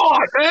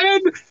on,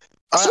 man.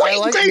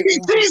 Sweet baby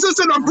Jesus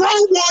and a bro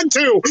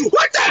 1-2.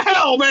 What the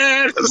hell,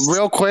 man?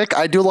 Real quick,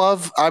 I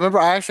remember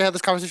I actually had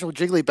this conversation with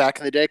Jiggly back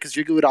in the day because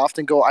Jiggly would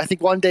often go, I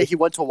think one day he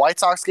went to a White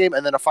Sox game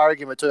and then a Fire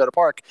game at Toyota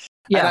Park.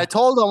 Yeah. And I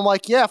told him, I'm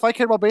like, yeah, if I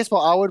cared about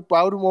baseball, I would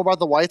more about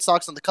the White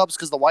Sox and the Cubs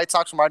because the White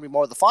Sox remind me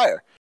more of the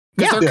Fire.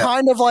 Because they're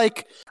kind of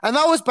like, and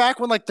that was back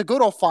when like the good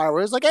old Fire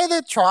was like, hey,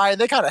 they're trying,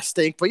 they kind of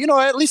stink, but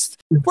at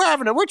least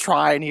we're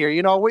trying here,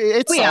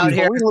 it's out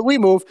here. We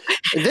move.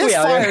 This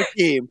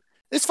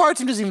Fire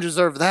team doesn't even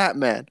deserve that,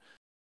 man.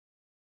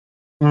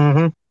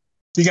 Mm-hmm.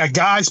 You got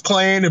guys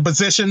playing in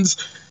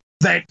positions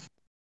that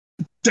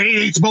they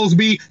ain't supposed to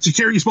be.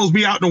 Security's supposed to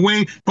be out in the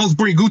wing, supposed to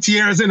bring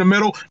Gutierrez in the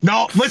middle.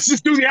 No, let's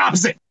just do the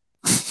opposite.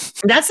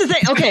 That's the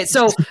thing. Okay,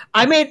 so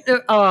I made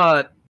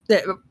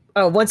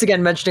once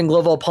again mentioning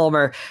Global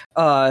Palmer.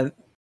 DM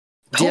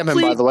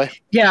him, by the way.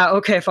 Yeah,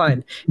 okay,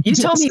 fine. You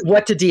tell me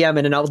what to DM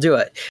in and I'll do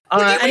it.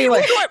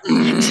 Anyway.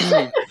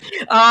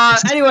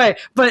 Anyway,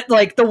 but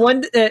like the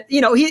one,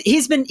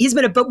 he's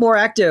been a bit more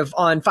active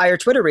on Fire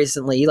Twitter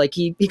recently. Like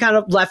he kind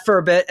of left for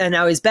a bit and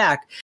now he's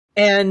back.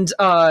 And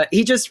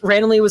he just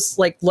randomly was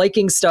like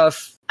liking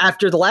stuff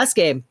after the last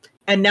game.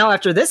 And now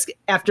it was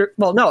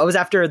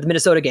after the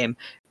Minnesota game.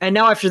 And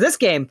now after this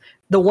game,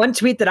 the one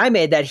tweet that I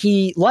made that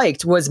he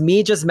liked was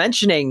me just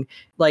mentioning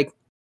like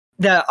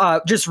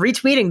just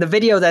retweeting the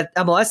video that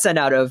MLS sent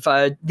out of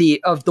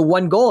the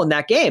one goal in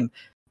that game.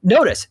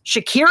 Notice,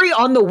 Shaqiri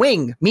on the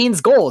wing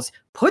means goals.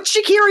 Put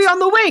Shaqiri on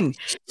the wing.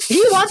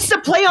 He wants to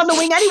play on the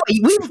wing anyway.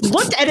 We've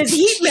looked at his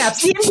heat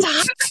maps the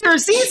entire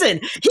season.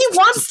 He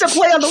wants to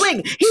play on the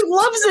wing. He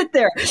loves it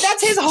there.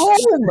 That's his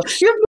home.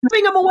 You're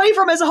moving him away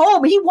from his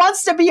home. He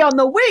wants to be on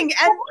the wing,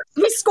 and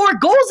he score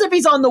goals if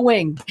he's on the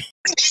wing.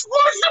 He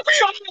wants to be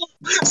home.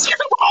 Send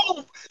him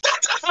home.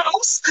 That's a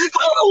house.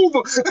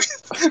 Home.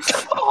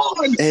 Come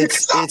on.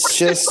 It's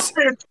just.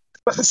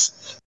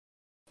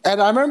 And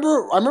I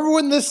remember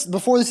when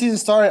before the season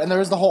started, and there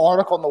was the whole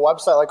article on the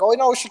website, like,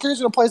 oh,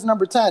 Shaqiri's going to play as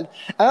number 10.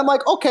 And I'm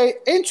like, okay,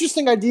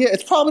 interesting idea.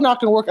 It's probably not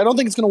going to work. I don't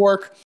think it's going to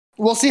work.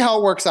 We'll see how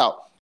it works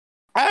out.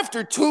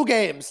 After 2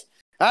 games,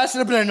 that should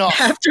have been enough.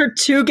 After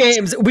 2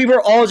 games, we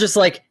were all just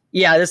like,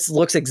 yeah, this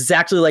looks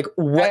exactly like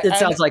what it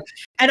sounds like.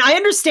 And I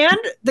understand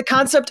the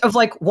concept of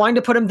like wanting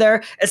to put him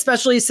there,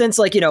 especially since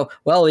like,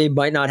 well, he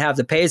might not have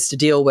the pace to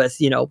deal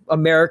with,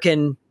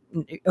 American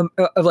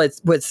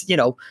with,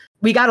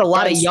 we got a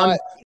lot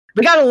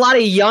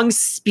of young,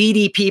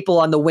 speedy people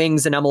on the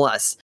wings in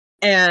MLS.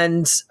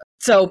 And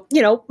so,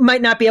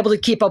 might not be able to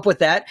keep up with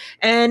that.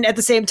 And at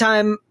the same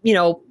time,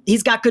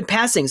 he's got good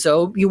passing.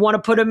 So you want to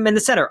put him in the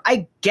center.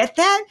 I get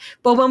that.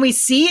 But when we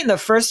see in the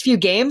first few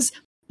games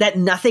that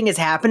nothing is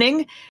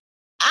happening,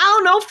 I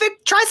don't know,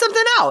 try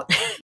something out.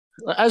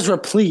 Ezra,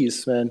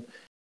 please, man.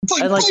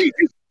 Please.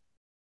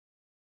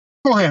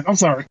 Go ahead. I'm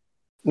sorry.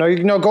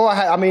 No, go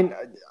ahead. I mean,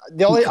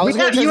 we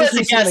have you as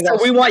a guest,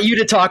 so we want you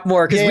to talk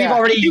more because we've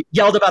already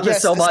yelled about this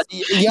so much.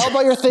 Yell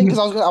about your thing because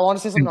I want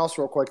to say something else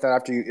real quick. Then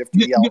after you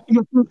yell,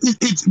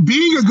 it's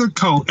being a good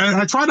coach. And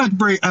I try not to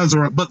blame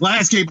Ezra, but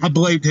last game I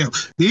blamed him.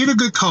 Being a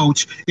good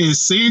coach is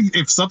seeing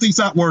if something's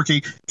not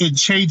working and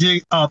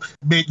changing up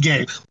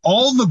mid-game.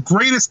 All the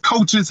greatest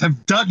coaches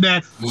have done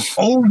that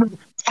over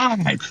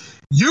time.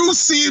 You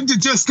seem to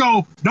just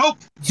go, nope,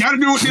 gotta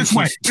do it this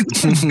way.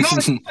 It's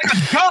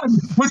a gun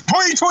with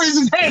pointing towards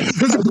his head.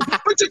 There's a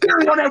bunch of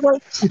theory on that way.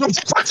 There's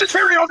a bunch of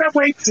theory on that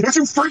way. If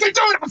you freaking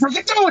do it, I'm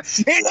freaking do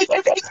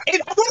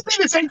it. I wouldn't be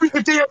this angry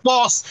if they had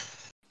lost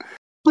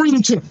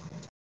 3-2.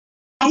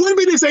 I wouldn't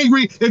be this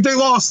angry if they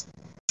lost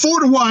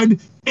 4-1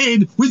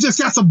 and we just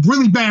got some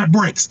really bad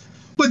breaks.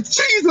 But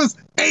Jesus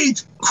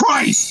H.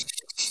 Christ.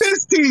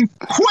 This team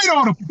quit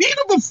on him,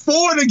 even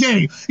before the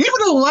game, even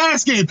the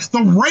last game,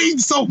 the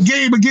rain-soaked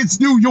game against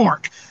New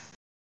York.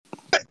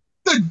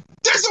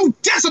 There's no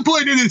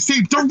discipline in this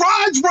team.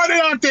 Duran's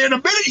running out there. The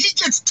minute he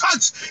gets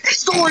touched,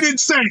 he's going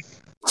insane.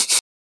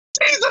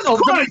 Jesus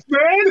Christ,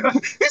 man.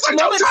 He's like,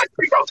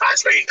 don't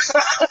touch me.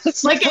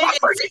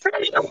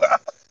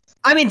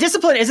 I mean,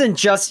 discipline isn't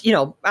just,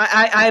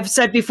 I've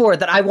said before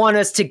that I want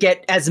us to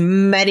get as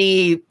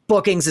many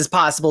bookings as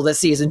possible this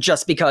season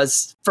just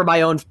because for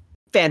my own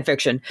fan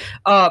fiction,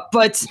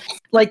 but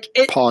like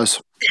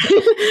pause.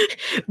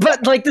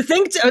 But like the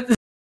thing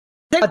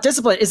about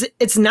discipline is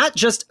it's not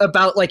just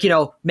about like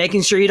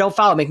making sure you don't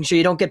foul, making sure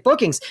you don't get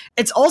bookings.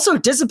 It's also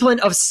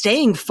discipline of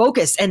staying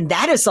focused, and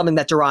that is something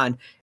that Duran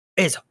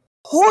is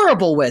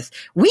horrible with.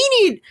 We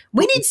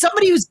need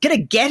somebody who's gonna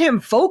get him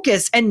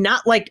focused and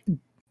not like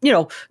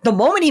the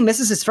moment he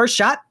misses his first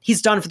shot,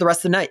 he's done for the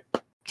rest of the night.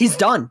 He's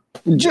done.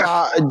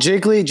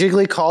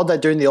 Jiggly called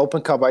that during the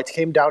Open Cup. I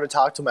came down to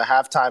talk to him at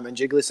halftime, and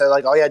Jiggly said,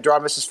 like, oh, yeah,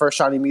 Duran missed his first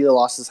shot, and he immediately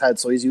lost his head,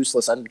 so he's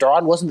useless. And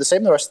Duran wasn't the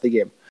same the rest of the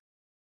game.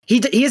 He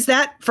is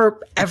that for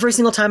every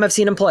single time I've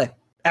seen him play.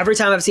 Every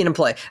time I've seen him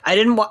play.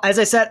 As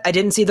I said, I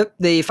didn't see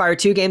the Fire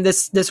 2 game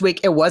this week.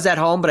 It was at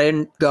home, but I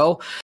didn't go.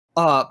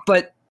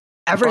 But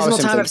every single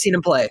time I've seen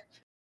him play.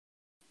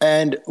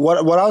 And what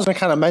I was going to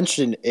kind of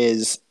mention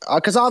is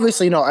because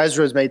obviously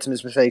Ezra's made some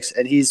mistakes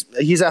and he's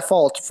at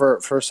fault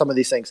for some of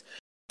these things,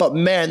 but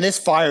man, this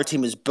Fire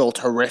team is built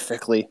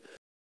horrifically.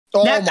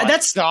 Oh my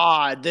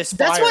God! That's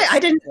why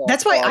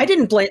I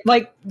didn't blame.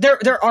 Like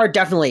there are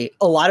definitely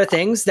a lot of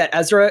things that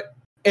Ezra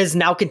is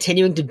now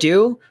continuing to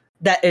do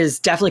that is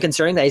definitely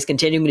concerning that he's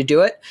continuing to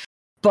do it.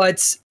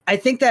 But I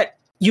think that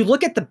you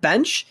look at the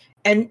bench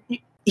and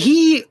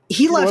he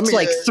left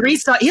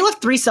he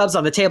left 3 subs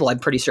on the table. I'm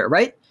pretty sure,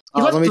 right?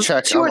 Let me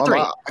check. 2 or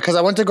 3. Because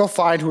I went to go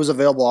find who was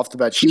available off the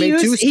bench. He made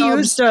 2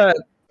 subs.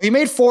 He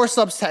made 4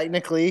 subs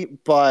technically,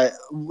 but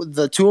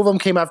the 2 of them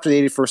came after the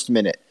 81st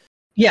minute.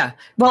 Yeah.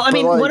 Well, I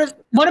mean,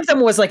 one of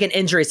them was like an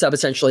injury sub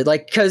essentially,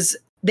 like because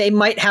they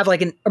might have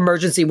like an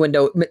emergency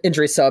window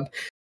injury sub.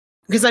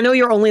 Because I know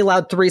you're only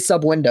allowed 3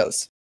 sub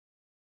windows.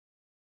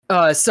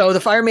 So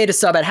the Fire made a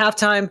sub at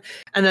halftime,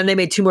 and then they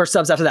made 2 more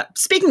subs after that.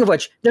 Speaking of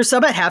which, their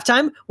sub at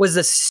halftime was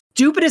the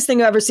stupidest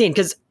thing I've ever seen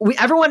because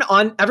everyone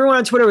on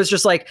Twitter was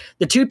just like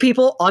the 2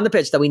 people on the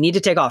pitch that we need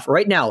to take off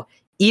right now,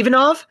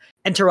 Ivanov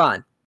and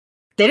Turan.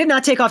 They did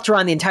not take off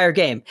Turan the entire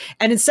game,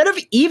 and instead of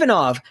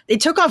Ivanov, they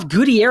took off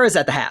Gutierrez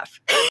at the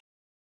half.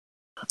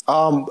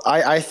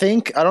 I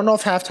think I don't know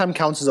if halftime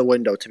counts as a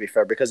window, to be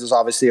fair, because there's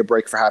obviously a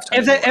break for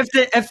halftime.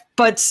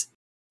 But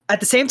at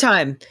the same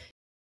time,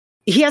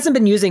 he hasn't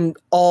been using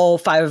all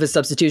 5 of his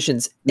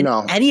substitutions in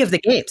any of the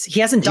games. He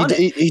hasn't done it.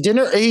 He didn't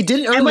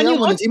early on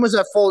when the team was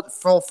at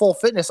full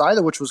fitness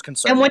either, which was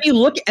concerning.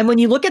 And when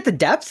you look at the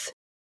depth,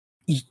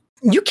 you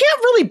can't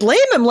really blame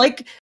him.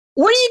 Like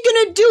What are you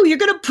going to do? You're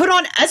going to put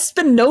on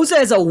Espinoza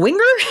as a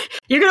winger?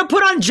 You're going to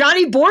put on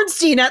Johnny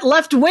Bornstein at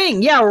left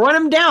wing. Yeah, run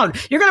him down.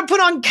 You're going to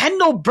put on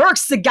Kendall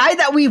Burks, the guy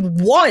that we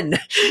won.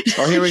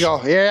 Oh, here we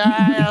go.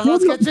 Yeah.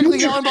 Let's get Jiggly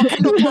yelling about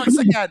Kendall Burks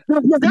again.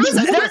 Let me go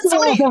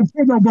off on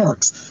Kendall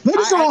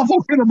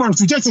Burks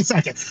for just a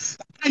second.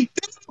 I think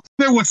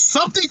there was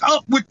something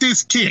up with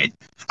this kid.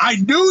 I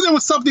knew there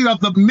was something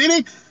up the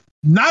minute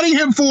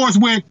Nottingham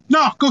Forest went,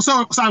 no, go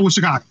sign with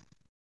Chicago.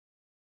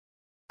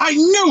 I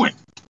knew it.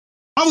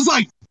 I was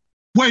like,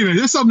 wait a minute,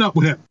 there's something up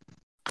with him.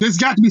 There's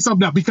got to be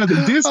something up because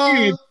this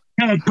kid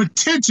had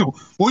potential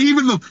or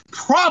even the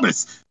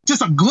promise,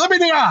 just a glimmer in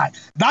the eye.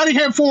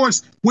 Nottingham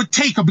Forest would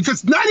take him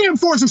because Nottingham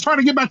Forest is trying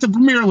to get back to the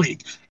Premier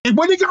League. And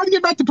when they got to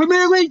get back to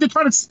Premier League, they're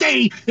trying to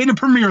stay in the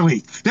Premier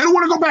League. They don't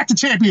want to go back to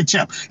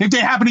Championship if they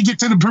happen to get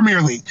to the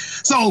Premier League.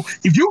 So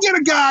if you get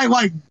a guy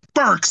like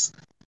Burks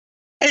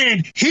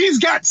and he's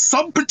got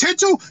some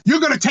potential, you're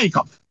going to take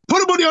him.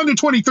 Put him on the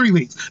under-23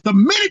 leagues. The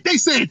minute they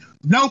said,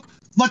 nope,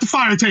 let the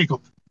Fire take him,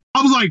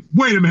 I was like,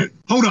 wait a minute,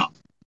 hold up.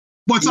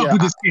 What's up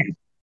with this kid?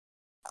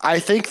 I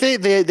think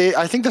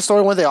I think the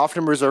story when they offered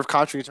him a reserve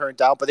contract, he turned it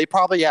down, but they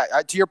probably,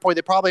 to your point,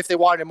 they probably, if they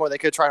wanted him more, they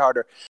could have tried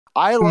harder.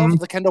 I love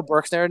the Kendall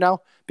Burks narrative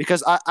now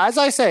because, as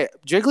I say,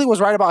 Jiggly was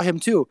right about him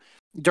too.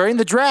 During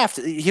the draft,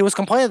 he was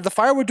complaining that the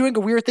Fire were doing a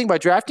weird thing by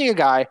drafting a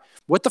guy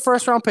with the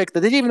first round pick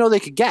that they didn't even know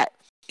they could get.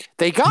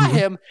 They got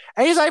him,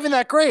 and he's not even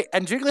that great.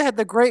 And Jiggly had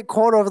the great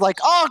quote of like,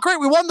 "Oh, great,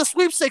 we won the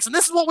sweepstakes, and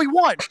this is what we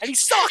won." And he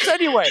sucks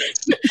anyway.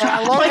 And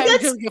I love how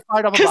Jiggly get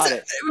fired up about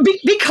it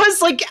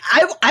because, like,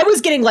 I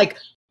was getting like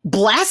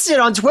blasted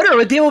on Twitter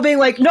with people being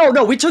like, "No,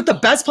 we took the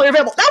best player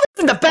available." That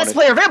wasn't the best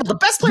player available. The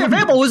best player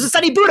available was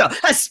Sonny Buddha,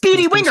 a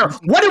speedy winger.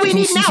 What do we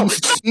need now?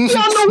 Somebody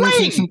on the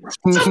wing.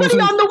 Somebody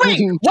on the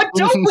wing. What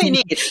don't we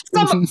need?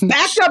 Some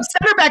backup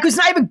center back who's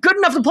not even good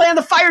enough to play on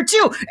the Fire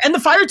 2. And the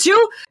Fire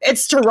 2,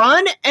 it's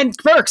Tehran and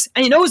Burks.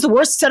 And you know who's the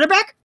worst center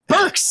back?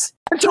 Burks.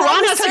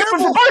 Tehran has to go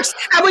for Burks.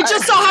 And we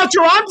just saw how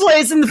Tehran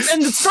plays in the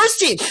first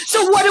team.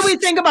 So what do we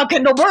think about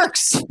Kendall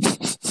Burks?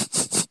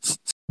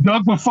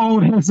 Doug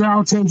Buffon has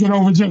now taken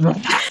over Jiggly.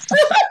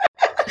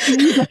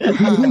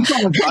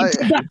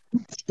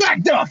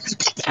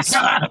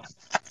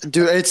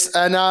 Dude,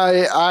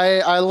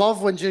 I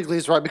love when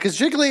Jiggly's right because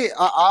Jiggly,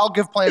 I'll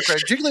give player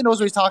credit. Jiggly knows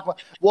what he's talking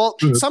about. Well,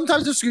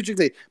 sometimes it's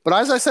Jiggly, but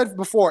as I said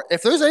before,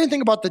 if there's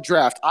anything about the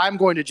draft, I'm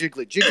going to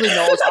Jiggly. Jiggly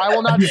knows I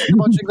will not speak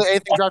about Jiggly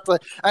anything draft.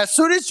 As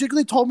soon as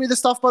Jiggly told me the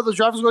stuff about the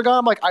draft was going on,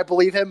 I'm like, I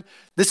believe him.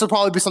 This will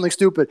probably be something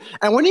stupid.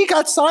 And when he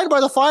got signed by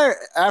the Fire,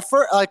 at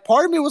first, like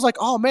part of me was like,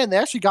 oh man, they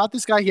actually got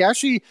this guy. They're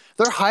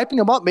hyping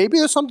him up. Maybe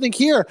there's something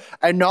here.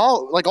 And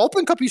no, like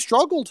Open Cup, he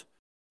struggled,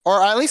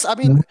 or at least, I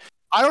mean.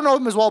 I don't know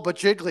him as well, but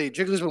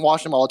Jiggly's been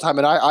watching him all the time,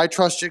 and I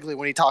trust Jiggly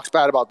when he talks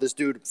bad about this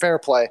dude. Fair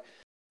play.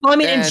 Well, I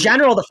mean, in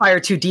general, the Fire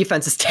 2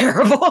 defense is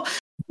terrible.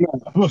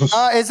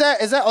 Is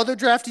that other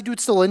drafty dude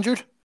still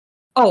injured?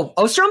 Oh,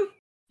 Ostrom?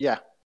 Yeah.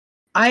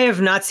 I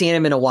have not seen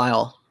him in a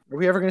while. Are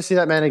we ever going to see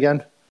that man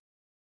again?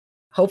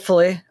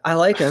 Hopefully. I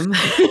like him.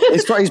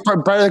 He's probably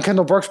better than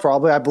Kendall Burks,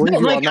 probably. I believe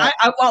you on that.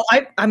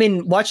 I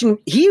mean, watching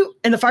he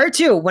in the Fire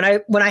 2, when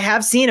I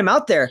have seen him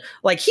out there,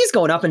 like he's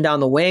going up and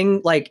down the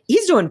wing. Like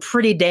he's doing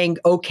pretty dang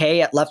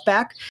okay at left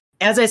back.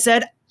 As I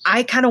said,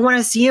 I kind of want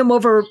to see him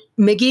over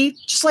Miggy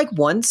just like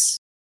once.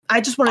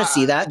 I just want to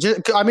see that.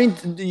 I mean,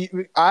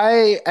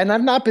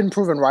 I've not been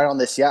proven right on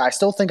this yet. I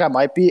still think I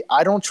might be.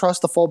 I don't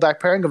trust the fullback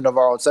pairing of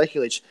Navarro and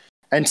Sekulic.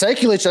 And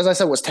Sekulic, as I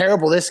said, was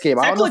terrible this game.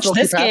 I don't know if it'll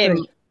keep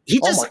happening.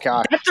 Oh my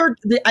God!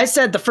 I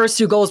said the first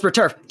 2 goals were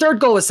turf. Third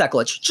goal was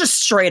Sekulic, just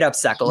straight up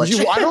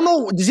Sekulic. I don't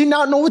know. Does he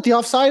not know what the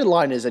offside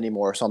line is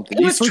anymore or something?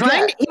 He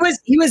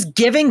was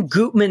giving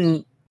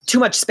Gutman too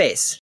much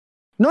space.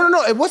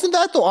 No. It wasn't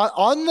that though.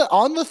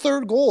 On the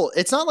third goal,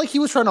 it's not like he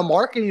was trying to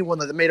mark anyone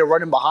that made a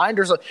run in behind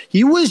or something.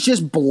 He was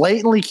just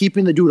blatantly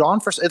keeping the dude on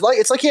for.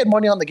 It's like he had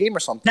money on the game or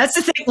something. That's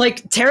the thing.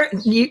 Like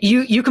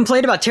you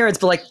complained about Terrence,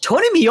 but like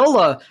Tony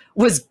Meola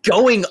was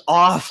going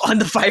off on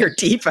the Fire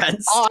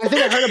defense. Oh, I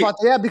think I heard about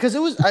that. Yeah, because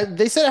it was.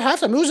 They said at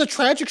halftime it was a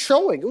tragic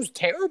showing. It was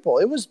terrible.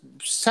 It was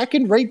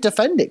second-rate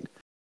defending.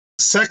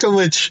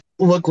 Sekulic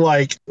looked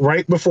like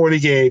right before the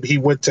game, he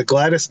went to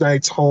Gladys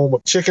Knight's home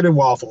of chicken and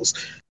waffles,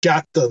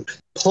 got the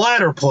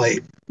platter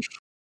plate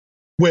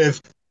with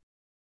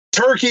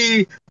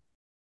turkey,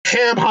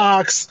 ham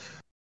hocks,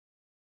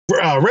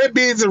 red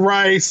beans and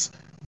rice,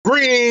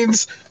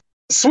 greens,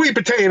 sweet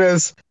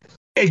potatoes,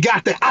 and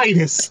got the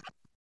itis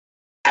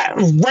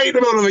right in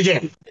the middle of the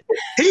game.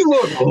 He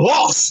looked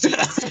lost.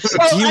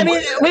 Well, I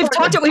mean, we've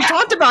talked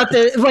about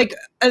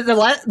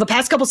the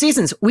past couple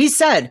seasons. We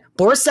said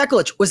Boris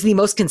Sekulic was the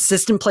most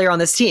consistent player on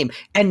this team,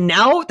 and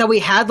now that we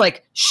had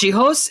like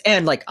Shihos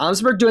and like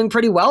Amsberg doing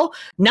pretty well,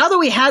 now that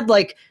we had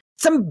like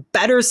some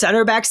better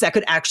center backs that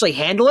could actually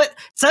handle it,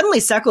 suddenly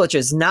Sekulic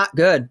is not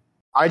good.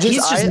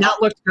 He's just not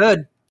looked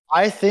good.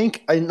 I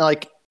think in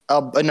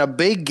a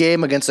big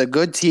game against a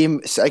good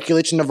team,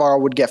 Sekulic and Navarro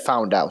would get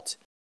found out.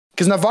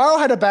 Because Navarro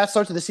had a bad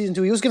start to the season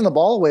too. He was giving the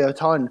ball away a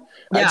ton.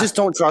 Yeah. I just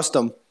don't trust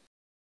him.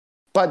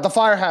 But the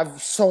Fire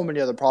have so many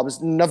other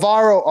problems.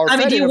 Navarro. Or I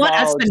mean, do you want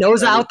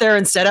Espinoza out there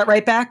instead at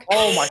right back?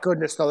 Oh my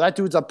goodness, no! That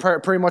dude's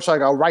pretty much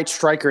like a right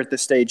striker at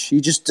this stage. He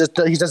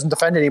doesn't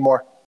defend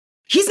anymore.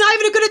 He's not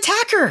even a good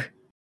attacker.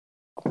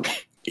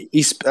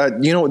 He's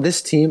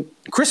this team.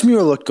 Chris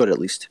Mueller looked good at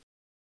least.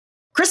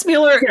 Chris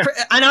Mueller,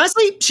 and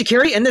honestly,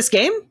 Shaqiri in this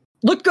game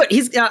looked good.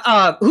 He's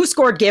who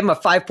scored gave him a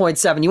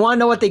 5.7. You want to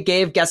know what they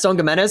gave Gaston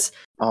Gimenez?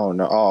 Oh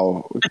no!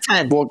 Oh, a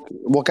 10.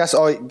 Well, guess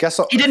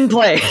he didn't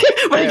play,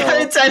 but he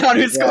got a 10 on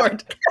who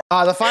scored.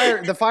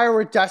 The Fire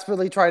were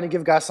desperately trying to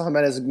give Gaston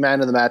Gimenez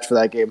man of the match for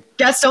that game.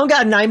 Gaston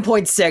got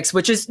 9.6,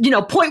 which is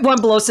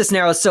 0.1 below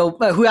Cisneros. So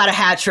who had a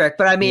hat trick?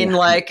 But I mean,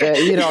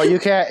 you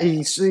can't.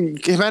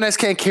 Gimenez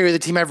can't carry the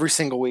team every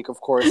single week,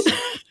 of course.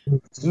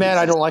 Man,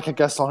 I don't like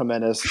Gaston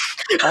Gimenez.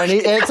 I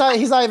mean,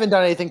 he's not even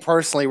done anything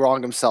personally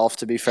wrong himself.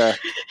 To be fair.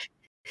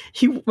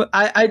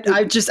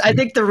 I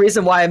think the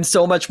reason why I'm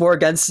so much more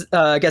against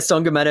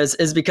Gaston Gimenez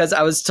is because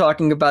I was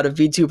talking about a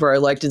VTuber I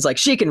liked. And it's like,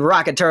 she can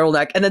rock a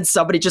turtleneck, and then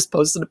somebody just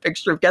posted a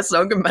picture of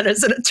Gaston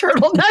Gimenez in a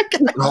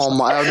turtleneck. Oh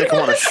my! I think I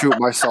want to shoot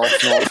myself.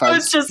 No offense. I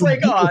was just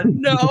like, oh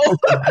no!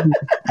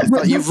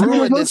 You've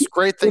ruined this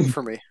great thing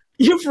for me.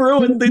 You've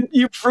ruined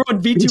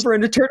VTuber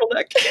in a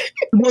turtleneck.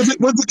 Was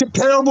it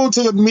comparable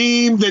to the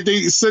meme that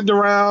they sent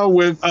around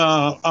with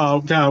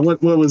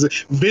what was it?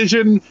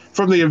 Vision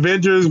from the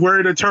Avengers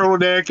wearing a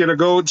turtleneck and a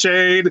gold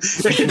chain?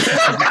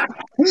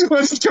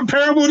 Was it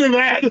comparable to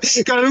that?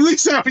 Because at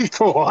least that'd be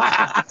cool.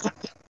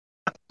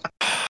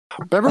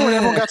 Remember when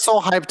everyone got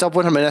so hyped up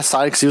when Jimenez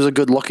signed because he was a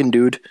good-looking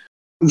dude?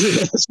 We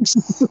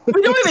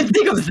don't even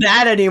think of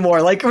that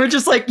anymore. Like, we're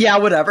just like, yeah,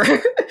 whatever.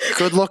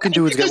 Good-looking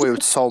dudes get away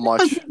with so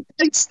much.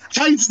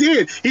 Heights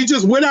did. He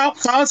just went out,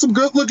 found some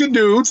good-looking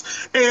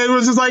dudes, and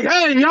was just like,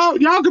 "Hey, y'all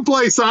can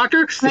play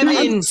soccer." I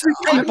mean, or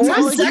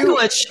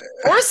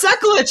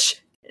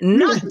Sekulic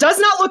does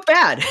not look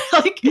bad.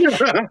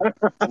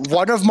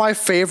 One of my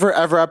favorite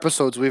ever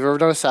episodes we've ever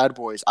done of Sad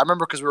Boys. I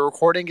remember because we were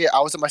recording it.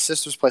 I was at my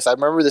sister's place. I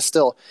remember this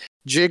still.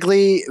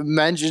 Jiggly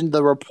mentioned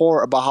the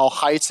report about how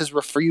Heights has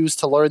refused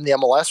to learn the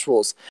MLS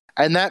rules,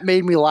 and that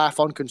made me laugh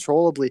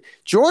uncontrollably.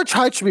 George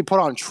Heights should be put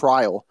on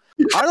trial.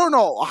 I don't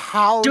know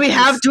how. Do we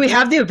have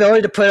the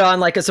ability to put on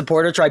like a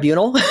supporter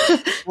tribunal?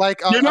 Like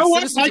you know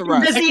what? Does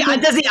he?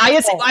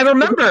 I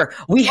remember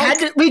we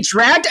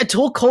dragged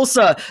Atul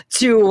Kolsa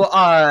to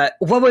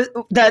what was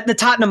the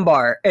Tottenham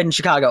bar in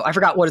Chicago? I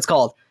forgot what it's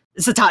called.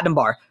 It's the Tottenham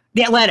bar.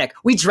 The Atlantic.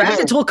 We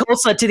dragged Atul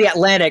Kolsa to the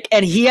Atlantic,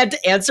 and he had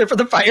to answer for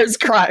the Fire's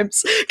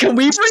crimes. Can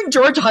we bring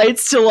George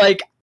Heights to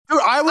like? Dude,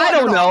 I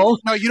don't know.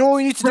 No, you know what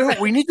we need to do?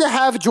 We need to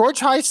have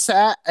George Heights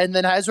sat and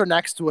then Ezra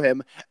next to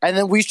him, and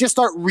then we just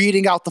start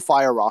reading out the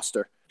Fire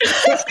roster.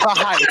 The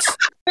Heights.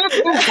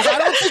 Because I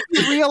don't think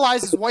he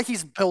realizes what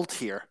he's built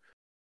here.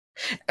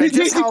 And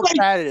just how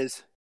bad it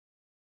is.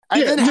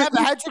 And then have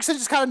Hendrickson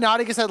just kind of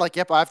nodding his head like,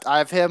 yep, I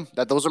have him.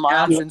 Those are my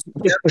options.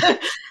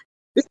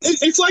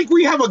 It's like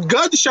we have a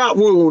gunshot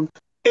wound,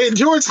 and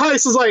George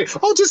Heights is like,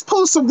 "Oh, just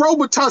post some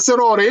Robitussin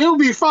on it; it'll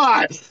be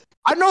fine."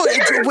 I know.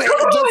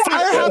 The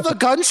Fire have a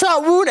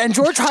gunshot wound, and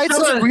George Heights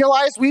doesn't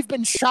realize we've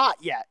been shot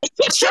yet.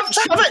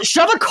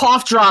 Shove a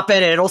cough drop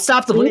in it. It'll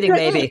stop the bleeding,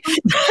 maybe.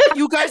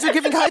 You guys are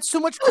giving Heights too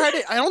much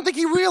credit. I don't think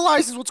he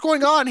realizes what's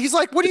going on. He's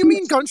like, "What do you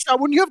mean gunshot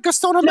wound? You have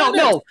Gaston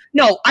Jimenez."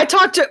 No. I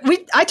talked to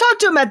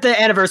him at the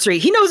anniversary.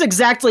 He knows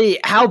exactly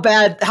how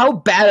bad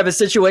of a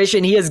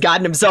situation he has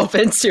gotten himself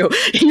into.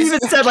 He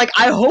even said, like,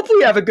 "I hope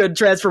we have a good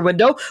transfer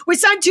window." We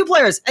signed 2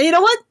 players, and you know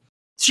what?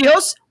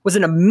 Chios was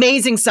an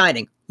amazing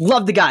signing.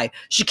 Love the guy.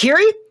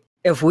 Shaqiri,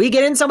 if we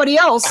get in somebody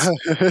else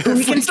who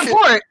we can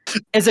support,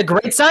 is a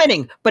great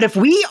signing. But if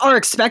we are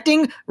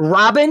expecting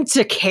Robin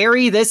to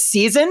carry this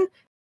season,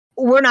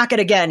 we're not going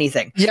to get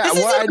anything. Yeah, this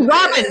isn't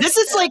Robin. This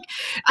is like,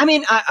 I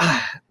mean,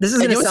 this is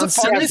going to sound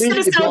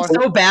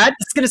so bad.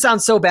 It's going to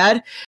sound so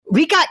bad.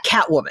 We got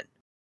Catwoman.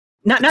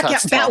 Not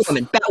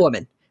Batwoman.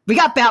 Batwoman. We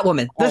got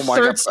Batwoman, the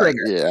third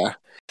stringer. Yeah.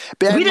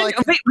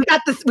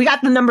 We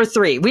got the number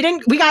 3.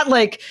 We got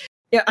like,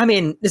 yeah, I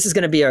mean, this is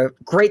going to be a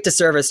great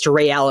disservice to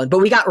Ray Allen, but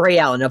we got Ray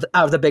Allen out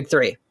of the big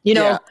 3.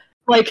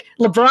 Like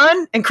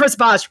LeBron and Chris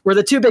Bosh were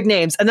the 2 big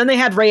names, and then they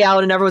had Ray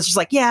Allen, and everyone's just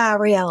like, yeah,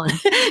 Ray Allen.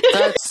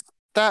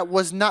 That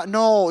was not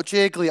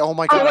Jiggly. Oh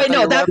my god! Oh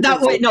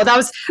wait, that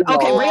was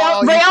okay.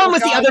 Ray Allen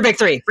was the other big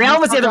 3. Ray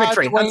Allen was the other big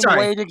 3. I'm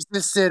sorry. Wade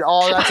existed.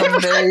 Oh, that's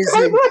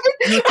amazing.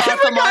 You thought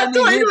the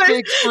Miami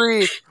big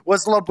 3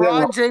 was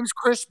LeBron James,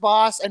 Chris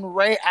Bosh, and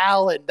Ray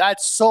Allen.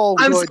 That's so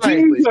good.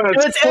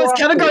 It was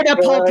Kevin Garnett,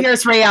 Paul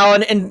Pierce, Ray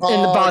Allen, in the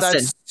Boston.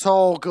 That's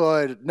so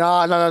good.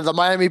 No, the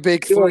Miami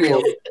big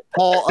 3.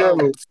 Paul.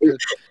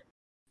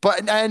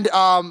 What I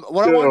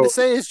wanted to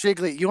say is,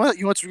 Jiggly, you know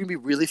what's going to be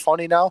really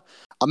funny now?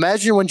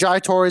 Imagine when Jai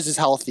Torres is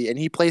healthy and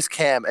he plays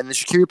Cam and then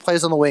Shaqiri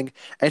plays on the wing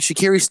and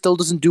Shaqiri still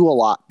doesn't do a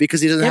lot because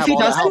he doesn't have all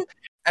that help.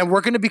 And we're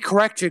going to be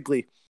correct,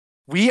 Jiggly.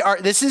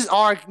 This is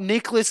our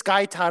Nicholas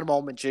Gaitan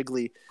moment,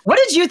 Jiggly. What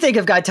did you think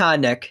of Gaitan,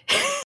 Nick?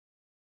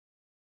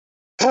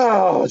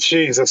 Oh,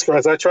 Jesus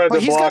Christ. I tried to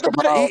block him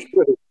out.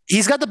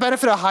 He's got the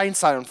benefit of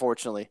hindsight,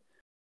 unfortunately.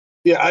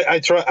 Yeah, I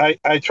try.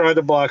 I try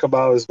to block him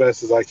out as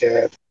best as I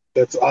can.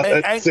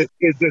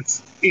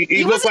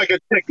 He looks like a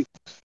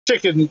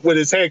chicken with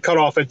his head cut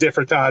off at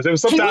different times. It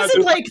was he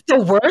wasn't like the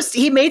worst.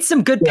 He made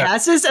some good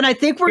passes, and I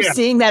think we're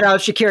seeing that out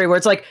of Shaqiri, where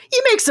it's like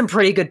he makes some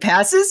pretty good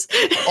passes.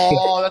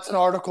 Oh, that's an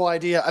article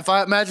idea. If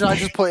I imagine, I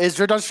just put is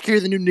Xherdan Shaqiri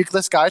the new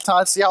Nicholas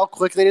Gaitan? See how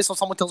quick it is. So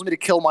someone tells me to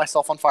kill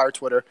myself on Fire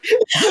Twitter.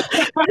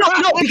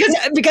 no,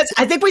 because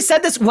I think we said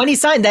this when he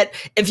signed that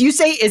if you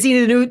say is he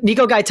the new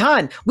Nico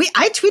Gaitan,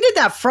 I tweeted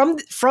that from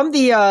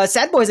the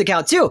Sad Boys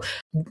account too.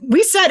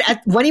 We said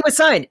when he was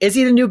signed, is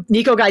he the new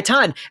Nico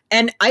Gaitan?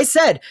 And I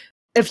said,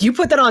 if you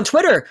put that on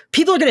Twitter,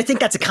 people are going to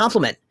think that's a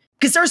compliment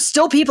because there's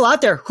still people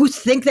out there who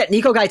think that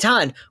Nico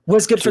Gaitan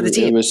was good for the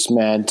team. It was,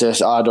 man,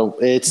 just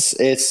it's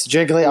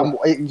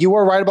Jiggly. You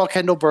were right about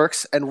Kendall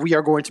Burks, and we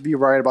are going to be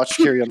right about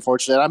Shaqiri.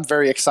 Unfortunately, I'm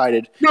very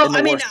excited. No,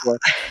 I mean,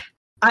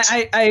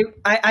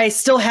 I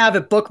still have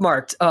it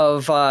bookmarked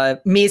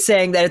of me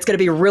saying that it's going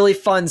to be really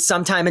fun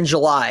sometime in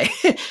July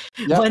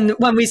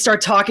when we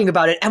start talking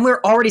about it, and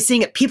we're already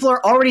seeing it. People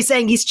are already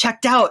saying he's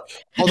checked out.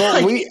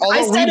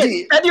 I said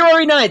it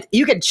February 9th.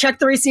 You can check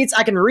the receipts.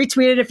 I can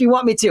retweet it if you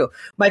want me to.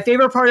 My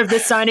favorite part of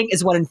this signing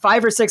is when in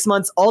 5 or 6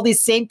 months, all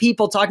these same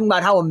people talking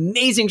about how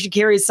amazing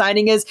Shaqiri's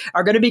signing is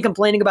are going to be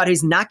complaining about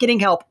he's not getting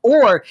help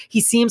or he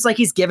seems like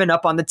he's given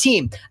up on the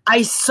team.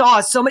 I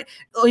saw so many,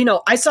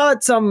 I saw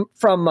some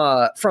from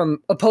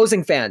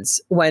opposing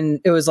fans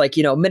when it was like,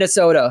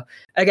 Minnesota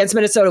against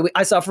Minnesota.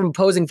 I saw from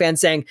opposing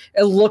fans saying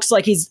it looks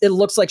like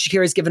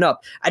Shaqiri's given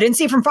up. I didn't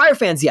see it from Fire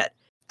fans yet.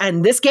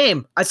 And this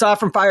game, I saw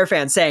from Fire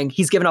fans saying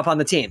he's given up on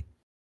the team.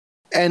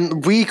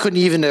 And we couldn't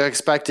even have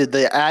expected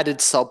the added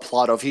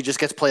subplot of he just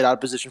gets played out of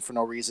position for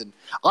no reason.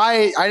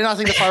 I did not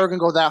think the Fire were going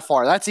to go that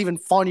far. That's even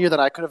funnier than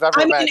I could have ever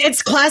imagined.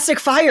 It's classic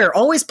Fire.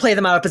 Always play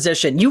them out of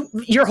position.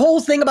 Your whole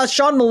thing about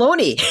Sean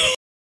Maloney.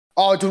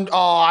 Oh, dude,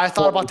 I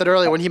thought about that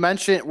earlier when he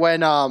mentioned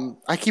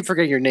I keep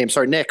forgetting your name.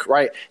 Sorry, Nick,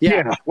 right?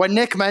 Yeah. When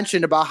Nick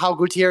mentioned about how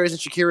Gutierrez and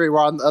Shaqiri were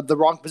on the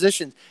wrong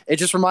positions, it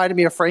just reminded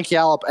me of Frank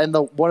Yallop and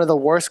one of the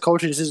worst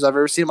coaching decisions I've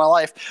ever seen in my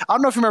life. I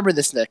don't know if you remember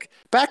this, Nick.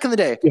 Back in the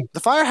day,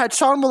 the Fire had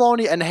Sean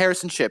Maloney and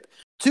Harrison Shipp,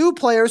 two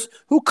players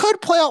who could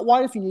play out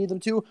wide if you need them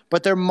to,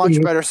 but they're much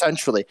better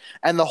centrally.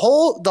 And the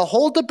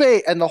whole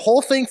debate and the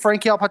whole thing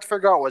Frank Yallop had to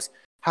figure out was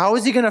how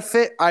is he going to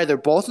fit either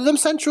both of them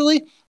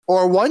centrally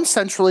or one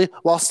centrally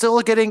while still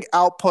getting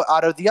output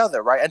out of the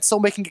other, right? And still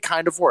making it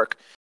kind of work.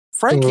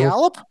 Frank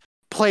Yallop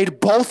played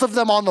both of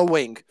them on the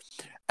wing.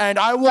 And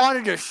I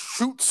wanted to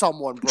shoot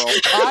someone, bro.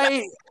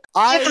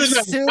 I'm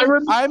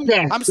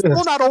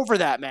still not over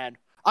that, man.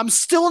 I'm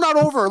still not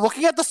over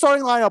looking at the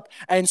starting lineup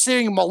and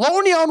seeing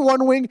Maloney on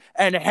one wing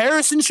and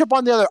Harrison Shipp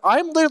on the other.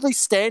 I'm literally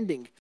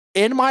standing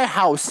in my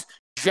house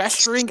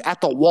gesturing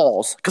at the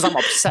walls because I'm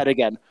upset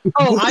again.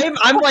 Oh,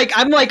 I'm like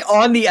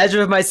on the edge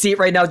of my seat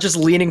right now, just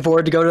leaning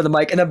forward to go to the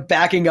mic and then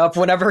backing up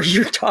whenever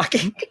you're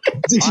talking.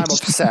 I'm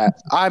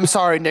upset. I'm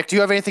sorry, Nick. Do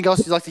you have anything else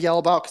you'd like to yell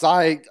about?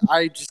 Because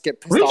I just get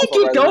pissed off. We can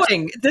keep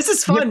going. This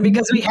is fun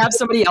because we have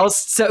somebody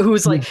else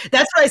who's like.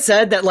 That's what I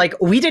said. That like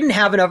we didn't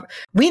have enough.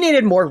 We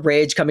needed more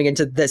rage coming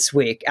into this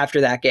week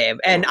after that game,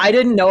 and I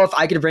didn't know if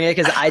I could bring it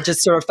because I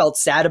just sort of felt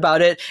sad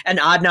about it. And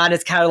Adnan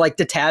is kind of like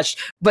detached,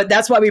 but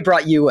that's why we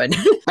brought you in.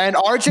 And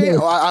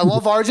RJ, I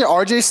love RJ.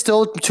 RJ's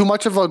still too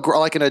much of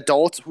an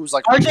adult who's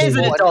like RJ's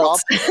an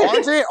adult.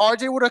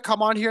 RJ would have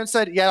come on here and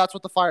said, "Yeah, that's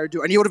what the Fire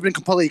do," and he would have been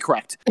completely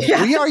correct.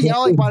 Yeah. We are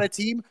yelling about a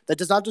team that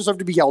does not deserve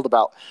to be yelled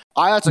about.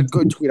 That's a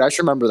good tweet. I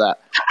should remember that.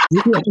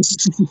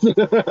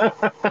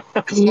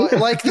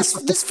 Like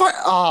this Fire.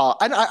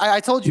 And I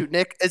told you,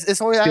 Nick.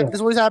 This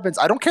always happens.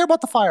 I don't care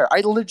about the Fire.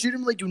 I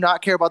legitimately do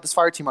not care about this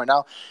Fire team right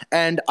now,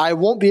 and I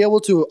won't be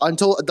able to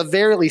until at the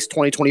very least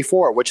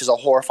 2024, which is a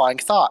horrifying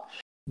thought.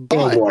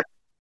 But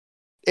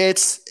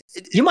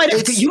you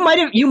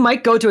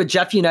might go to a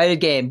Jeff United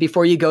game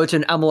before you go to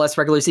an MLS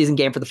regular season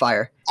game for the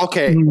Fire.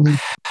 Okay,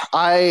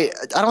 I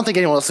don't think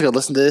anyone else is gonna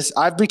listen to this.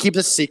 I've been keeping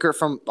this secret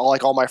from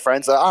all my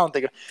friends. I don't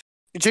think,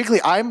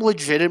 Jiggly, I'm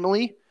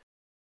legitimately,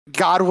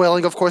 God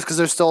willing, of course, because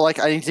there's still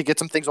I need to get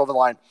some things over the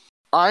line.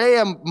 I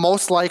am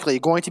most likely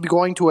going to be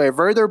going to a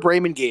Werder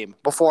Bremen game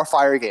before a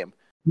Fire game.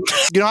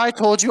 You know, I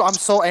told you I'm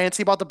so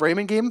antsy about the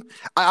Bremen game.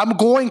 I'm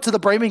going to the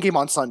Bremen game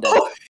on Sunday.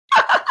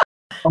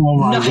 Oh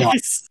my god!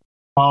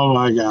 Oh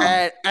my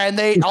god!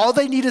 And all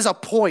they need is a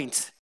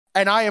point,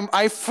 and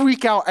I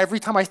freak out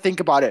every time I think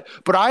about it.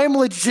 But I am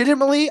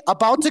legitimately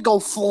about to go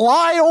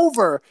fly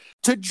over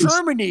to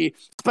Germany,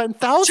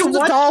 spend thousands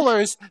of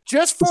dollars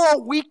just for a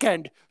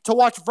weekend to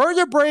watch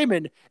Werder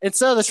Bremen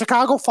instead of the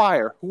Chicago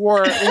Fire, who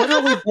are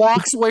literally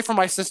blocks away from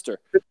my sister.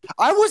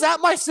 I was at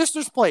my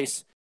sister's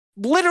place.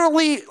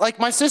 Literally,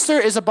 my sister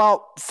is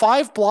about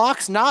 5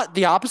 blocks, not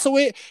the opposite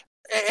way.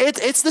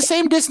 It's the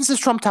same distance as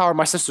Trump Tower,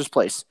 my sister's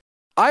place.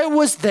 I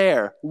was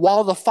there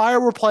while the Fire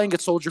were playing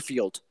at Soldier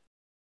Field.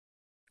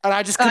 And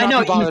I just could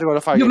not be bothered to go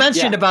to fire. You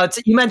mentioned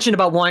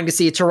about wanting to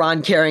see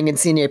Tehran carrying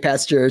Insigne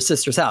past your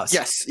sister's house.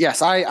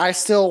 Yes. I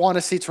still want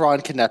to see Tehran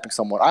kidnapping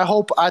someone. I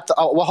hope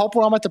hope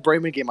when I'm at the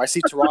Bremen game, I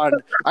see Tehran.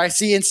 I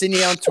see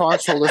Insigne on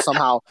Tehran's shoulder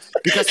somehow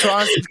because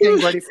Tehran's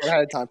getting ready for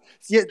ahead of time.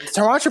 Yeah,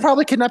 Tehran should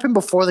probably kidnap him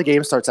before the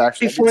game starts.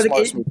 Actually, before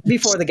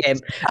the game.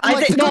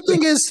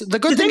 The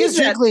good thing is,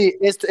 Jiggly,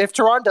 is if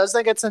Tehran does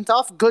then get sent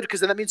off, good,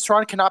 because then that means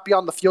Tehran cannot be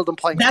on the field and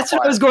playing. That's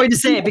what I was going to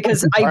say,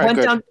 because I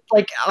went down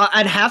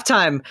at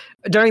halftime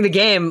during the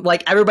game,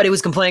 like everybody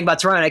was complaining about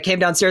Tehran. I came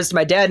downstairs to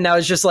my dad and I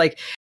was just like,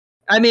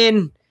 I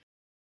mean,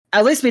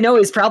 at least we know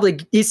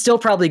he's still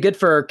probably good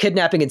for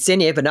kidnapping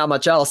Insigne, but not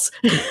much else.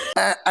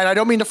 And I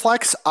don't mean to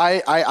flex.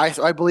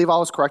 I believe I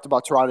was correct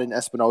about Tehran and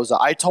Espinoza.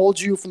 I told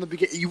you from the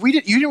beginning. You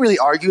didn't really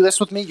argue this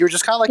with me. You're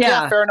just kind of like,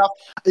 yeah, fair enough,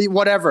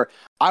 whatever.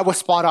 I was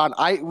spot on.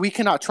 We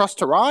cannot trust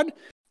Tehran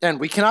and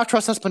we cannot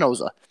trust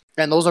Espinoza.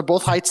 And those are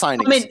both height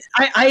signings. I mean,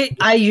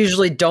 I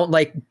usually don't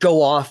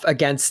go off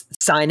against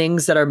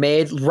signings that are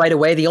made right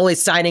away. The only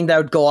signing that I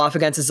would go off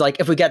against is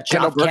if we got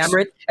Geoff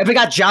Cameron. If we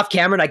got Geoff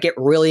Cameron, I get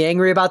really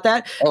angry about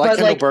that. Or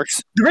Kendall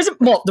Burks.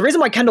 The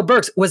reason why Kendall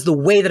Burks was the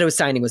way that his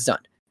signing was done.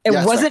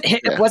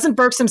 It wasn't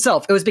Burks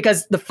himself. It was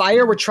because the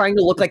Fire were trying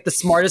to look like the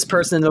smartest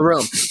person in the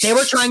room. They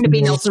were trying to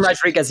be Nelson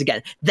Rodriguez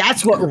again.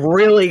 That's what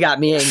really got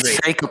me angry.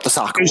 Shake up the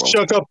soccer world.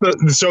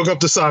 Shook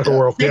up the soccer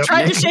world. They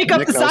tried to shake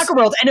up the soccer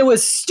world, and it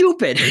was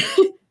stupid.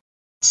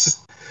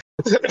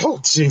 Oh,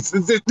 jeez.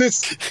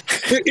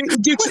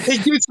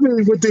 It gets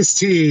me with this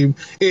team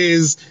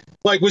is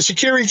like when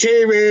Shaqiri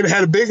came in,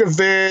 had a big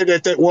event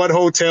at that one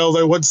hotel,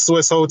 that one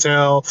Swiss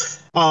hotel.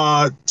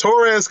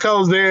 Torres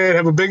comes in,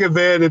 have a big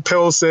event in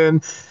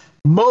Pilsen.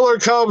 Muller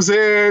comes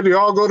in, you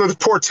all go to the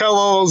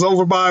Portellos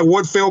over by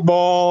Woodfield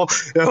Mall.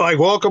 They're like,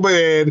 welcome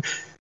in.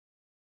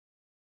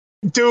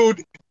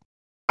 Dude,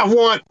 I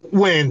want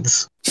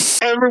wins.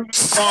 Everyone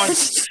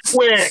wants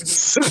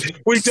wins.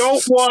 We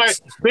don't want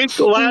big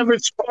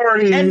lavish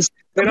parties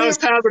and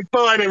us having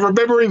fun and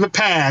remembering the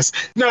past.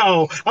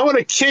 No, I want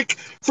to kick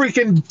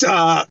freaking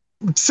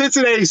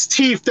Cincinnati's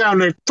teeth down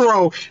their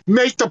throat,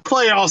 make the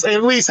playoffs, and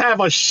at least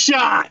have a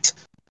shot.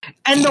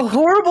 And the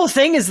horrible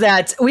thing is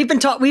that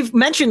we've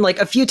mentioned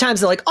a few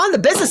times that on the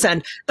business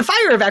end, the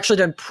Fire have actually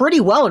done pretty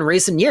well in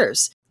recent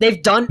years.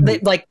 They've done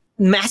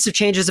massive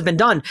changes have been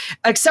done,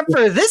 except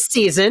for this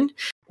season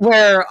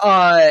where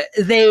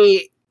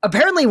they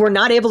apparently were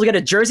not able to get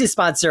a jersey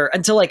sponsor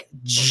until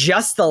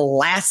just the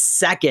last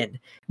second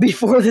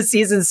before the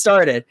season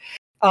started.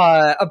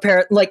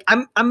 Apparently,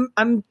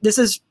 this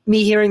is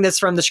me hearing this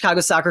from the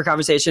Chicago Soccer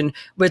Conversation,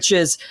 which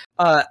is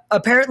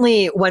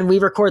apparently when we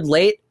record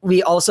late,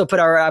 we also put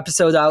our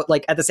episode out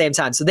at the same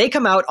time. So they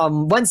come out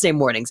on Wednesday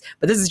mornings,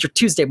 but this is your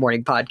Tuesday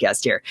morning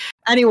podcast here.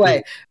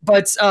 Anyway,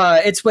 but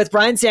it's with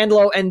Brian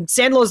Sandlow, and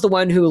Sandlow is the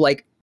one who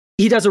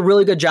he does a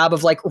really good job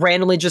of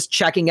randomly just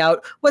checking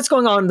out what's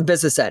going on the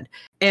business end.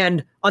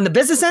 And on the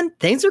business end,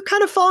 things are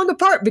kind of falling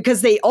apart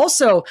because they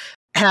also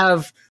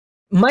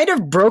might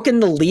have broken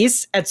the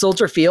lease at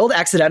Soldier Field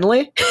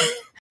accidentally.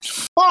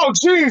 Oh,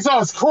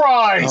 Jesus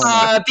Christ!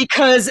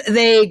 Because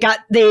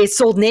they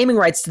sold naming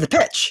rights to the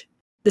pitch,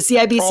 the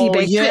CIBC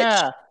Bank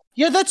pitch.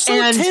 Yeah, that's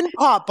so Tin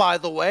Pot, by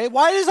the way.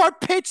 Why is our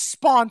pitch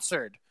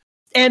sponsored?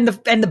 And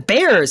the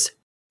Bears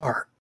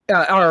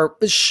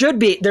should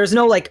be. There's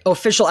no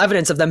official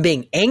evidence of them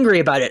being angry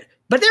about it,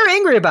 but they're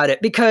angry about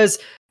it because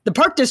the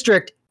Park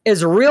District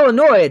is real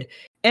annoyed.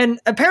 And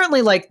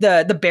apparently,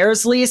 the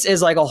Bears lease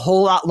is a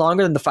whole lot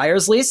longer than the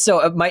Fire's lease, so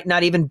it might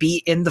not even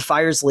be in the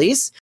Fire's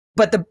lease.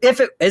 But if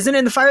it isn't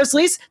in the Fire's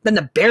lease, then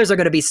the Bears are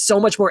going to be so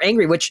much more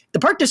angry, which the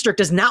Park District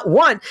does not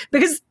want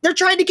because they're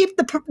trying to keep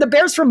the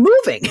Bears from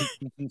moving.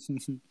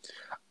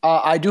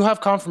 I do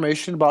have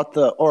confirmation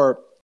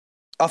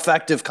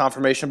effective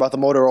confirmation about the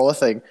Motorola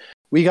thing.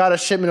 We got a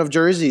shipment of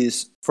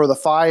jerseys for the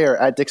Fire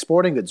at Dick's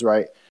Sporting Goods,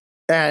 right?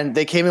 And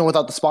they came in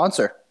without the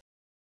sponsor.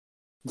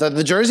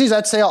 The jerseys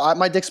at sale at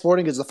my Dick's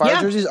Sporting Goods, the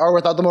Fire jerseys are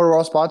without the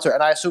Motorola sponsor,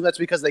 and I assume that's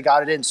because they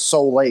got it in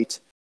so late.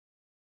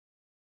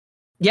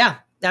 Yeah,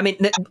 I mean,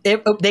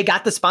 they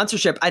got the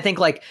sponsorship. I think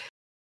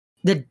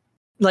the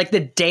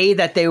day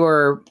that they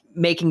were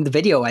making the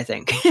video, I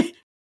think,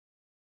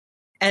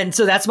 and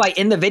so that's why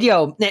in the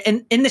video,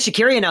 in the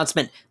Shaqiri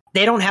announcement,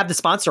 they don't have the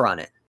sponsor on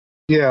it.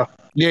 Yeah.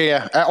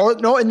 Or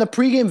no, in the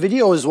pregame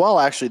video as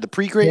well. Actually, the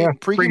pregame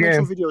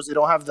intro videos, they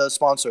don't have the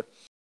sponsor.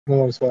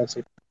 No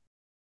sponsor.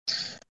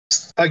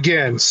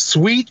 Again,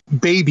 sweet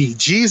baby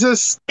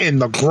Jesus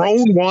and the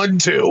grown one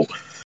too.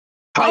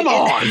 Come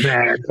on,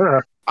 man.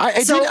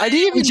 I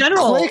didn't even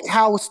click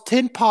how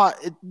Tin Pot.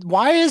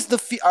 Why is the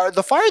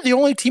Fire the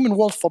only team in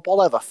world football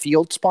to have a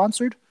field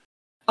sponsored?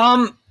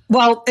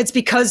 Well, it's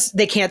because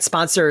they can't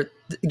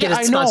get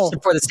a sponsor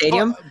for the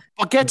stadium.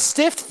 But get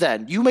stiffed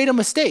then. You made a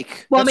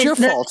mistake. Well, that's your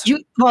fault.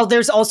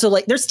 There's also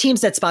there's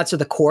teams that sponsor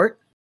the court.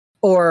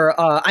 Or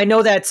I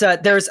know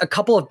that there's a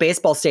couple of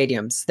baseball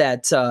stadiums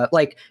that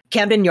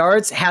Camden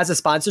Yards has a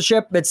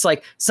sponsorship. It's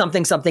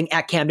something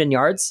at Camden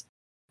Yards.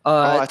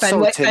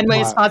 Fenway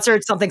is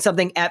sponsored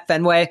something at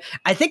Fenway.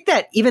 I think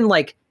that even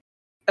the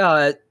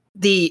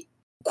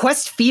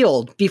Quest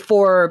Field,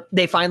 before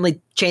they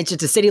finally changed it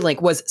to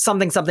CityLink, was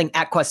something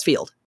at Quest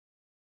Field.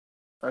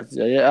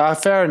 Yeah,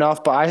 fair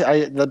enough, but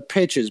I the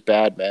pitch is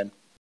bad, man.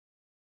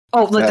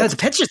 Oh, the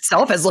pitch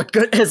itself has looked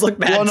bad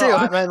too.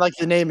 I mean, like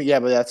the name, yeah,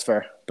 but that's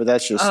fair. But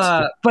that's just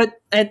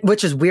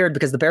which is weird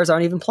because the Bears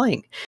aren't even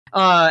playing,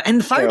 and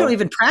the Fire don't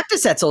even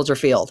practice at Soldier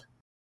Field.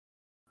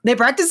 They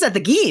practice at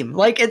the game,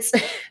 like it's.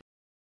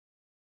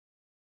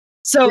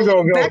 So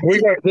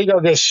we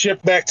gonna get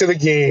shipped back to the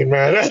game,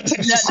 man.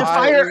 The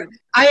Fire.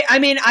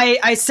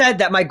 I said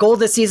that my goal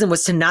this season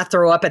was to not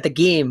throw up at the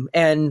game,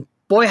 and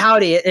boy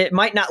howdy, it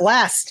might not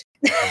last.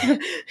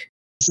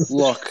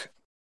 Look,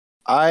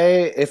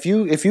 if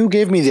you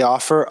gave me the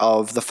offer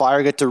of the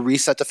Fire get to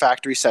reset the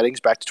factory settings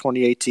back to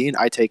 2018,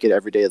 I take it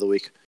every day of the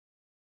week.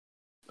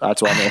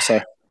 That's what I'm gonna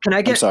say. Can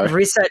I get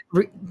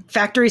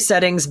factory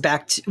settings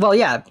back to? Well,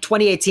 yeah,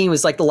 2018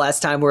 was like the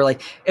last time where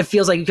like it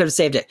feels like you could have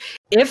saved it.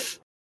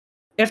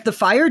 If the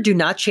Fire do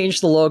not change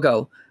the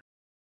logo,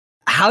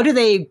 how do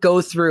they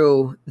go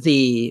through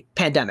the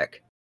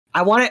pandemic?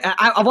 I want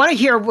to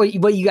hear what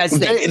you guys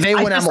think. They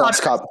win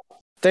MLS Cup.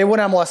 They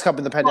win MLS Cup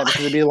in the pandemic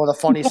because it'd be one of the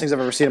funniest things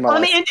I've ever seen in my life.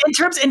 I mean,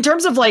 in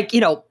terms of like,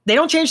 you know, they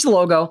don't change the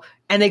logo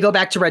and they go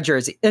back to red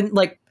jersey, and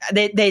like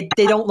they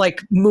don't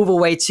like move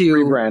away to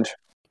rebrand.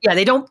 Yeah,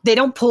 they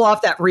don't pull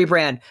off that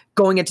rebrand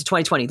going into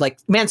 2020. Like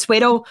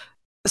Mansueto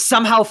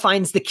somehow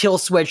finds the kill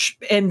switch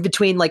in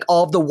between like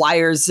all of the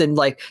wires and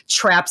like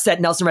traps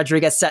that Nelson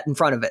Rodriguez set in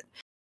front of it.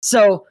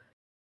 So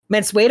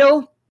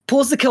Mansueto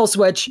pulls the kill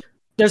switch.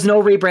 There's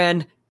no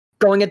rebrand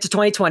going into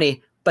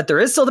 2020, but there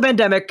is still the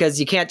pandemic because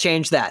you can't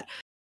change that.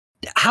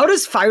 How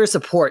does Fire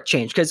support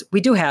change? Because we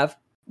do have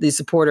the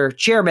supporter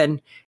chairman.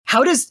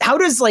 How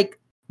does like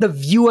the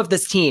view of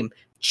this team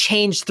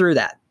change through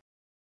that?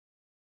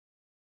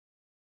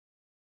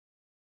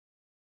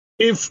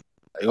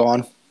 Go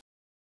on.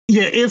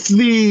 Yeah, if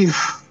the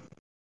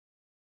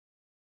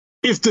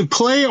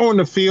play on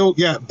the field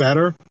got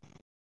better,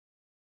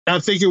 I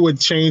think it would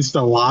change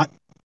a lot.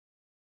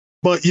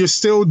 But you're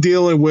still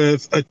dealing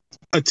with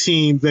a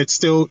team that's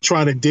still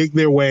trying to dig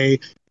their way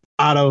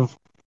out of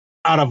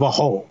a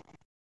hole.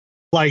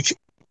 Like,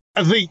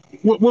 I think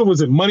what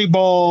was it?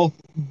 Moneyball,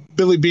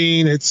 Billy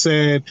Bean had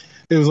said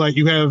it was like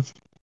you have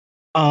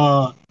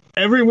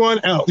everyone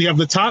else. You have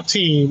the top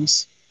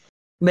teams,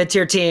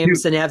 mid-tier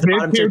teams, and you have the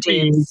bottom-tier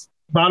teams.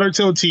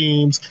 Bottom-tier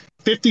teams,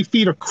 50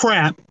 feet of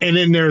crap, and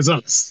then there's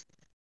us.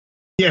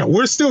 Yeah,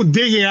 we're still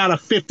digging out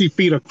of 50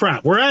 feet of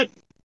crap. We're at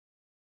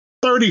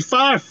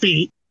 35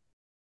 feet.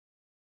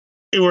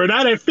 And we're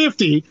not at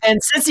 50. And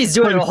Cincy's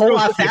doing it a whole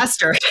lot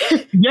faster.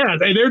 Yeah,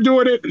 and they're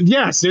doing it.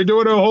 Yes, they're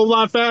doing it a whole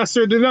lot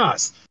faster than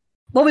us.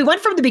 Well, we went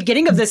from the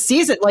beginning of this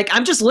season. Like,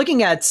 I'm just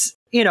looking at,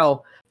 you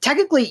know,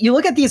 technically, you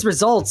look at these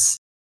results.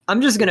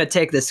 I'm just going to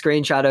take the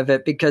screenshot of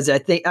it because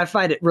I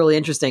find it really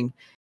interesting.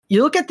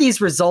 You look at these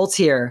results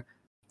here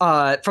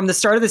from the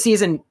start of the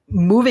season,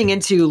 moving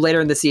into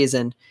later in the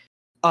season.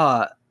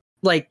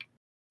 Like,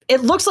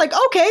 it looks like,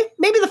 okay,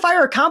 maybe the Fire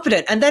are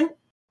confident. And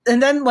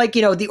then like,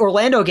 you know, the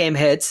Orlando game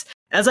hits.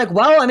 And I was like,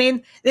 well, I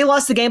mean, they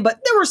lost the game,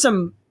 but there were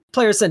some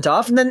players sent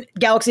off. And then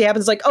Galaxy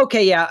happens, like,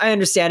 okay, yeah, I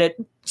understand it.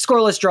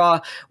 Scoreless draw.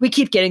 We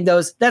keep getting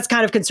those. That's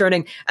kind of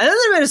concerning. And then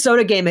the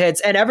Minnesota game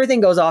hits and everything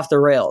goes off the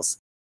rails.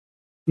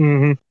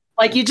 Mm-hmm.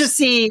 Like, you just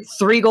see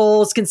 3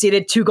 goals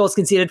conceded, 2 goals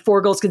conceded,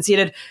 4 goals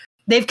conceded.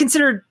 They've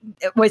considered,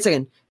 wait a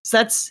second.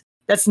 So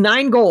that's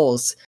 9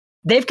 goals.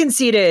 They've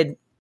conceded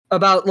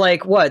about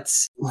like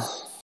what?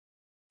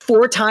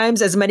 4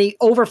 times as many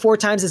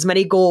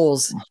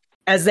goals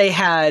as they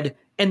had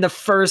in the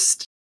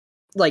first,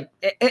 like,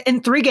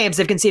 in 3 games,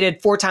 they've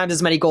conceded 4 times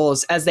as many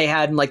goals as they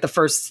had in like the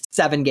first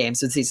 7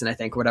 games of the season, I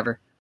think, whatever.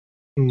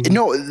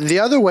 No, the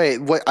other way,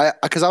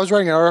 because I was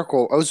writing an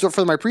article, I was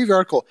for my preview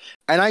article,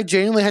 and I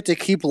genuinely had to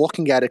keep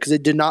looking at it because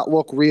it did not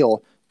look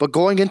real. But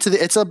going into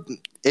it's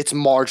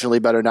marginally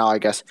better now, I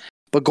guess.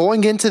 But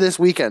going into this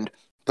weekend,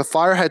 the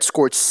Fire had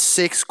scored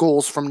 6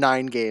 goals from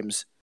 9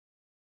 games.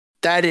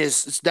 That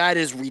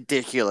is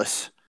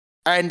ridiculous.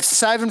 And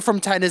 7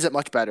 from 10 isn't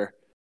much better.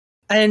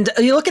 And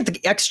you look at the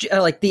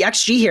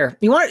XG here.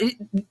 You want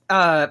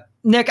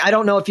Nick? I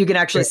don't know if you can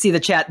actually see the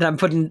chat that I'm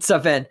putting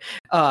stuff in.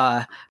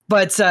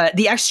 But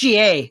the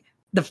XGA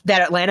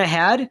that Atlanta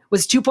had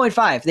was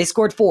 2.5. They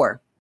scored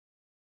 4.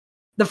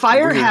 The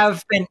Fire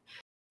have been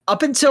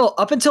up until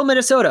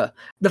Minnesota.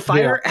 The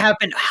Fire have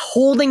been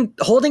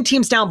holding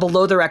teams down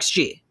below their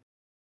XG.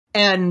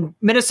 And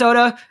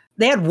Minnesota,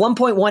 they had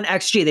 1.1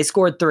 XG. They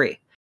scored 3.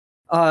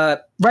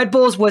 Red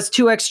Bulls was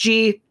 2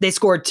 XG. They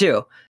scored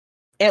 2.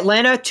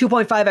 Atlanta,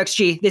 2.5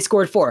 XG. They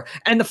scored 4.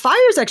 And the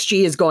Fire's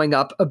XG is going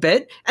up a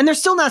bit, and they're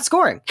still not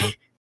scoring.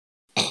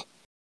 The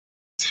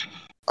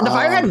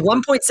Fire had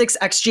 1.6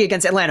 XG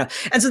against Atlanta.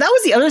 And so that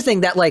was the other thing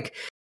that, like,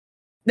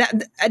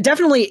 that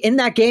definitely in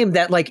that game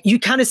that, like, you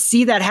kind of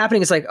see that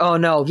happening. It's like, oh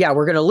no, yeah,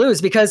 we're going to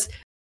lose because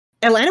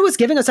Atlanta was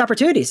giving us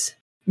opportunities.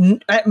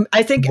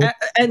 I think,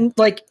 and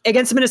like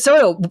against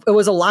Minnesota, it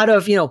was a lot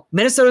of, you know,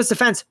 Minnesota's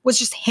defense was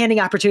just handing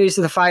opportunities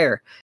to the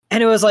Fire.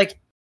 And it was like,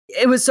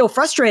 it was so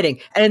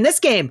frustrating. And in this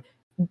game,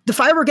 the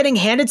Fire were getting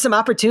handed some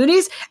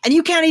opportunities, and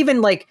you can't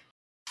even like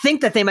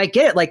think that they might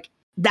get it. Like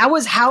that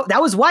was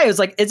why it was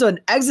like it's an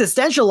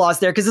existential loss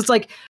there, because it's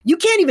like you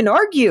can't even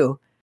argue.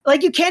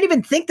 Like you can't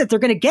even think that they're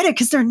going to get it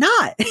because they're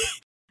not.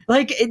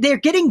 Like they're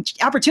getting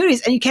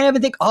opportunities, and you can't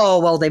even think, oh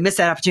well, they missed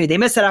that opportunity. They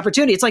missed that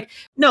opportunity. It's like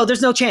no,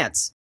 there's no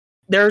chance.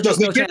 There are just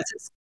no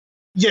chances.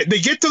 Yeah, they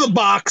get to the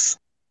box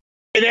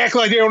and act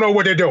like they don't know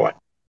what they're doing.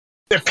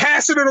 They're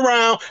passing it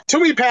around. Too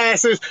many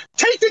passes.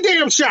 Take the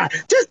damn shot.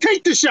 Just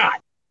take the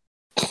shot.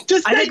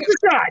 Just take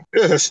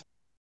the shot.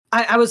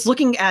 I was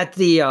looking at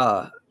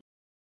the.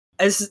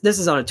 This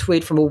is on a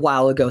tweet from a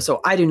while ago,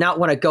 so I do not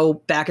want to go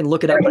back and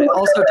look it up. But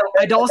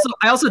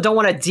I also don't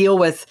want to deal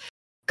with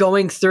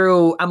going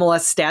through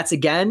MLS stats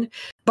again.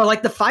 But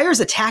like the Fire's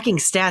attacking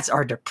stats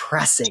are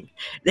depressing.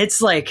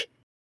 It's like,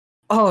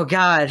 oh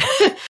god,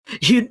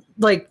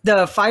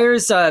 the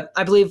Fire's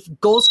I believe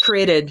goal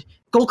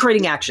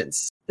creating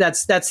actions.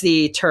 That's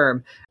the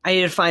term. I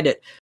need to find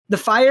it. The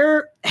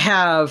Fire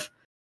have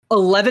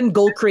 11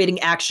 goal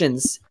creating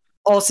actions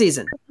all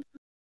season.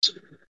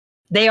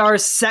 They are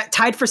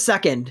tied for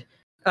second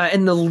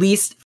in the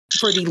least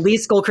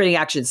goal creating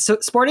actions. So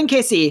Sporting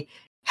KC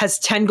has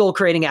 10 goal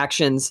creating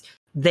actions.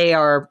 They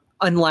are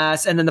on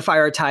last, and then the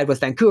Fire are tied with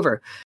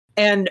Vancouver.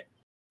 And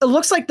it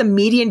looks like the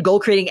median goal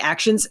creating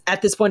actions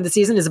at this point of the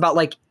season is about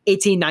like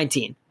 18,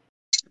 19.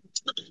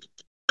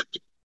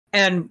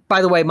 And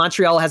by the way,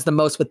 Montreal has the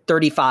most with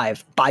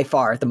 35, by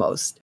far the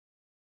most.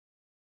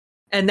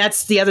 And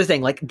that's the other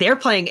thing. Like they're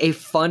playing a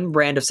fun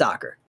brand of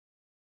soccer.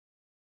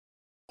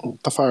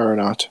 The Fire are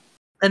not.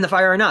 And the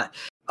Fire are not.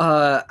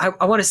 I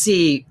want to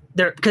see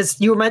there because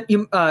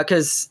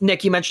because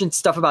Nick, you mentioned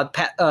stuff about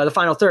the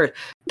final third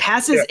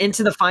passes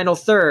into the final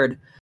third.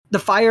 The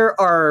Fire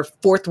are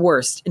fourth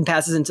worst in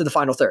passes into the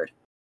final third.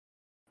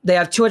 They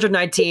have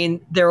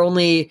 219. They're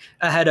only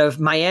ahead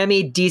of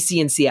Miami, DC,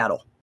 and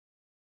Seattle.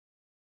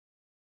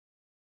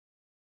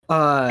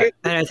 And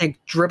I think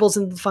dribbles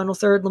in the final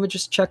third. Let me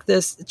just check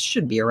this. It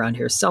should be around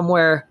here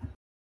somewhere.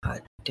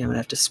 Damn it, I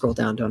have to scroll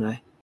down, don't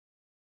I?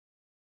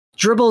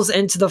 Dribbles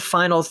into the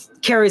final,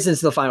 carries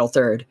into the final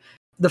third.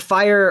 The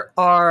Fire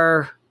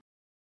are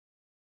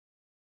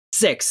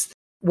sixth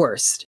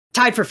worst.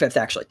 Tied for fifth,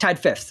 actually. Tied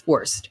fifth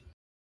worst.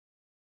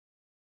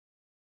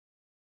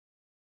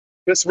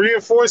 Just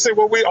reinforcing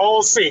what we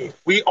all see.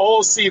 We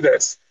all see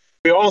this.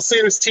 We all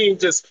see this team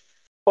just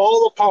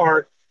fall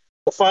apart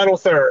the final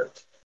third,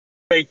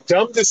 make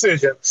dumb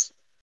decisions,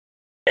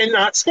 and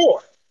not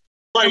score.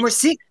 Like, and we're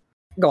seeing.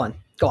 Go on.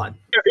 Like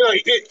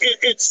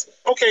it's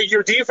okay.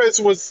 Your defense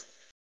was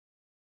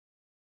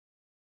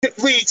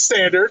league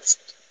standards,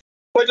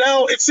 but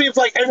now it seems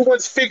like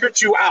everyone's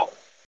figured you out.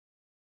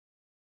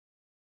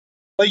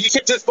 Like you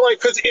can't just play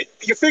because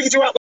you figured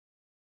you out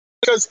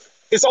because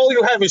it's all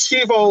you have is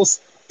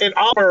Chivos and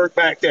Amber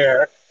back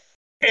there,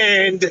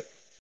 and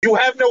you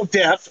have no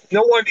depth.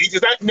 No one.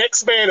 You're that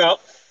next man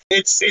up.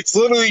 It's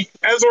literally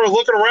Ezra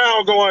looking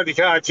around, going,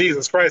 "God,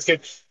 Jesus Christ!" I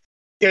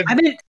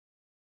mean,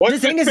 the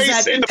thing is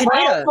that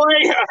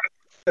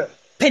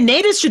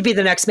Pineda should be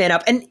the next man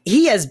up, and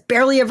he has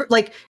barely ever,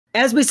 like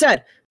as we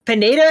said,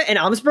 Pineda and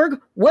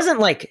Amsberg wasn't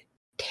like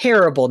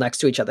terrible next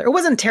to each other. It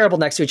wasn't terrible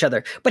next to each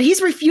other, but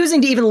he's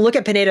refusing to even look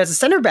at Pineda as a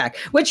center back,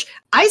 which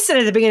I said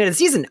at the beginning of the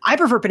season, I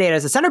prefer Pineda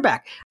as a center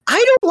back.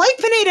 I don't like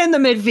Pineda in the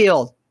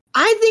midfield.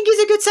 I think he's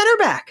a good center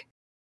back.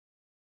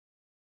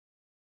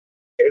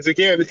 It's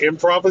again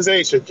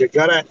improvisation. You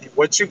gotta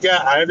what you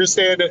got. I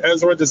understand that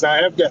Ezra does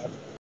not have depth,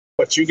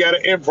 but you gotta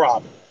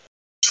improv.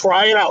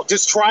 Try it out.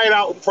 Just try it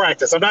out in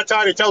practice. I'm not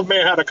trying to tell the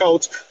man how to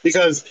coach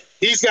because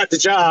he's got the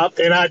job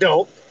and I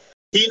don't.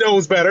 He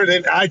knows better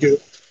than I do.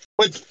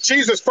 But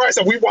Jesus Christ,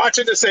 are we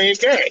watching the same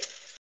game?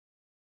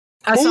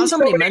 I saw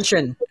somebody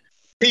mention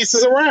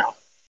pieces around.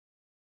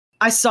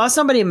 I saw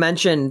somebody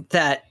mention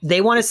that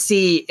they want to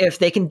see if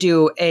they can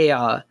do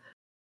a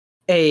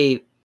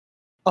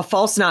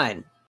false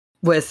nine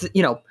with,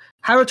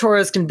 Jairo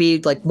Torres can be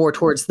like more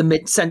towards the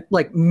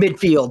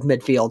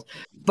midfield,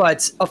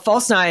 but a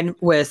false nine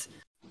with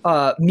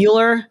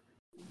Mueller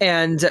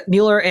and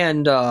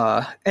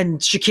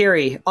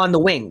Shaqiri on the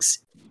wings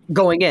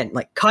going in,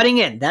 like cutting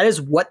in. That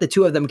is what the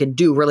two of them can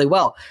do really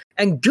well.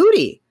 And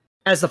Goody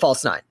as the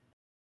false nine.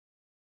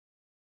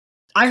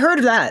 I heard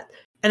of that,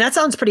 and that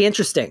sounds pretty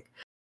interesting.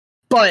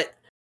 But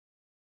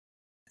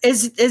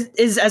is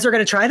Ezra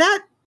going to try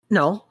that?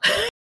 No.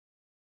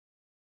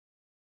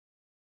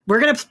 We're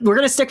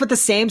gonna stick with the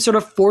same sort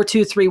of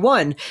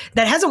 4-2-3-1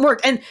 that hasn't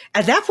worked. And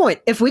at that point,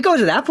 if we go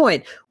to that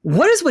point,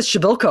 what is with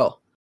Shabilko?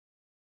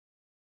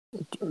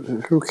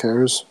 Who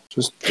cares?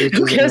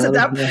 Who cares at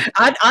that point?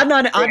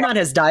 Adnan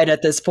has died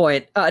at this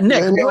point.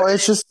 Nick, no,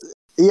 it's just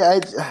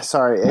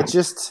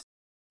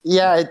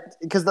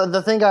because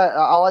the thing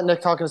I'll let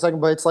Nick talk in a second,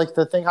 but it's like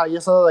the thing how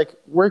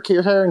we're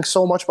caring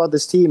so much about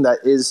this team that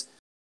is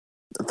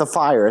the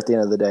Fire at the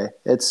end of the day.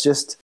 It's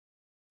just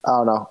I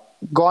don't know.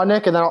 Go on,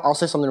 Nick, and then I'll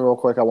say something real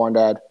quick I wanted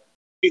to add.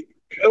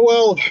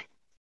 Well,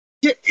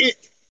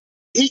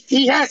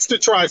 he has to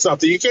try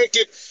something. You can't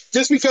get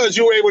just because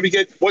you were able to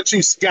get what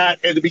you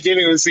got at the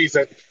beginning of the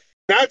season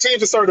Now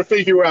teams are starting to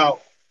figure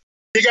out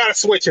you got to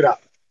switch it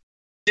up.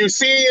 You're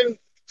seeing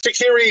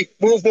Shaqiri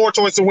move more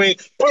towards the wing.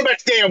 Put him at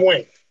the damn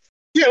wing.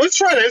 Yeah, let's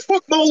try that. Let's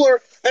put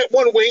Moeller at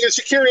one wing and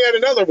Shaqiri at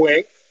another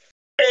wing.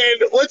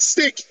 And let's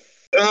stick,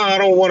 I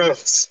don't want to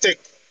stick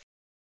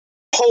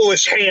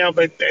Polish ham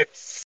and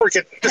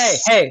freaking.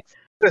 Hey.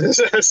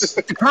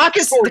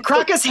 The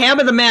Crocus ham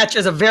of the match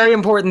is a very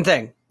important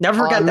thing.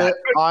 Never forget that.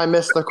 I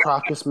miss the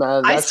Crocus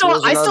man. I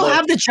still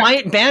have the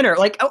giant banner.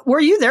 Like, were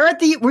you there at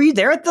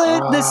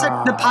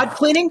the pod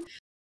cleaning,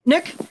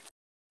 Nick?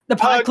 The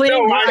pod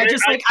cleaning. No,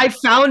 I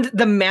found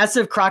the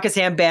massive Crocus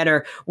ham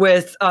banner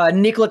with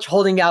Nikolic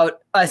holding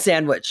out a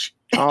sandwich.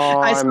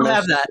 I still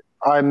have that.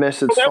 I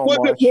miss it so much.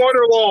 That wasn't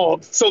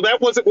waterlogged. So that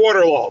wasn't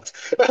waterlogged.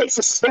 It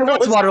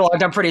was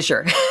waterlogged. I'm pretty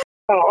sure.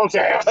 Oh,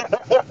 okay.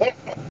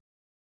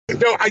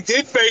 No, I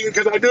did think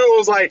because I knew it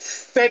was like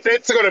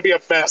that's going to be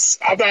a mess.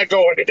 I'm not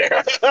going in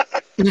there.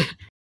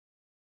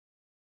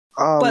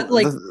 But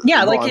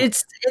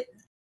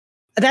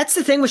that's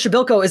the thing with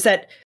Przybylko is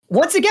that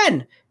once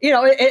again,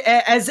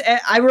 as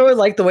I really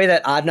like the way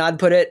that Adnan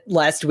put it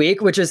last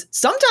week, which is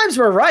sometimes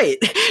we're right,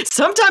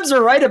 sometimes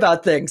we're right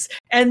about things,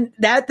 and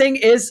that thing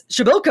is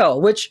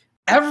Przybylko, which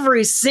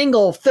every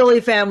single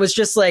Philly fan was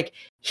just like,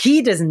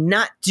 he does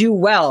not do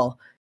well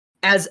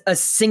as a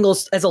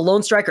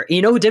lone striker.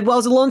 You know who did well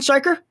as a lone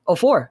striker?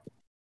 04.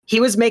 He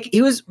was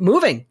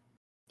moving.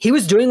 He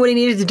was doing what he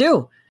needed to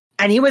do.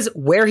 And he was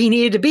where he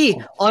needed to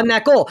be on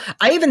that goal.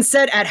 I even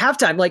said at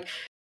halftime, like,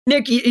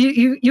 Nick,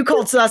 you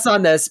called sus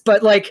on this,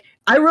 but like,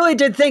 I really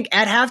did think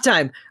at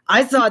halftime,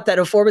 I thought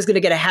that 04 was going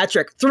to get a hat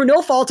trick through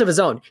no fault of his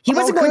own. He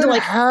wasn't going to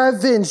like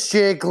heaven,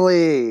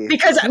 Shigley.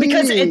 Because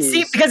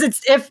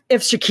it's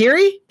if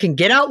Shaqiri can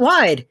get out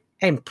wide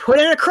and put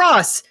it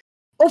across,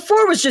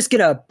 04 was just going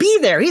to be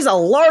there. He's a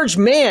large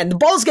man. The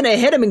ball's going to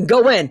hit him and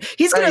go in.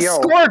 He's going to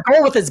score a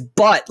goal with his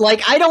butt.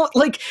 Like, I don't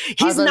like,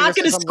 he's not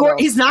going to score.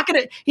 He's not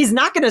going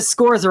to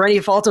score through any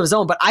fault of his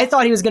own, but I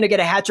thought he was going to get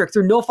a hat trick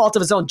through no fault of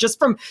his own, just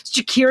from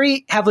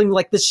Shaqiri having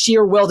like the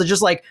sheer will to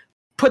just like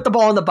put the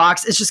ball in the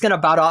box. It's just going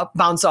to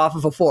bounce off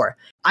of 04.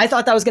 I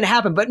thought that was going to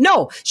happen, but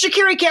no,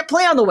 Shaqiri can't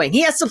play on the wing.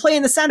 He has to play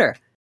in the center.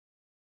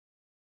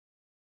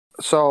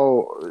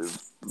 So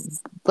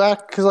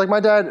back, because like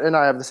my dad and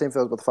I have the same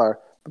feelings about the Fire.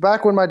 But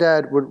back when my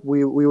dad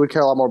we would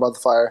care a lot more about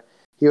the Fire,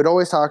 he would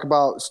always talk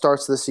about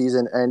starts of the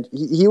season, and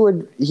he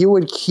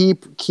would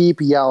keep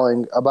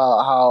yelling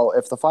about how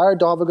if the Fire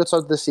don't have a good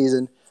start to the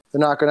season, they're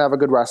not going to have a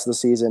good rest of the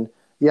season.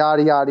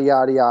 Yada yada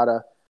yada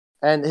yada.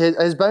 And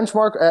his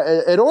benchmark,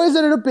 it always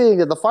ended up being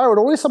that the Fire would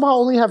always somehow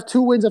only have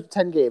 2 wins after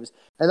 10 games,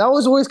 and that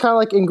was always kind of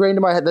like ingrained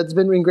in my head. That's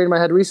been ingrained in my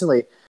head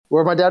recently,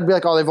 where my dad would be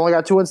like, "Oh, they've only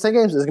got 2 wins, 10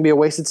 games. It's going to be a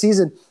wasted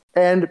season,"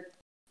 and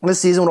this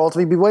season would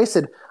ultimately be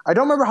wasted. I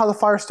don't remember how the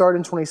Fire started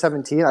in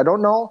 2017. I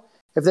don't know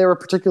if they were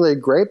particularly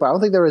great, but I don't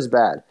think they were as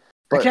bad.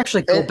 But I can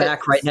actually go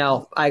back right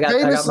now. I got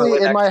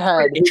in my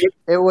head,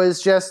 it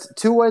was just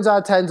 2 wins out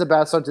of 10 is a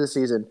bad start to the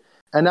season.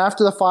 And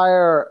after the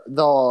Fire,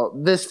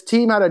 this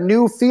team had a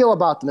new feel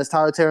about them, as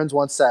Tyler Terrence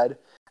once said,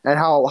 and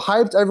how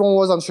hyped everyone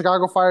was on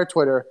Chicago Fire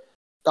Twitter.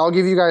 I'll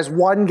give you guys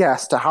one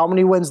guess to how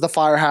many wins the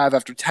Fire have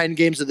after 10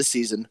 games of the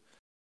season.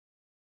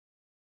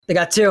 They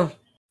got 2.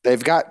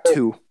 They've got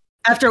 2.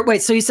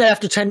 So you said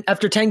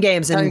after 10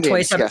 games in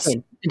 2017. Yes.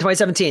 In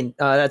 2017,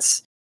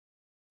 that's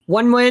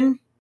 1 win,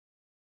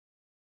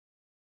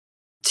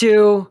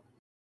 2,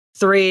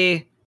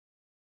 3,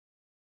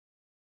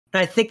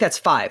 and I think that's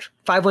 5.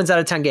 5 wins out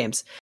of 10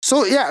 games.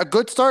 So yeah, a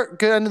good start,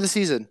 good end of the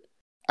season.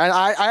 And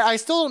I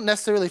still don't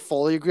necessarily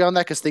fully agree on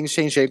that because things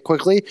change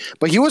quickly.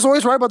 But he was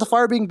always right about the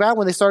Fire being bad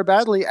when they started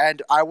badly,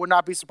 and I would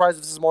not be surprised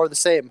if this is more of the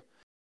same.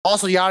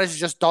 Also, Giannis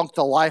just dunked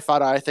the life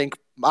out of, I think,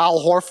 Al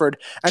Horford.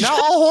 And now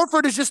Al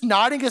Horford is just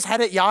nodding his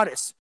head at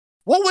Giannis.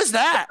 What was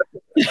that?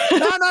 No.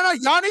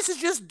 Giannis has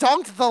just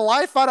dunked the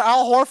life out of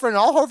Al Horford, and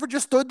Al Horford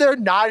just stood there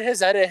nodding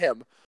his head at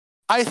him.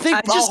 I think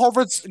Al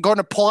Horford's going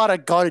to pull out a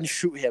gun and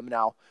shoot him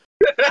now.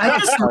 I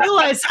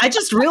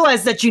just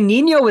realized that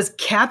Juninho was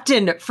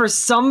captain for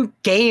some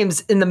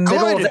games in the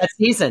middle of that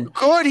season.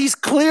 Good. He's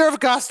clear of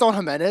Gaston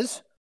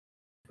Jimenez.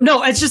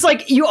 No, it's just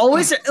like you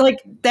always like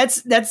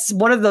that's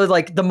one of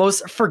the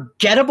most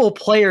forgettable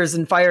players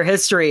in Fire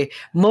history,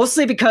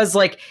 mostly because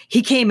like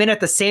he came in at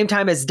the same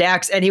time as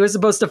Dax and he was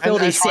supposed to fill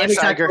the same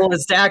exact role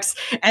as Dax,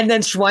 and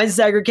then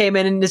Schweinsteiger came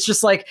in and it's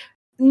just like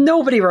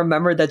nobody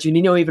remembered that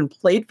Juninho even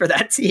played for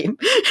that team.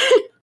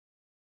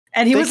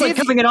 And he was like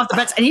coming in off the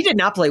bench and he did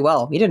not play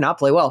well.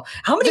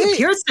 How many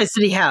appearances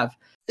did he have?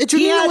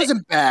 Juninho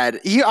wasn't bad.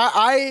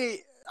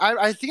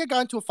 I think I got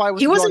into a fight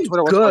with him on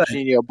Twitter with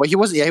Juninho, but he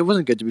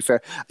wasn't good, to be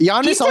fair.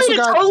 Giannis he played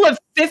a total of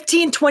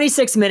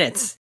 26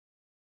 minutes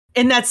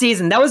in that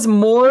season. That was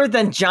more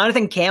than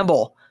Jonathan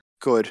Campbell.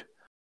 Good.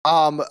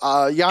 Giannis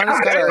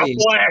got a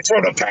blast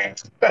from the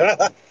past.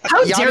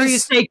 How dare you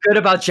say good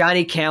about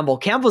Johnny Campbell?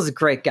 Campbell's a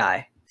great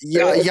guy.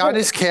 Yeah,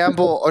 Giannis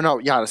Campbell.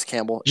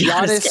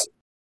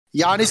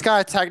 Giannis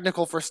got a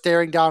technical for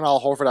staring down Al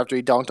Horford after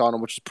he dunked on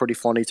him, which is pretty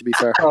funny, to be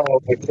fair. Oh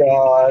my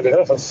god.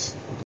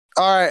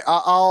 All right,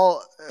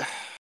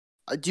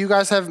 Do you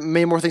guys have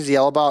many more things to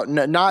yell about?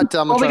 Not.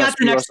 Well, we got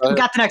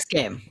the next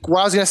game. What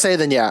I was gonna say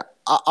then, yeah,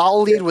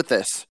 I'll lead with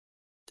this.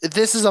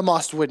 This is a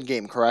must-win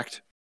game,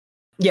 correct?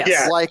 Yes.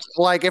 Yeah.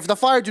 Like if the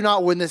Fire do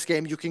not win this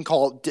game, you can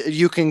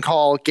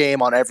call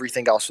game on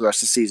everything else for the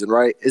rest of the season,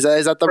 right? Is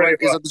that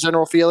the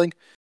general feeling?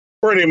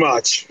 Pretty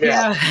much.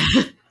 Yeah.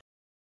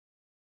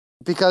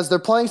 Because they're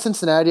playing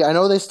Cincinnati. I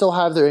know they still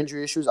have their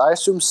injury issues. I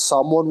assume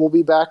someone will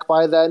be back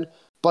by then,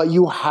 but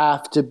you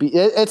have to be.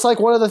 It's like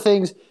one of the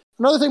things.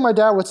 Another thing my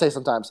dad would say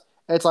sometimes.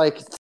 It's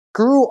like,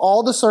 screw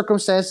all the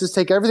circumstances,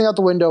 take everything out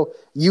the window.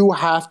 You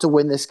have to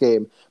win this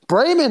game.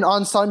 Bremen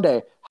on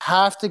Sunday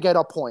have to get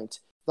a point.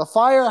 The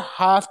Fire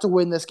have to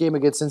win this game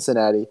against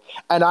Cincinnati,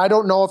 and I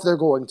don't know if they're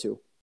going to.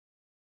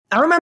 I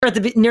remember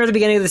near the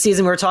beginning of the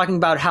season, we were talking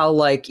about how,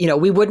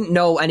 we wouldn't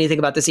know anything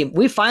about this team.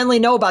 We finally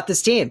know about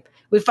this team.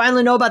 We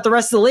finally know about the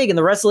rest of the league, and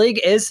the rest of the league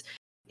is,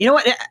 you know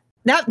what?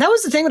 That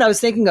was the thing that I was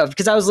thinking of,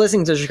 because I was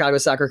listening to the Chicago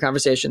Soccer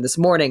Conversation this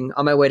morning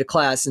on my way to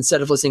class instead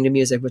of listening to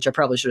music, which I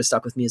probably should have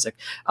stuck with music.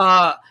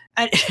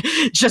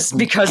 Just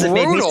because it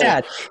made me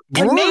sad.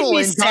 It made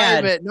me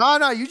sad.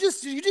 No, you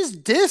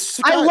just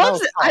diss. I love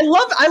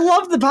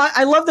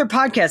their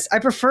podcast. I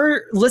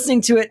prefer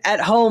listening to it at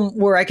home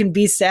where I can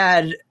be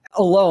sad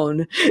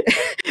alone.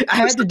 I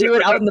had to do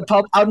it out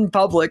in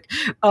public.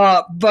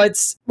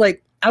 But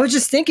I was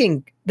just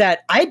thinking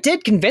that I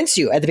did convince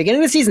you at the beginning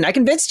of the season. I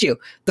convinced you.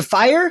 The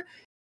Fire,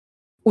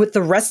 with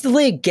the rest of the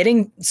league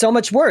getting so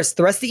much worse,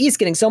 the rest of the East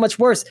getting so much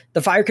worse,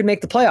 the Fire could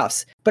make the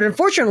playoffs. But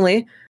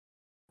unfortunately,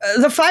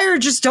 the Fire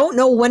just don't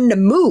know when to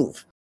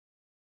move.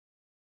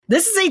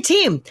 This is a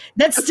team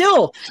that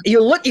still,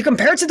 you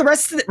compare it to the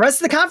rest of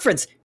the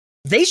conference.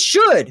 They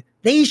should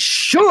make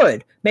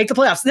the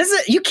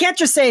playoffs. You can't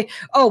just say,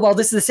 oh, well,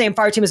 this is the same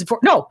Fire team as before.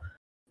 No,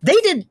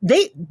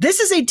 this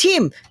is a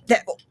team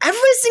that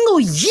every single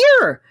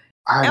year,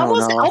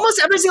 almost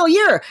every single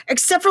year,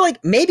 except for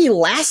maybe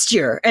last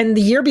year and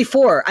the year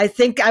before, I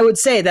think I would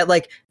say that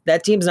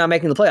that team's not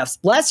making the playoffs.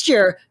 Last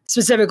year,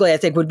 specifically, I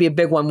think would be a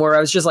big one where I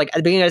was just at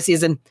the beginning of the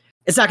season,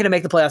 it's not going to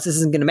make the playoffs. This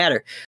isn't going to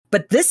matter.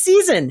 But this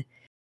season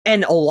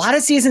and a lot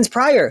of seasons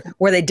prior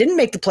where they didn't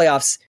make the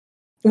playoffs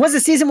was a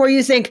season where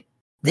you think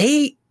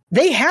they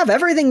have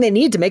everything they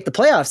need to make the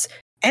playoffs,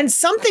 and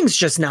something's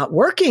just not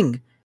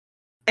working.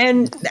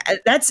 And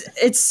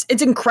it's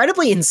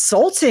incredibly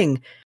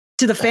insulting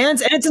to the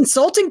fans, and it's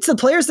insulting to the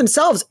players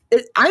themselves.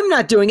 I'm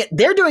not doing it.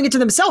 They're doing it to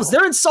themselves.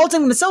 They're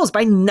insulting themselves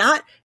by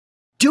not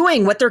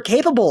doing what they're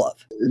capable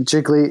of.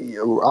 Jiggly,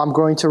 I'm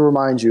going to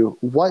remind you,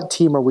 what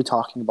team are we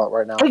talking about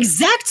right now?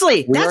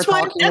 Exactly. That's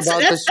what I'm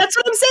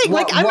saying.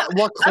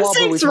 I'm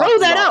saying throw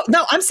that out.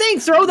 No, I'm saying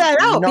throw that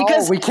out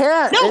because we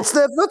can't. No. It's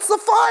the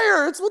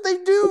Fire. It's what they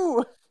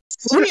do.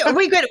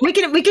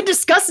 we can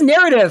discuss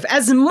narrative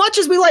as much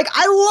as we like.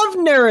 I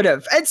love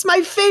narrative. It's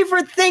my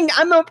favorite thing.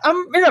 I'm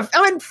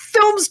in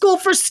film school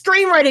for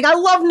screenwriting. I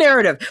love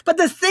narrative. But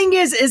the thing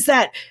is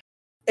that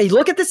hey,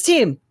 look at this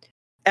team.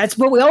 That's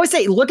what we always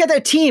say. Look at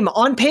that team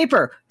on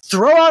paper.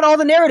 Throw out all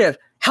the narrative.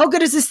 How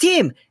good is this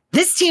team?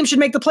 This team should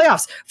make the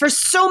playoffs for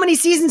so many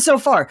seasons so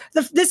far.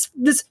 This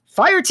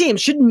Fire team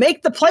should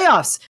make the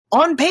playoffs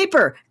on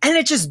paper, and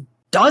it just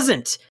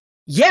doesn't.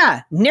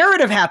 Yeah,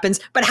 narrative happens,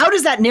 but how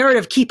does that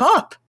narrative keep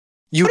up?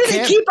 How do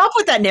they keep up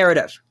with that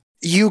narrative?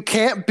 You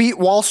can't beat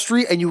Wall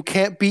Street, and you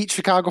can't beat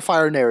Chicago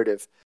Fire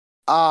narrative.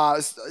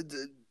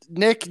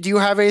 Nick, do you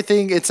have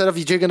anything instead of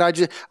Jig and I?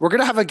 We're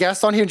gonna have a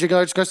guest on here, and Jig and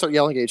I are just gonna start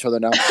yelling at each other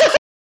now.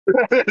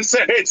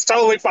 It's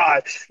totally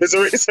fine. There's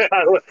a reason.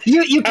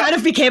 You kind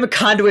of became a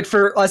conduit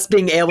for us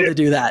being able to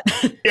do that.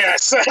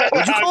 Yes,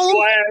 I'm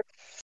glad.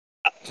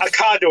 A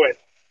conduit.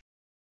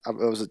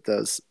 It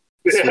does.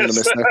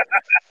 Yes.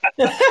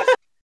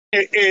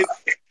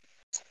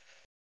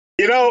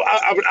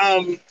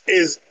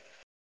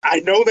 I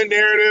know the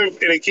narrative,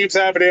 and it keeps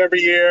happening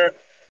every year.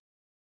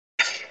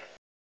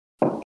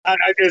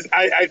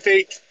 I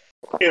think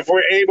if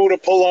we're able to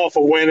pull off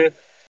a win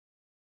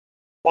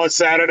on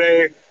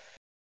Saturday,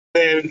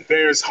 then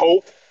there's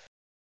hope.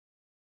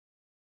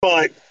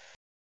 But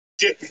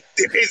you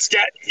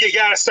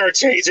got to start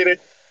changing it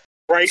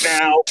right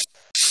now.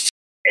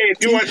 And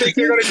do I think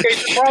they're going to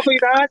change it? Probably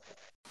not.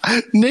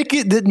 Nick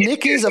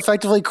is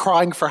effectively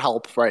crying for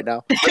help right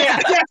now. Yeah,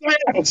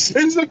 it's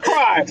a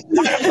cry.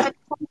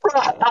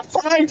 I'm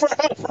crying for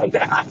help right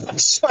now.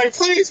 Like,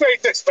 please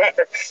make this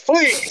better.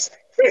 Please.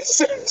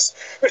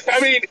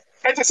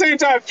 At the same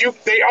time,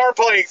 they are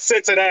playing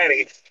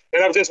Cincinnati,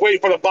 and I'm just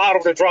waiting for the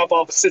bottom to drop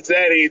off of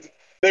Cincinnati.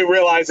 They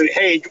realize that,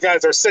 hey, you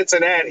guys are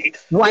Cincinnati.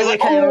 Wile E.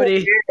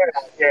 Coyote.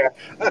 Yeah.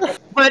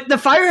 But the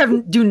Fire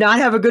do not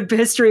have a good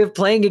history of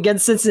playing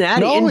against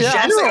Cincinnati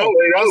general.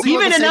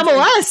 Even in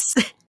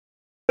MLS.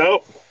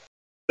 No,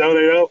 they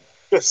don't.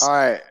 All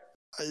right.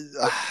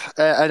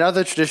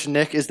 Another tradition,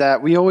 Nick, is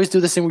that we always do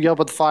this thing. We yell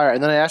about the Fire,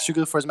 and then I ask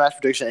you for his match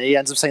prediction, and he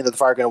ends up saying that the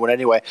Fire are going to win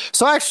anyway.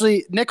 So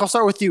actually, Nick, I'll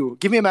start with you.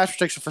 Give me a match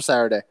prediction for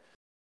Saturday.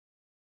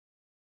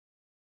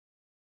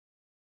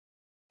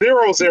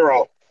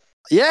 0-0.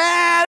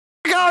 Yeah,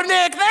 there you go,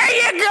 Nick. There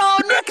you go.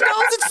 Nick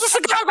knows it's the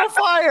Chicago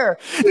Fire.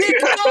 Nick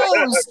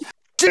knows.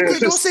 Jiggly,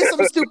 don't say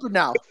something stupid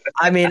now.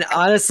 I mean,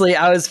 honestly,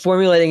 I was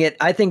formulating it.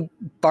 I think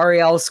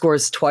Barial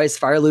scores twice,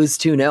 Fire lose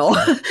 2-0.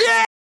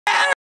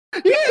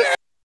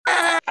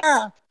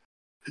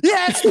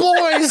 Yes,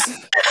 boys!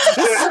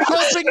 This is a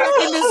coping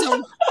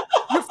mechanism.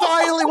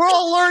 We're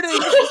all learning.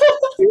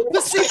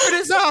 The secret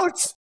is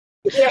out.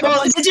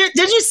 Well, did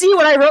you see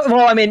what I wrote?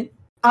 Well, I mean,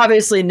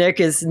 obviously Nick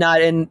has not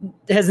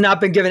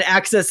been given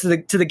access to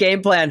the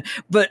game plan.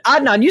 But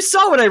Adnan, you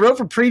saw what I wrote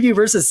for preview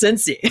versus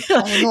Cincy.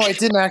 Oh, no, I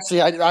didn't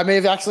actually. I may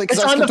have actually.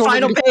 It's on the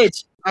final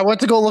page. I went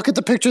to go look at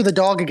the picture of the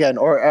dog again,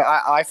 or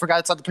I forgot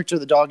it's not the picture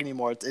of the dog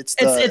anymore. It's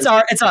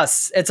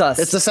us. It's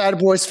the Sad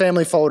Boys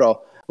family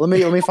photo. Let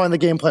me find the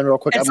game plan real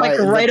quick. It's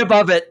right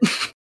above it.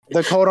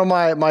 The code on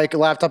my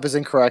laptop is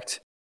incorrect.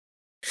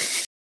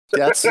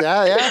 That's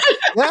yeah.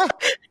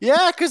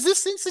 Because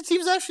this Cincy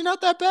team's actually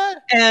not that bad.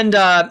 And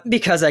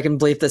because I can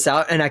bleep this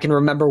out and I can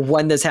remember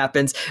when this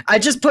happens, I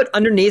just put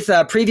underneath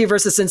preview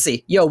versus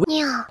Cincy. Yo,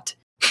 Yeah.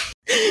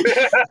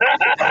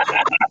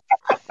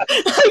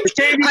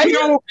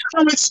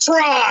 Let's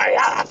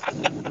try.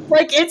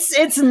 Like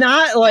it's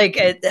not like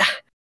it,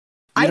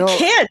 I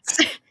can't.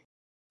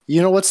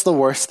 You know what's the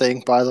worst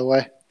thing, by the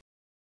way?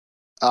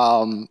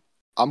 I'm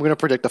gonna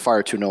predict the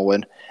Fire 2-0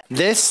 win.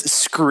 This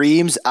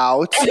screams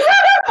out.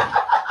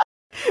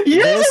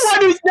 You're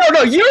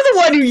the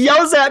one who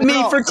yells at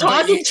me for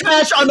talking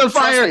trash on the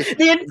Fire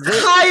the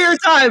entire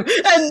time,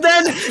 and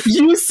then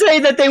you say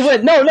that they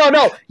win. No,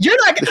 you're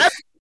not. I'm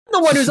the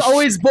one who's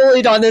always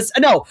bullied on this.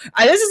 No,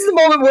 this is the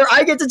moment where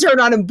I get to turn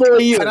on and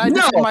bully you. Can I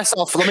defend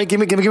myself? Let me give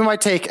me my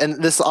take,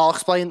 and I'll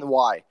explain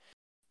why.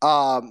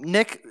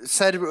 Nick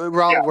said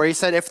where he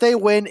said if they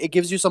win, it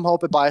gives you some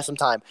hope, it buys some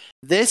time.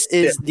 This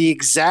is the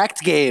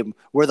exact game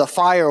where the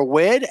Fire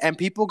win, and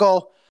people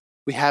go,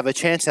 "We have a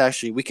chance.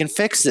 Actually, we can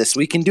fix this.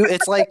 We can do."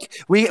 It's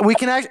like we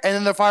can act, and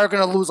then the Fire are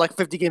going to lose like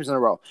 50 games in a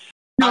row.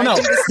 No,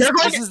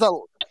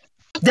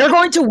 they're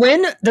going to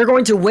win. They're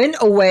going to win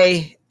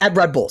away at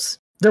Red Bulls.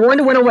 They're going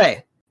to win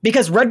away.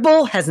 Because Red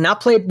Bull has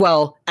not played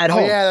well at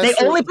home. They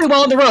only play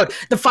well on the road.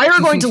 The Fire are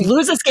going to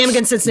lose this game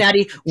against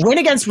Cincinnati, win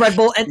against Red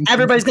Bull, and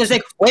everybody's going to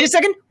say, wait a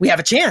second, we have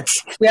a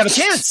chance. We have a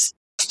chance.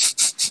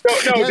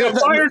 No,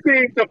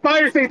 the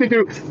Fire thing to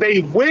do, they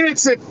win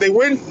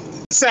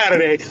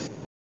Saturday.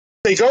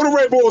 They go to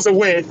Red Bulls and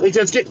win. They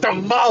just get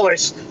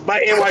demolished by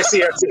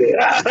NYCFC.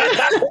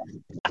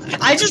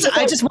 I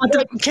just want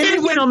them. Can they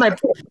win on my?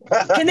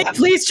 Can they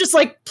please just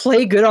like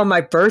play good on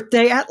my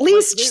birthday? At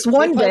least just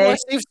one day.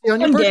 On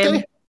your birthday?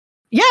 Game.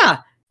 Yeah.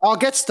 I'll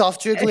get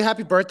stuffed, Jiggly.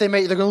 Happy birthday,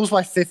 mate. They're gonna lose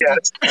by 50.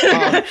 Yes.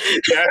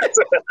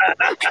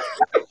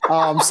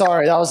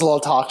 Sorry, that was a little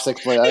toxic,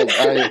 but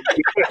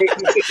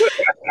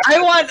I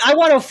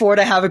want 04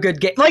 to have a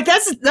good game. Like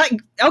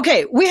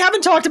okay. We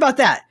haven't talked about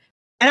that.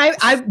 And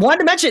I wanted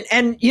to mention,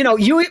 and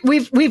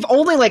we've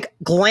only like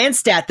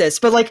glanced at this,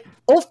 but like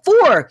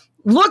 04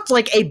 looked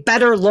like a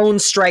better lone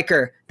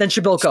striker than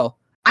Shibilko.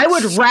 I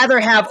would rather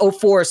have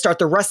 04 start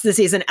the rest of the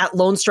season at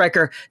lone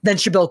striker than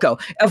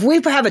Shibilko. If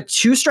we have a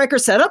 2-striker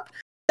setup,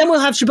 then we'll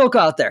have Shibilko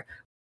out there.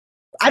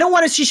 I don't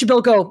want to see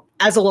Shibilko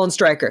as a lone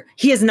striker.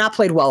 He has not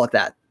played well at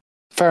that.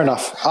 Fair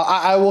enough.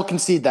 I will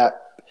concede that.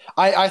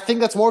 I think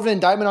that's more of an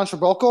indictment on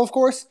Shibilko, of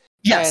course.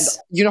 Yes.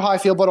 And you know how I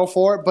feel about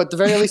 04, but at the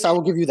very least, I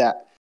will give you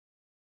that.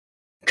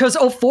 Because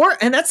 04,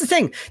 and that's the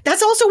thing.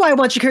 That's also why I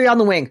want Shaqiri on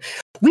the wing.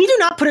 We do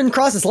not put in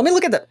crosses. Let me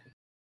look at the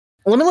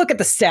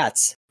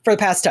stats for the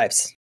pass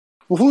types.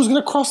 Well, who's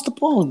going to cross the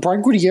ball?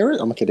 Brian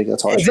Gutierrez? I'm kidding.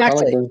 That's hard.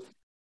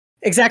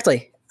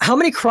 Exactly. How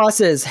many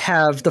crosses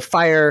have the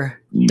Fire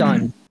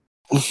done?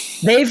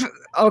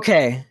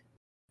 Okay.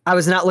 I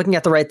was not looking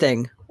at the right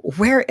thing.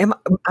 Where am I?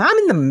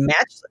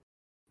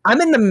 I'm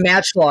in the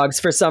match logs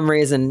for some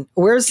reason.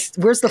 Where's the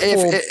full?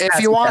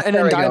 If you want an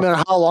indictment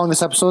on how long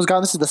this episode has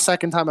gone, this is the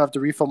second time I have to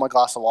refill my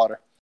glass of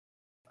water.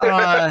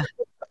 No,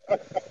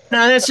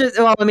 that's just.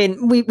 Well, I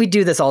mean, we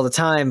do this all the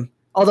time.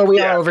 Although we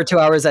are over 2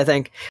 hours, I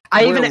think.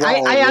 I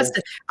asked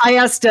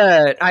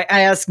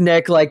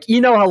Nick, like,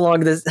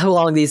 how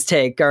long these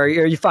take? Are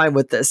you fine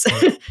with this?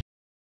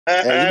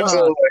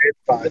 Absolutely, it's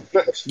fine.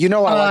 I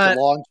like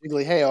it long.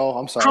 Jiggly,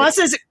 I'm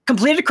sorry.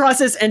 Completed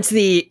crosses into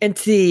the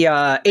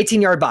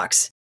 18-yard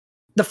box.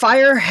 The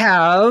Fire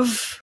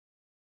have.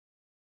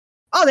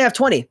 They have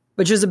 20,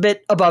 which is a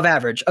bit above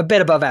average.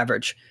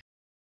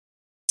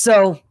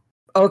 So,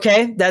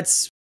 okay,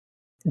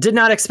 did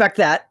not expect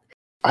that.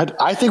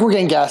 I think we're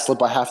getting gaslit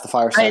by half the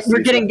Fire stats.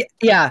 We're getting,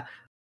 yeah.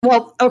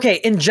 Well,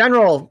 okay, in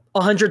general,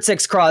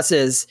 106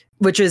 crosses,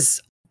 which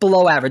is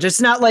below average.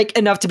 It's not like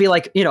enough to be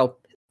like,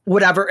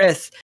 whatever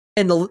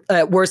in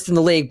the worst in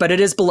the league, but it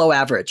is below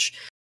average.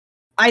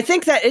 I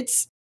think that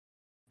it's.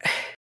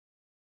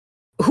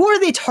 Who are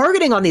they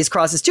targeting on these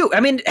crosses too? I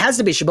mean, it has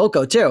to be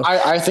Shibilko too.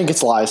 I think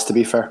it's lies, to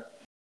be fair.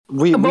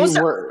 We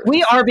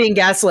are being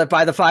gaslit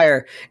by the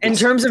Fire in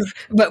terms of,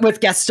 but with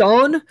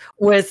Gaston,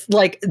 with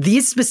like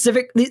these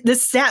specific,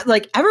 this stat,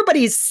 like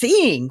everybody's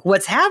seeing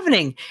what's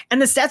happening,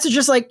 and the stats are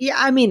just like,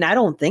 I mean, I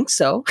don't think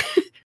so.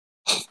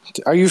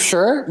 Are you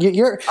sure?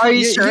 Are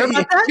you sure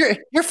about that?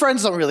 Your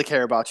friends don't really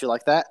care about you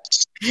like that.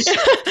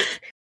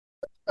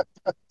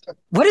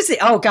 what is it?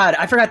 Oh God,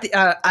 I forgot the.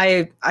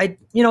 I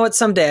you know what?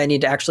 Someday I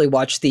need to actually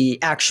watch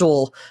the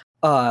actual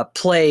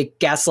play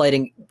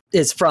Gaslighting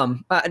is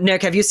from.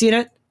 Nick, have you seen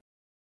it?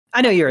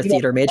 I know you're a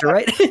theater major,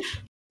 right?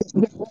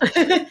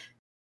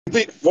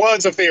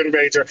 Was a theater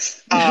major.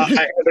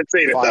 I haven't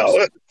seen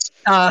it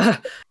though.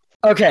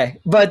 Okay,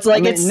 but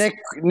like I mean, it's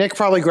Nick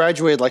probably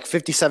graduated like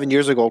 57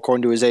 years ago,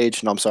 according to his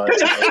age. No, I'm sorry.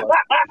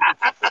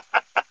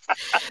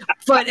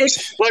 but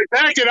it's Like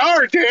back in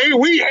our day,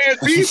 we had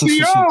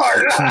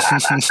VCR.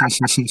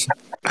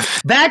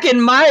 back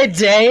in my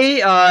day.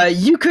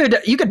 You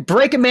could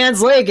break a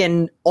man's leg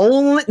and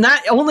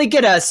not only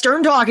get a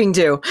stern talking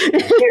to.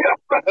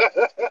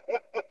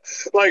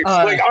 like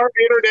our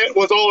internet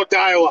was all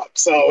dial-up,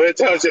 so it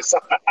tells you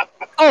something.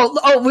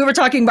 Oh, we were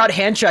talking about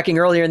hand checking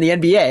earlier in the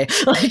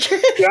NBA. Like,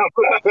 Yeah.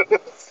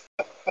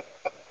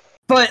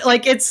 but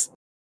like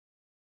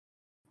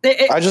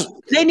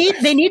they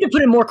need to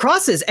put in more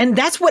crosses, and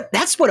that's what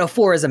a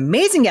 4 is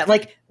amazing at.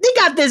 Like they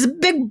got this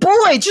big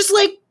boy, just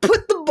like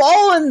put the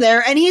ball in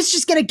there, and he's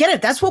just gonna get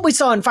it. That's what we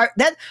saw in Fire.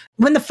 That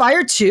when the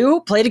Fire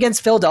 2 played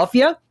against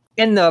Philadelphia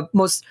in the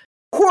most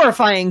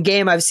horrifying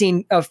game I've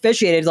seen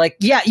officiated. Like,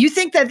 yeah, you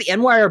think that the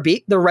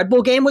NYRB, the Red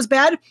Bull game was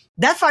bad?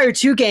 That Fire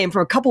 2 game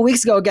from a couple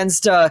weeks ago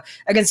against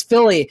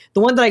Philly, the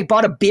one that I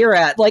bought a beer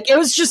at, like it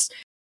was just,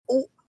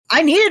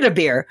 I needed a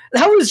beer.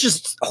 That was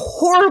just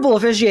horrible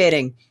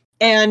officiating.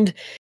 And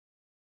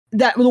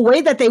that the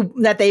way that they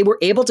were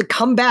able to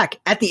come back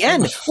at the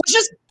end was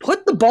just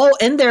put the ball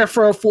in there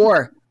for a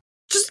 4.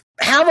 Just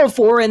have a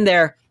 4 in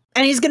there.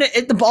 And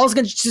the ball's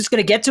just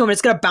gonna get to him. And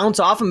it's gonna bounce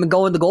off him and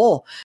go in the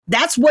goal.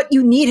 That's what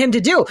you need him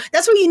to do.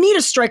 That's what you need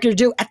a striker to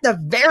do at the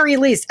very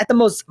least, at the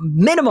most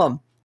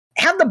minimum.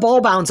 Have the ball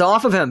bounce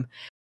off of him.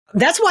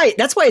 That's why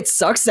it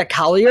sucks that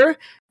Collier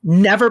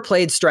never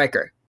played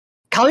striker.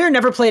 Collier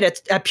never played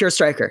at pure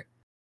striker.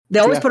 They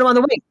always put him on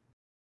the wing.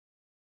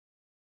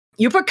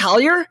 You put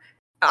Collier.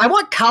 I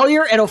want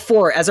Collier and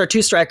Ofor as our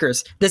 2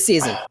 strikers this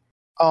season.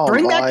 Oh,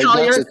 Bring back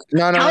Collier.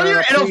 No. Collier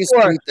and Please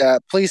Ofor. tweet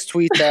that. Please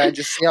tweet that and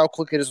just see how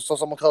quick it is so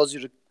someone calls you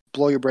to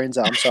blow your brains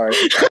out. I'm sorry.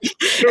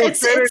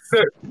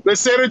 The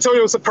San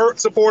Antonio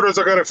supporters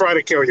are going to try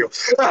to kill you.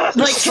 Like,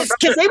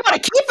 because they want to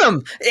keep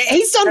him.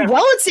 He's done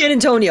well in San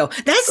Antonio.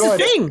 That's the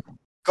thing.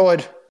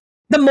 Good.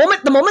 The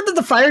moment that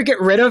the Fire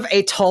get rid of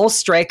a tall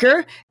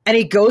striker and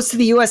he goes to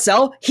the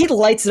USL, he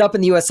lights it up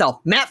in the USL.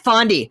 Matt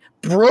Fondy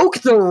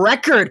broke the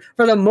record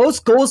for the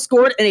most goals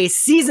scored in a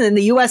season in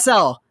the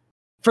USL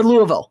for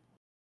Louisville.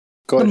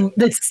 Good.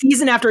 The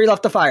season after he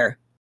left the Fire.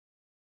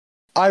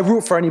 I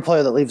root for any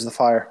player that leaves the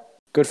Fire.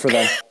 Good for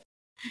them.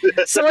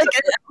 So, like,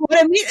 what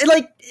I mean,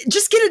 like,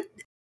 just get it.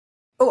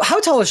 Oh, how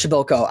tall is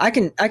Shibilko? I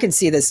can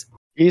see this.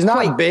 He's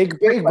not big,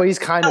 but he's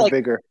kind of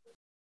bigger.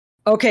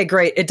 Okay,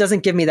 great. It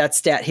doesn't give me that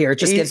stat here. It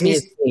just gives me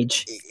his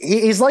age.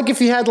 He's like if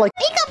he had like.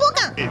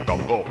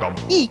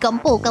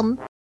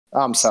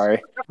 I'm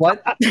sorry.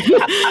 What?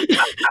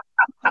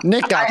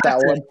 Nick got that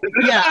one.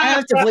 Yeah, I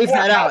have to bleep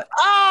that out.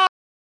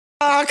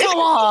 Come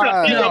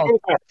on! No,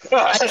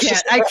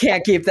 I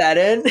can't keep that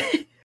in.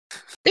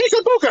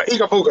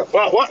 Ikabuka.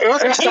 What?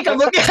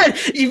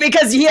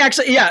 Because he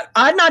actually,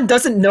 Adnan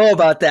doesn't know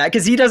about that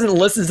because he doesn't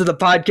listen to the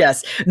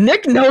podcast.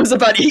 Nick knows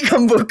about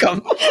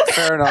Ikambukum.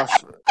 Fair enough.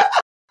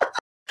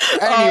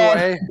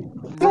 Anyway,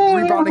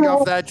 rebounding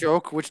off that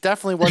joke, which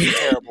definitely wasn't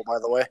terrible, by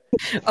the way.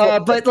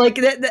 But like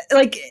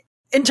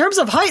in terms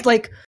of height,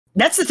 like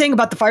that's the thing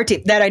about the Fire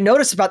team that I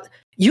noticed about.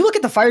 You look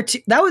at the Fire 2.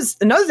 That was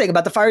another thing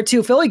about the Fire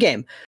 2 Philly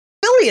game.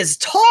 Philly is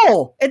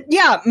tall.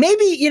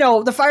 Maybe,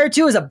 the Fire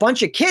 2 is a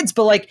bunch of kids,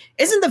 but like,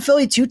 isn't the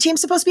Philly 2 team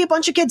supposed to be a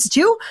bunch of kids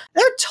too?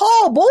 They're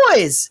tall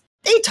boys.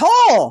 They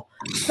tall.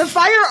 The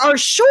Fire are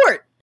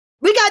short.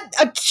 We got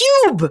a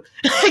cube.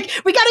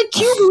 We got a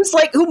cube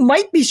who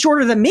might be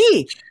shorter than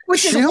me,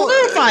 which is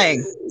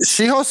horrifying.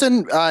 Schihos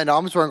and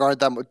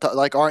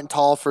Almsberg aren't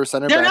tall for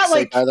center backs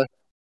either.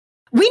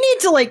 We need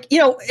to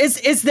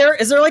is there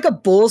like a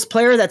Bulls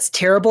player that's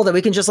terrible that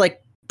we can just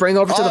like bring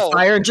over to the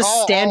Fire and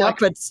just stand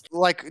up? It's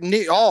perfect.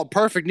 Nikola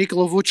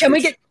Vucevic. Can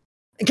we get?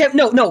 Can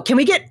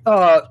we get?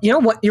 You know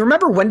what? You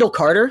remember Wendell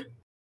Carter?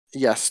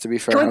 Yes. To be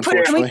fair,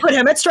 can we put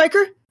him at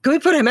striker? Can we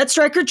put him at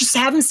striker? Just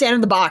have him stand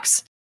in the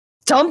box.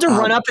 Tell him to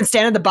run up and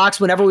stand in the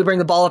box whenever we bring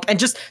the ball up, and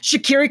just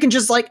Shaqiri can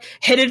just like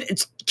hit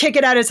it, kick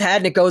it at his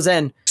head, and it goes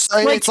in.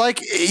 It's like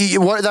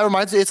what that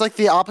reminds me. It's like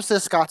the opposite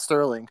of Scott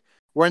Sterling,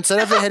 where instead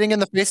of it hitting in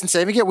the face and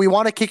saving it, we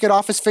want to kick it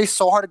off his face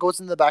so hard it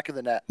goes into the back of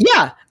the net.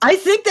 Yeah, I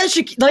think that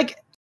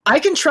I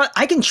can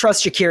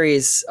trust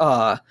Shaqiri's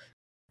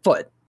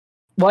foot.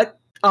 What?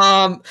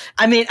 I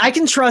mean, I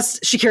can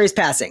trust Shaqiri's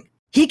passing.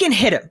 He can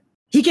hit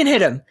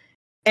him.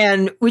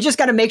 And we just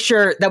got to make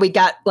sure that we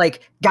got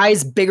like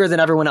guys bigger than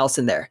everyone else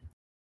in there.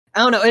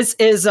 I don't know.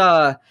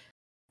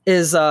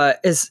 Is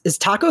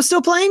Taco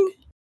still playing?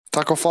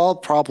 Taco Fall?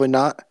 Probably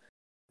not.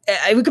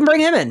 We can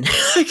bring him in.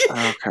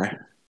 Okay.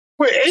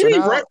 Wait,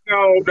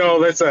 no,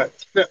 that's a.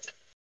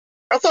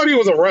 I thought he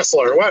was a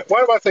wrestler. Why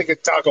am I thinking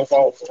Taco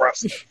Fall was a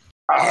wrestler?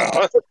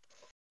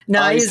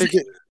 No, he's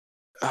thinking.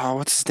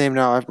 What's his name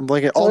now? I'm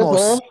blanking.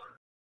 Almost.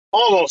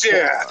 Almost,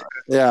 yeah.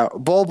 Yeah,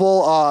 Bol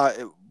Bol.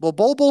 Well,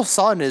 Bol Bol's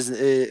son is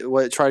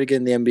what tried to get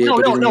in the NBA.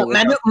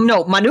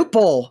 Manute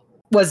Bol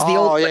was the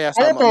old.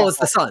 Bol Bol is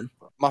the son.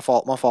 My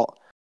fault.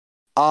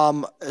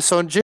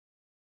 So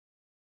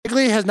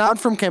Jiggly has gone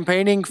from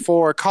campaigning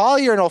for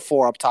Collier in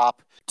 04 up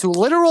top to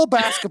literal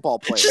basketball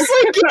player. Just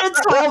like get a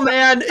tall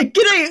man,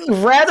 get a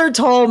rather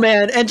tall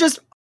man, and just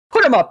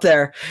put him up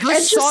there and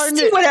just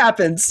see what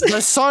happens.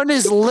 The sun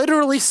is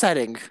literally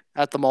setting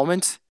at the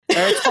moment. And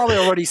it's probably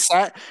already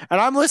set.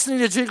 And I'm listening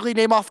to Jiggly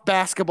name off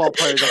basketball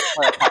players. Hey,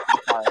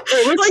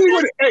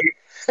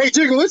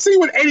 Jiggly, let's see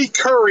what Eddie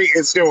Curry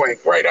is doing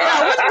right now.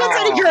 Yeah,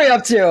 what's Eddie Curry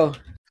up to?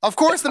 Of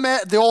course,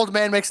 the old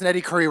man makes an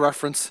Eddie Curry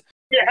reference.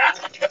 Yeah.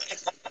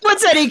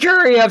 What's Eddie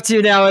Curry up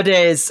to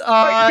nowadays?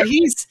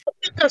 He's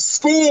at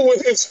school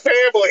with his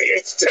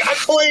family. I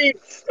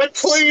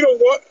played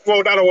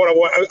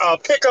a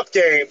pickup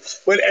game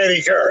with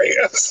Eddie Curry.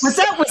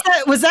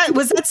 Was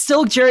that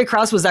still Jerry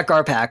Krause? Was that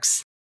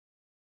Garpax?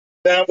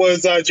 That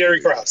was Jerry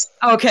Krause.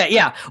 Okay,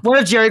 yeah. One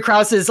of Jerry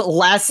Krause's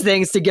last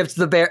things to give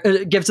to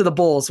the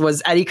Bulls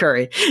was Eddie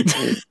Curry.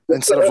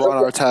 Instead of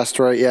Ron Artest,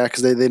 right? Yeah,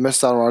 because they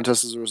missed out on Ron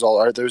Artest as a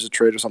result. Right? There was a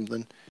trade or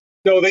something.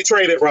 No, they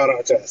traded Ron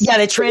Artest. Yeah,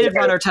 they traded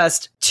Ron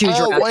Artest to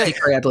draft Eddie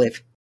Curry, I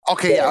believe.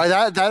 Okay,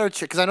 yeah,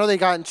 because I know they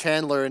got in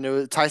Chandler, and it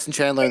was Tyson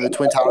Chandler and the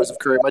Twin Towers of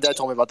Curry. My dad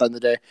told me about that in the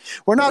day.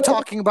 We're not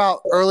talking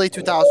about early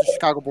 2000s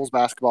Chicago Bulls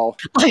basketball,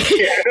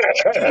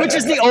 which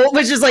is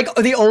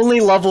the only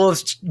level of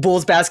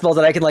Bulls basketball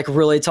that I can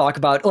really talk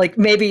about. Like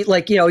maybe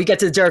you get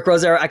to the Derrick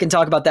Rose era, I can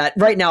talk about that.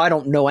 Right now, I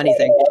don't know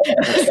anything.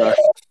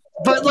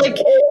 But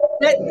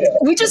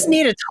we just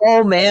need a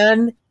tall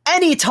man.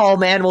 Any tall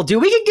man will do.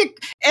 We can get,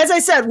 as I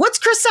said, what's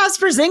Kristaps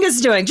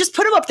Porzingis doing? Just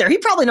put him up there. He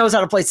probably knows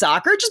how to play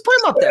soccer. Just put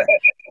him up there.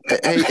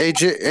 Hey,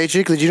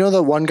 Jiggly, do you know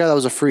that one guy that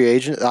was a free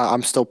agent?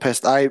 I'm still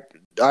pissed. I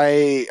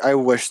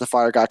wish the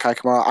Fire got Kai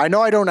Kamara. I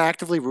know I don't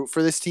actively root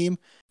for this team,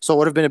 so it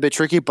would have been a bit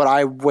tricky, but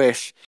I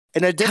wish.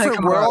 In a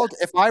different world,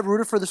 if I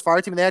rooted for this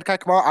Fire team and they had Kai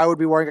Kamara, I would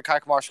be wearing a Kai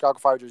Kamara Chicago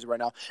Fire jersey right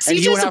now. And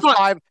he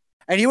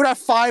would have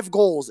 5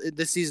 goals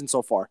this season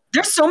so far.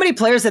 There's so many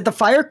players that the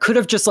Fire could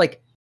have just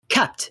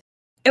kept.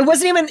 It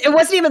wasn't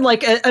even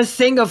like a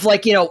thing of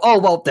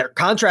their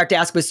contract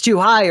ask was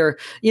too high, or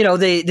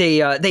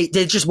they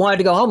just wanted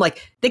to go home.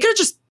 They could have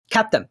just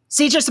kept them.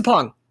 CJ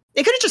Sapong.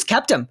 They could have just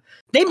kept him.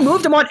 They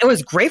moved him on. It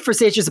was great for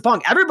CJ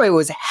Sapong. Everybody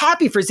was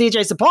happy for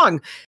CJ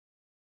Sapong.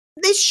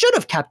 They should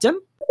have kept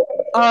him.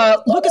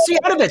 Lucas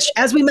Jovanovic,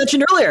 as we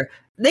mentioned earlier,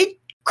 they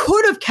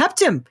could have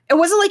kept him. It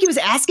wasn't like he was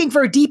asking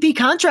for a DP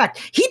contract.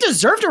 He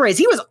deserved a raise.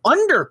 He was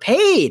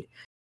underpaid.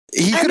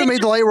 He could have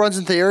made the late runs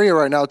into the area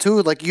right now, too.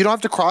 You don't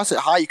have to cross it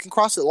high. You can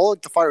cross it low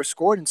like the Fire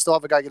scored and still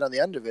have a guy get on the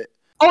end of it.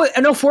 Oh,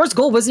 and 04's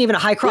goal wasn't even a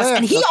high cross.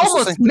 And he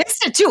almost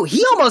missed it, too.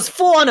 He almost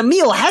full on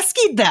Emil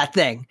Heskey'd that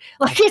thing.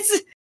 I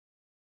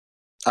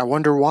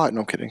wonder why.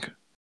 No, I'm kidding.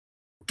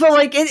 But,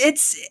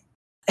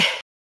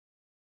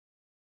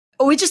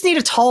 we just need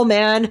a tall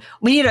man.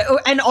 We need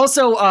and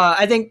also,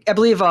 I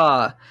believe,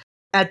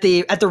 at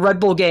the Red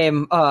Bull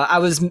game, I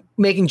was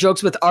making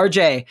jokes with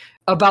RJ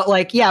about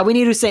we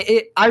need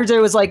Usain.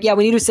 RJ was like,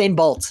 we need Usain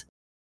Bolt.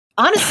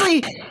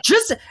 Honestly,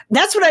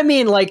 that's what I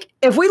mean.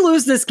 If we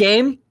lose this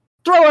game,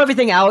 throw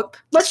everything out.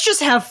 Let's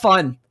just have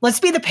fun. Let's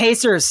be the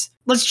Pacers.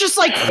 Let's just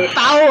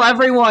foul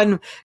everyone.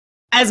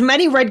 As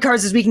many red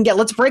cards as we can get.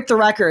 Let's break the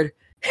record.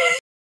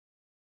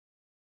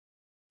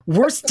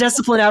 Worst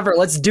discipline ever.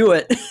 Let's do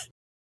it.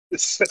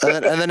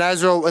 and then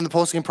Azrael in the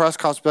post-game press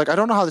conference be like, I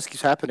don't know how this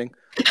keeps happening.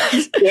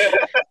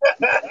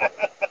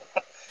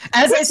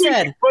 As I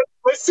said,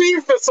 let's see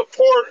if the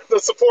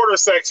supporter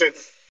section,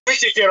 we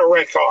should get a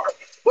red card.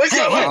 Let's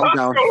go a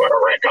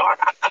red card.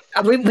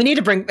 We need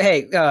to bring.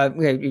 Hey,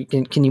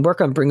 can you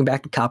work on bringing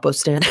back the capo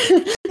stand?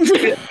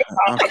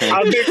 Okay.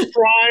 I've been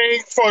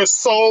trying for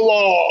so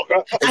long.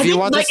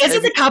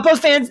 Isn't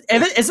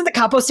the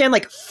capo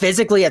stand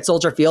physically at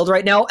Soldier Field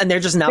right now, and they're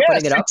just not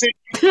putting it up?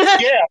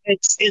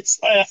 It's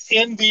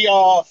in the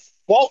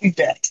Walton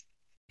deck.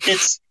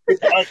 It's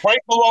right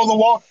below the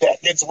Walton deck.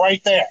 It's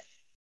right there.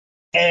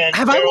 And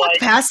have I walked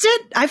past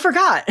it? I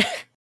forgot.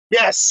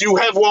 Yes, you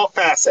have walked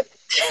past it.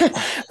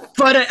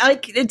 But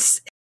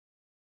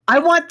I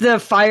want the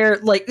Fire,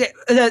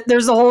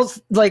 there's a whole,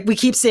 we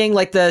keep seeing,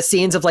 the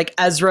scenes of,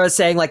 Ezra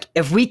saying,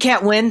 if we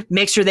can't win,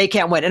 make sure they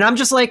can't win. And I'm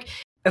just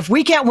if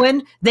we can't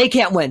win, they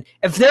can't win.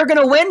 If they're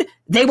going to win,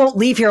 they won't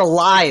leave here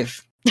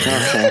alive.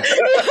 Okay.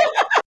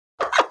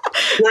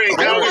 Great.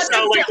 I want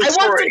them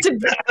to,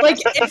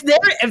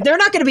 if they're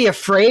not going to be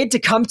afraid to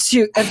come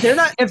to,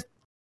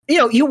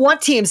 you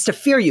want teams to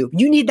fear you.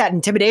 You need that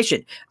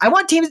intimidation. I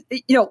want teams,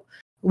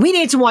 we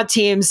need to want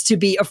teams to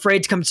be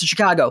afraid to come to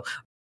Chicago.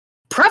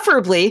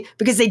 Preferably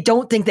because they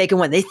don't think they can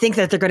win. They think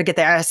that they're going to get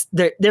their ass.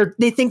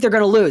 They think they're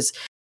going to lose.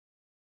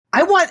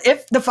 I want,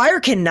 if the Fire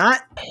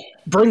cannot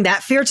bring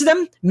that fear to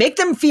them, make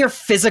them fear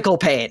physical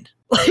pain.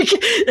 In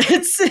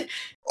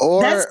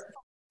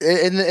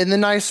the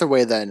nicer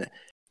way. Then,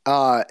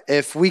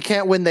 if we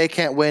can't win, they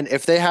can't win.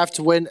 If they have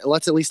to win,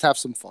 let's at least have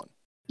some fun.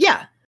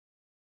 Yeah.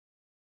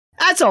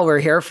 That's all we're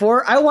here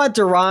for. I want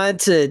Duran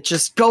to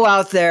just go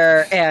out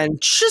there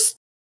and just.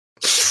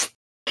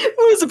 I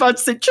was about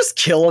to say, just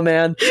kill a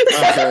man.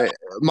 Okay.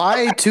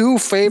 My two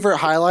favorite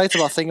highlights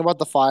about thinking about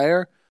the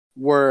Fire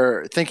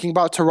were thinking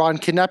about Tehran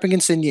kidnapping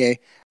Insigne.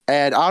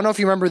 And I don't know if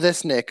you remember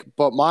this, Nick,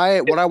 but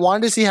what I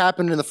wanted to see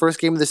happen in the first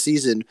game of the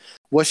season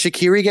was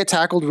Shaqiri get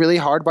tackled really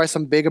hard by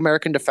some big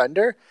American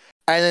defender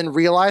and then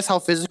realize how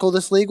physical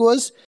this league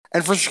was.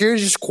 And for Shaqiri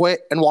to just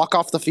quit and walk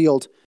off the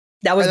field.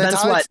 That was Ben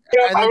Sweat.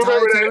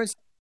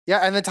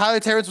 And then Tyler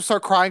Terrence would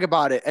start crying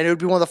about it. And it would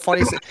be one of the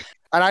funniest.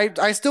 And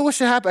I still wish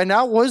it happened. And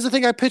now, what was the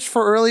thing I pitched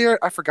for earlier?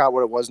 I forgot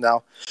what it was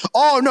now.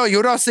 Oh, no, you know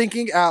what I was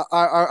thinking?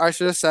 I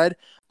should have said.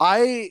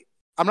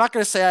 I'm not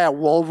going to say I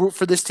will root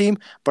for this team,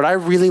 but I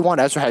really want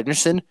Ezra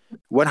Henderson,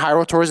 when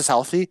Jairo Torres is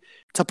healthy,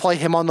 to play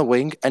him on the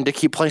wing and to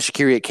keep playing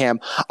Shaqiri at cam.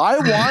 I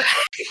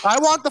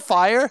want the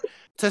Fire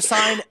to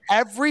sign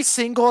every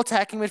single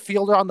attacking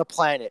midfielder on the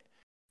planet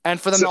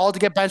and for them all to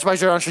get benched by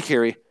Xherdan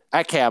Shaqiri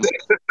at cam.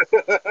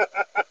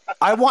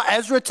 I want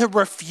Ezra to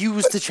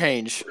refuse to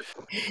change.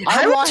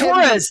 Jairo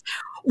Torres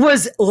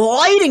was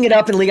lighting it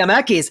up in Liga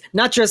MX,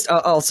 not just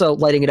also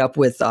lighting it up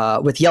with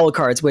yellow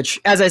cards, which,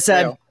 as I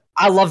said, yeah.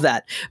 I love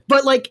that.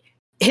 But like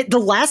the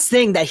last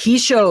thing that he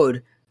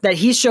showed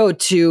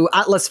to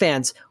Atlas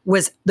fans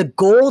was the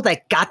goal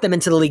that got them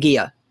into the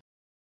Liga.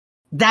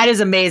 That is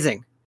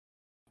amazing.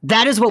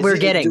 That is what we're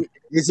getting.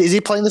 Is he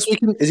playing this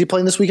weekend? Is he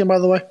playing this weekend, by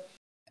the way?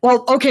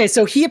 Well, okay,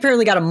 so he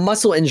apparently got a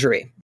muscle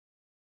injury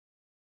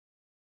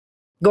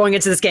going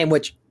into this game,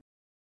 which...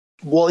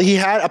 Well, he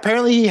had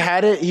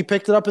it. He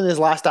picked it up in his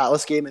last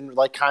Atlas game and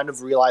like kind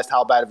of realized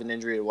how bad of an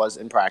injury it was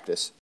in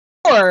practice.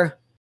 Or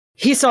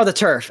he saw the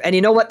turf, and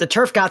you know what? The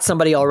turf got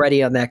somebody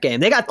already on that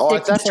game. They got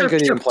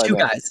two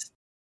guys.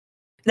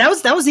 That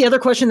was the other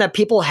question that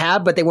people had,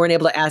 but they weren't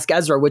able to ask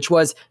Ezra, which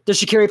was, does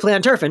Shaqiri play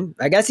on turf? And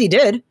I guess he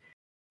did,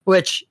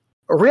 which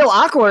real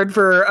awkward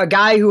for a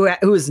guy who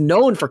is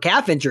known for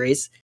calf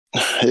injuries.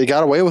 He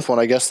got away with one,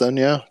 I guess, then,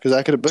 yeah.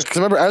 Because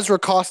remember, Ezra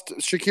cost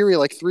Shaqiri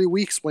like 3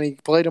 weeks when he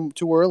played him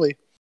too early.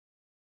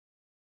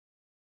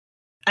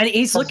 And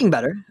he's looking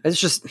better.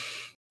 It's just,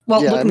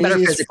 looking better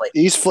physically.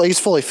 He's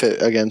fully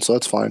fit again, so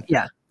that's fine.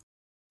 Yeah.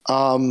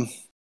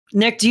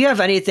 Nick, do you have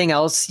anything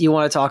else you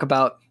want to talk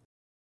about?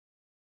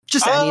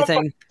 Just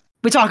anything.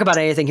 We talk about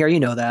anything here,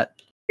 you know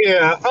that.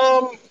 Yeah.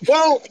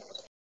 Well,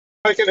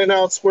 I can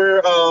announce we're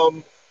at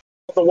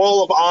the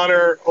Wall of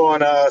Honor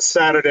on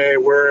Saturday.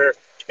 We're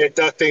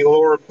inducting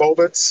Lord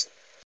Bobitz.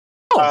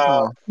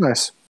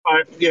 Nice.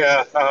 We're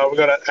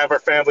gonna have our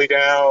family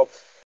down.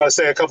 I'll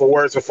say a couple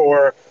words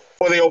before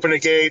they open the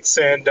gates,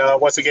 and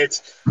once the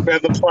gates, we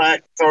have the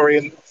plaque already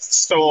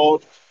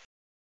installed.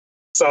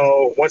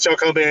 So once y'all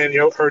come in,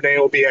 her name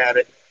will be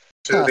added.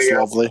 That's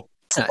lovely.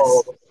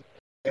 Nice.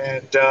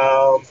 And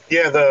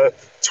the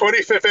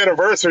 25th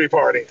anniversary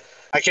party.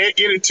 I can't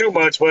get it too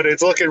much, but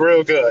it's looking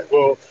real good.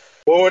 We'll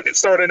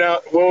announce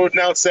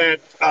that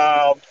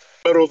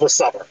middle of the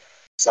summer.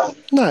 So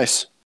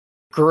nice.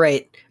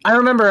 Great. I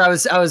remember I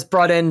was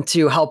brought in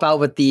to help out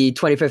with the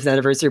 25th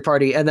anniversary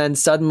party, and then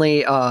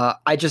suddenly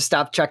I just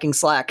stopped checking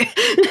Slack.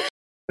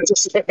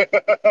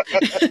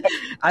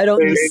 I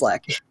don't use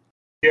Slack.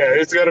 Yeah,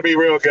 it's going to be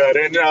real good.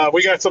 And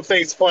we got some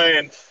things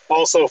planned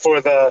also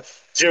for the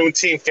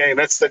Juneteenth game.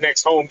 That's the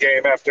next home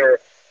game after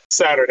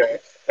Saturday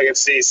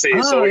against DC.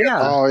 Oh,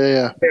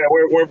 yeah. Yeah,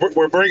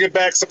 we're bringing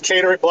back some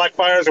catering.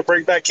 Blackfires will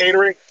bring back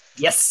catering.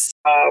 Yes.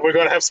 We're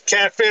going to have some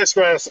catfish,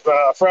 we're going to have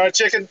some fried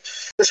chicken.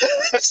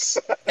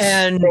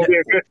 And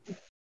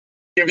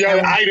give y'all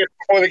an item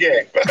before the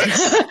game.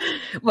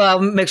 Well,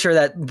 make sure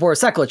that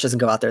Boris Sekulic doesn't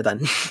go out there then.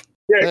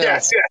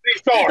 Yes.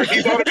 He's sorry.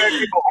 He's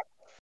automatically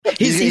gone.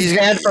 He's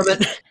banned from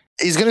it.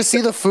 He's going to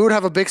see the food,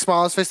 have a big smile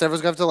on his face, and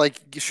everyone's going to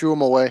have to, shoo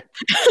him away.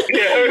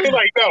 Yeah,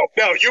 like,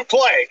 no, you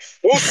play.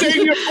 We'll save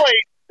your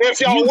plate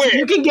if y'all win.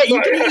 You can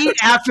eat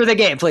after the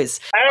game, please.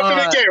 After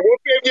the game, we'll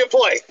save your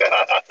plate.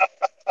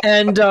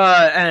 And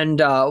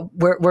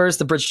where's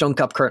the Bridgestone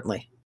Cup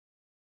currently?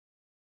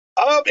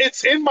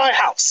 It's in my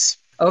house.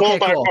 Okay,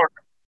 cool.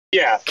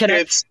 Yeah,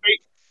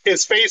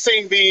 it's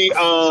facing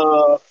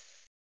the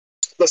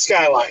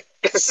skyline.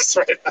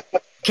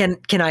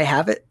 Can I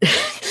have it?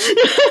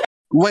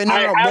 Wait,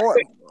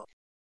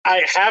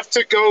 I have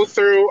to go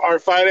through our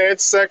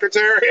finance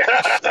secretary,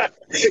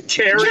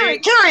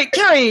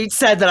 Carrie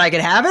said that I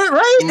could have it,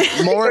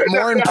 right? More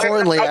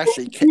importantly,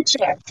 actually, can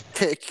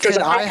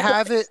I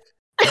have it?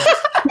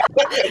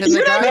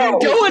 You're not going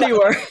to go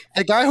anywhere.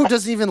 The guy who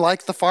doesn't even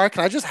like the Fire,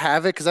 can I just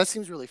have it? Because that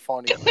seems really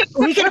funny.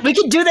 We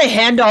can do the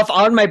handoff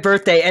on my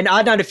birthday, and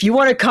Adnan, if you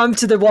want to come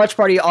to the watch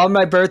party on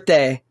my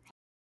birthday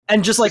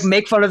and just like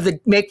make fun of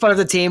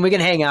the team, we can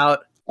hang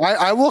out.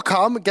 I will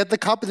come, get the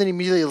cup, and then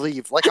immediately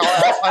leave. Like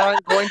I'm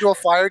going to a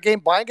Fire game,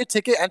 buying a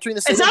ticket, entering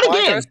the stadium. It's not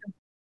a game.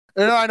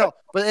 No, I know,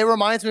 but it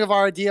reminds me of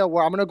our idea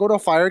where I'm going to go to a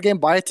Fire game,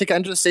 buy a ticket,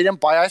 enter the stadium,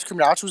 buy ice cream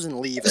nachos, and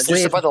leave. And just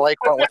sit by the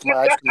lakefront with my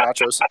ice cream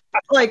nachos.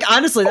 Like,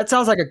 honestly, that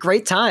sounds like a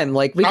great time.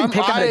 Like, we can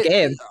pick up a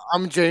game.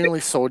 I'm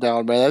genuinely so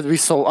down, man. That'd be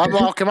so... I'm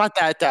not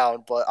that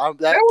down, but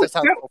that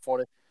sounds so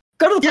funny.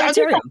 Go to the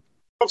planetarium.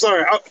 I'm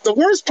sorry. The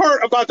worst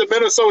part about the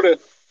Minnesota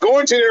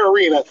going to their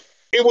arena,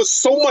 it was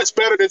so much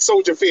better than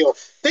Soldier Field.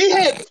 They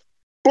had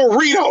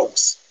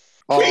burritos.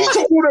 We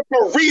ordered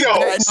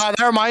burritos. That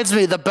reminds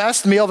me, the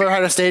best meal I've ever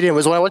had at a stadium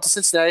was when I went to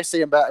Cincinnati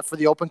Stadium for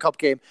the Open Cup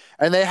game,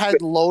 and they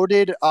had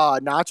loaded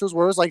nachos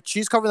where it was like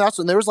cheese covered nachos,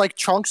 and there was like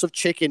chunks of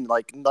chicken,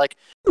 like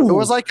it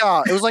was like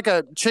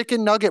a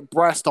chicken nugget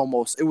breast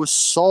almost. It was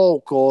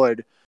so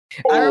good.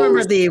 I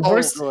remember the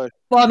worst. Good.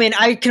 Well, I mean,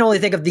 I can only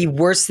think of the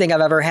worst thing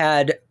I've ever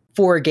had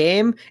for a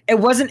game. It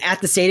wasn't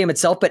at the stadium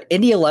itself, but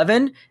Indy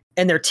 11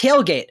 and their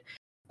tailgate.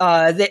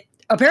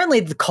 Apparently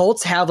the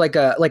Colts have like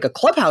a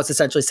clubhouse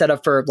essentially set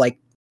up for like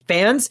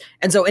fans,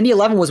 and so Indy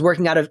 11 was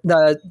working out of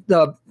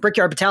the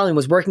Brickyard Battalion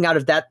was working out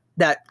of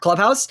that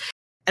clubhouse,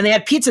 and they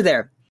had pizza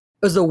there.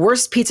 It was the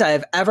worst pizza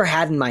I've ever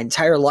had in my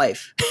entire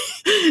life.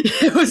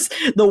 It was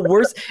the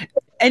worst.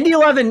 Indy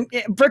 11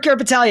 Brickyard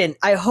Battalion.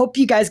 I hope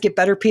you guys get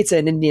better pizza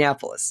in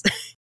Indianapolis.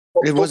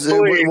 What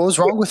was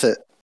wrong with it?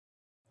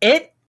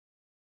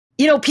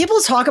 People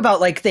talk about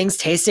like things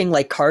tasting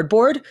like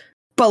cardboard,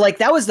 but like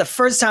that was the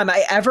first time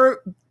I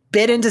ever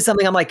bit into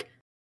something. I'm like,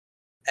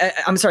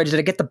 I'm sorry, did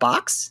I get the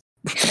box?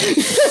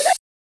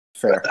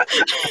 Fair.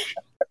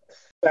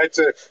 That's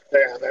it.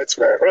 Yeah, that's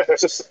fair.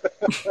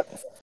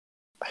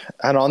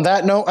 And on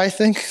that note, I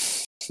think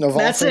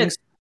that's it.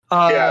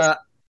 Yes.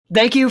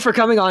 Thank you for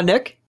coming on,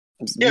 Nick.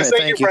 Yes,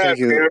 thank you for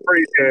having me. I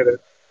appreciate it.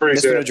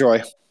 It's been a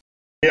joy.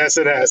 Yes,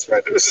 it has,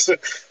 man. This is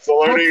a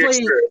learning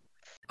experience.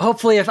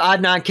 Hopefully, if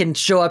Adnan can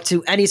show up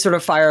to any sort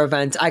of fire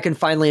event, I can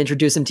finally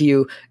introduce him to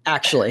you,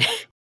 actually.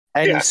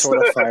 Any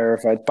sort of fire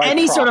event.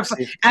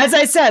 As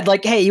I said,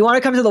 like, hey, you want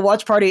to come to the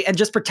watch party and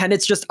just pretend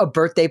it's just a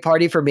birthday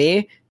party for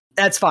me?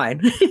 That's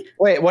fine.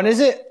 Wait, when is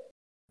it?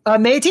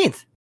 May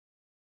 18th.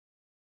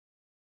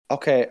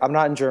 Okay, I'm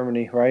not in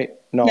Germany, right?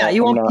 No. Yeah,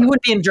 you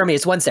wouldn't be in Germany.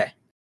 It's Wednesday.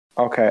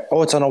 Okay.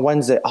 Oh, it's on a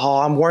Wednesday. Oh,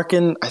 I'm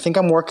working. I think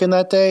I'm working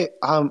that day.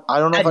 I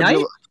don't know At if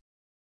night?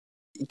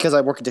 because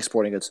I work at Dick's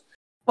Sporting Goods.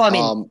 Well, I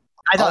mean,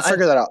 I'll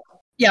figure that out.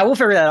 Yeah, we'll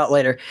figure that out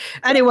later.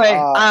 Anyway,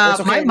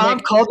 okay, my mom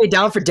called me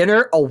down for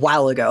dinner a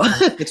while ago.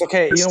 It's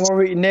okay. You know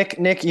where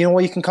Nick, you know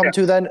what you can come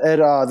to then? At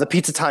the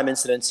Pizza Time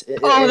incident.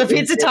 The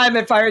Pizza Time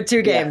at Fire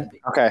 2 game.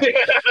 Yeah. Okay.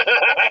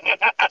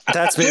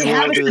 That's me. We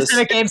have a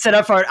specific game set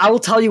up for it. I will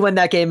tell you when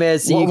that game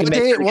is. So you can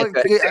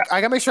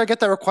I gotta make sure I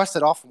get that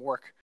requested off from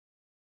work.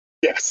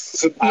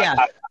 Yes. Yeah.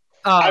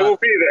 I will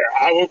be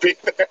there. I will be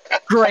there.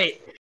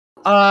 Great.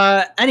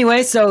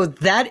 Anyway, so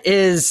that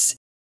is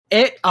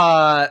it.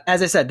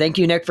 As I said, thank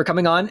you, Nick, for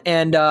coming on.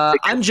 And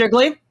I'm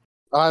Jiggly.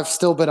 I've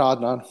still been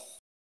Adnan.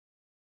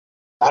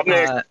 I'm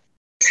Nick.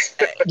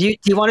 Do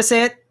you want to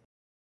say it?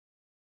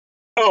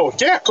 Oh,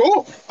 yeah,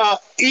 cool.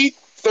 Eat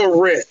the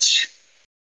rich.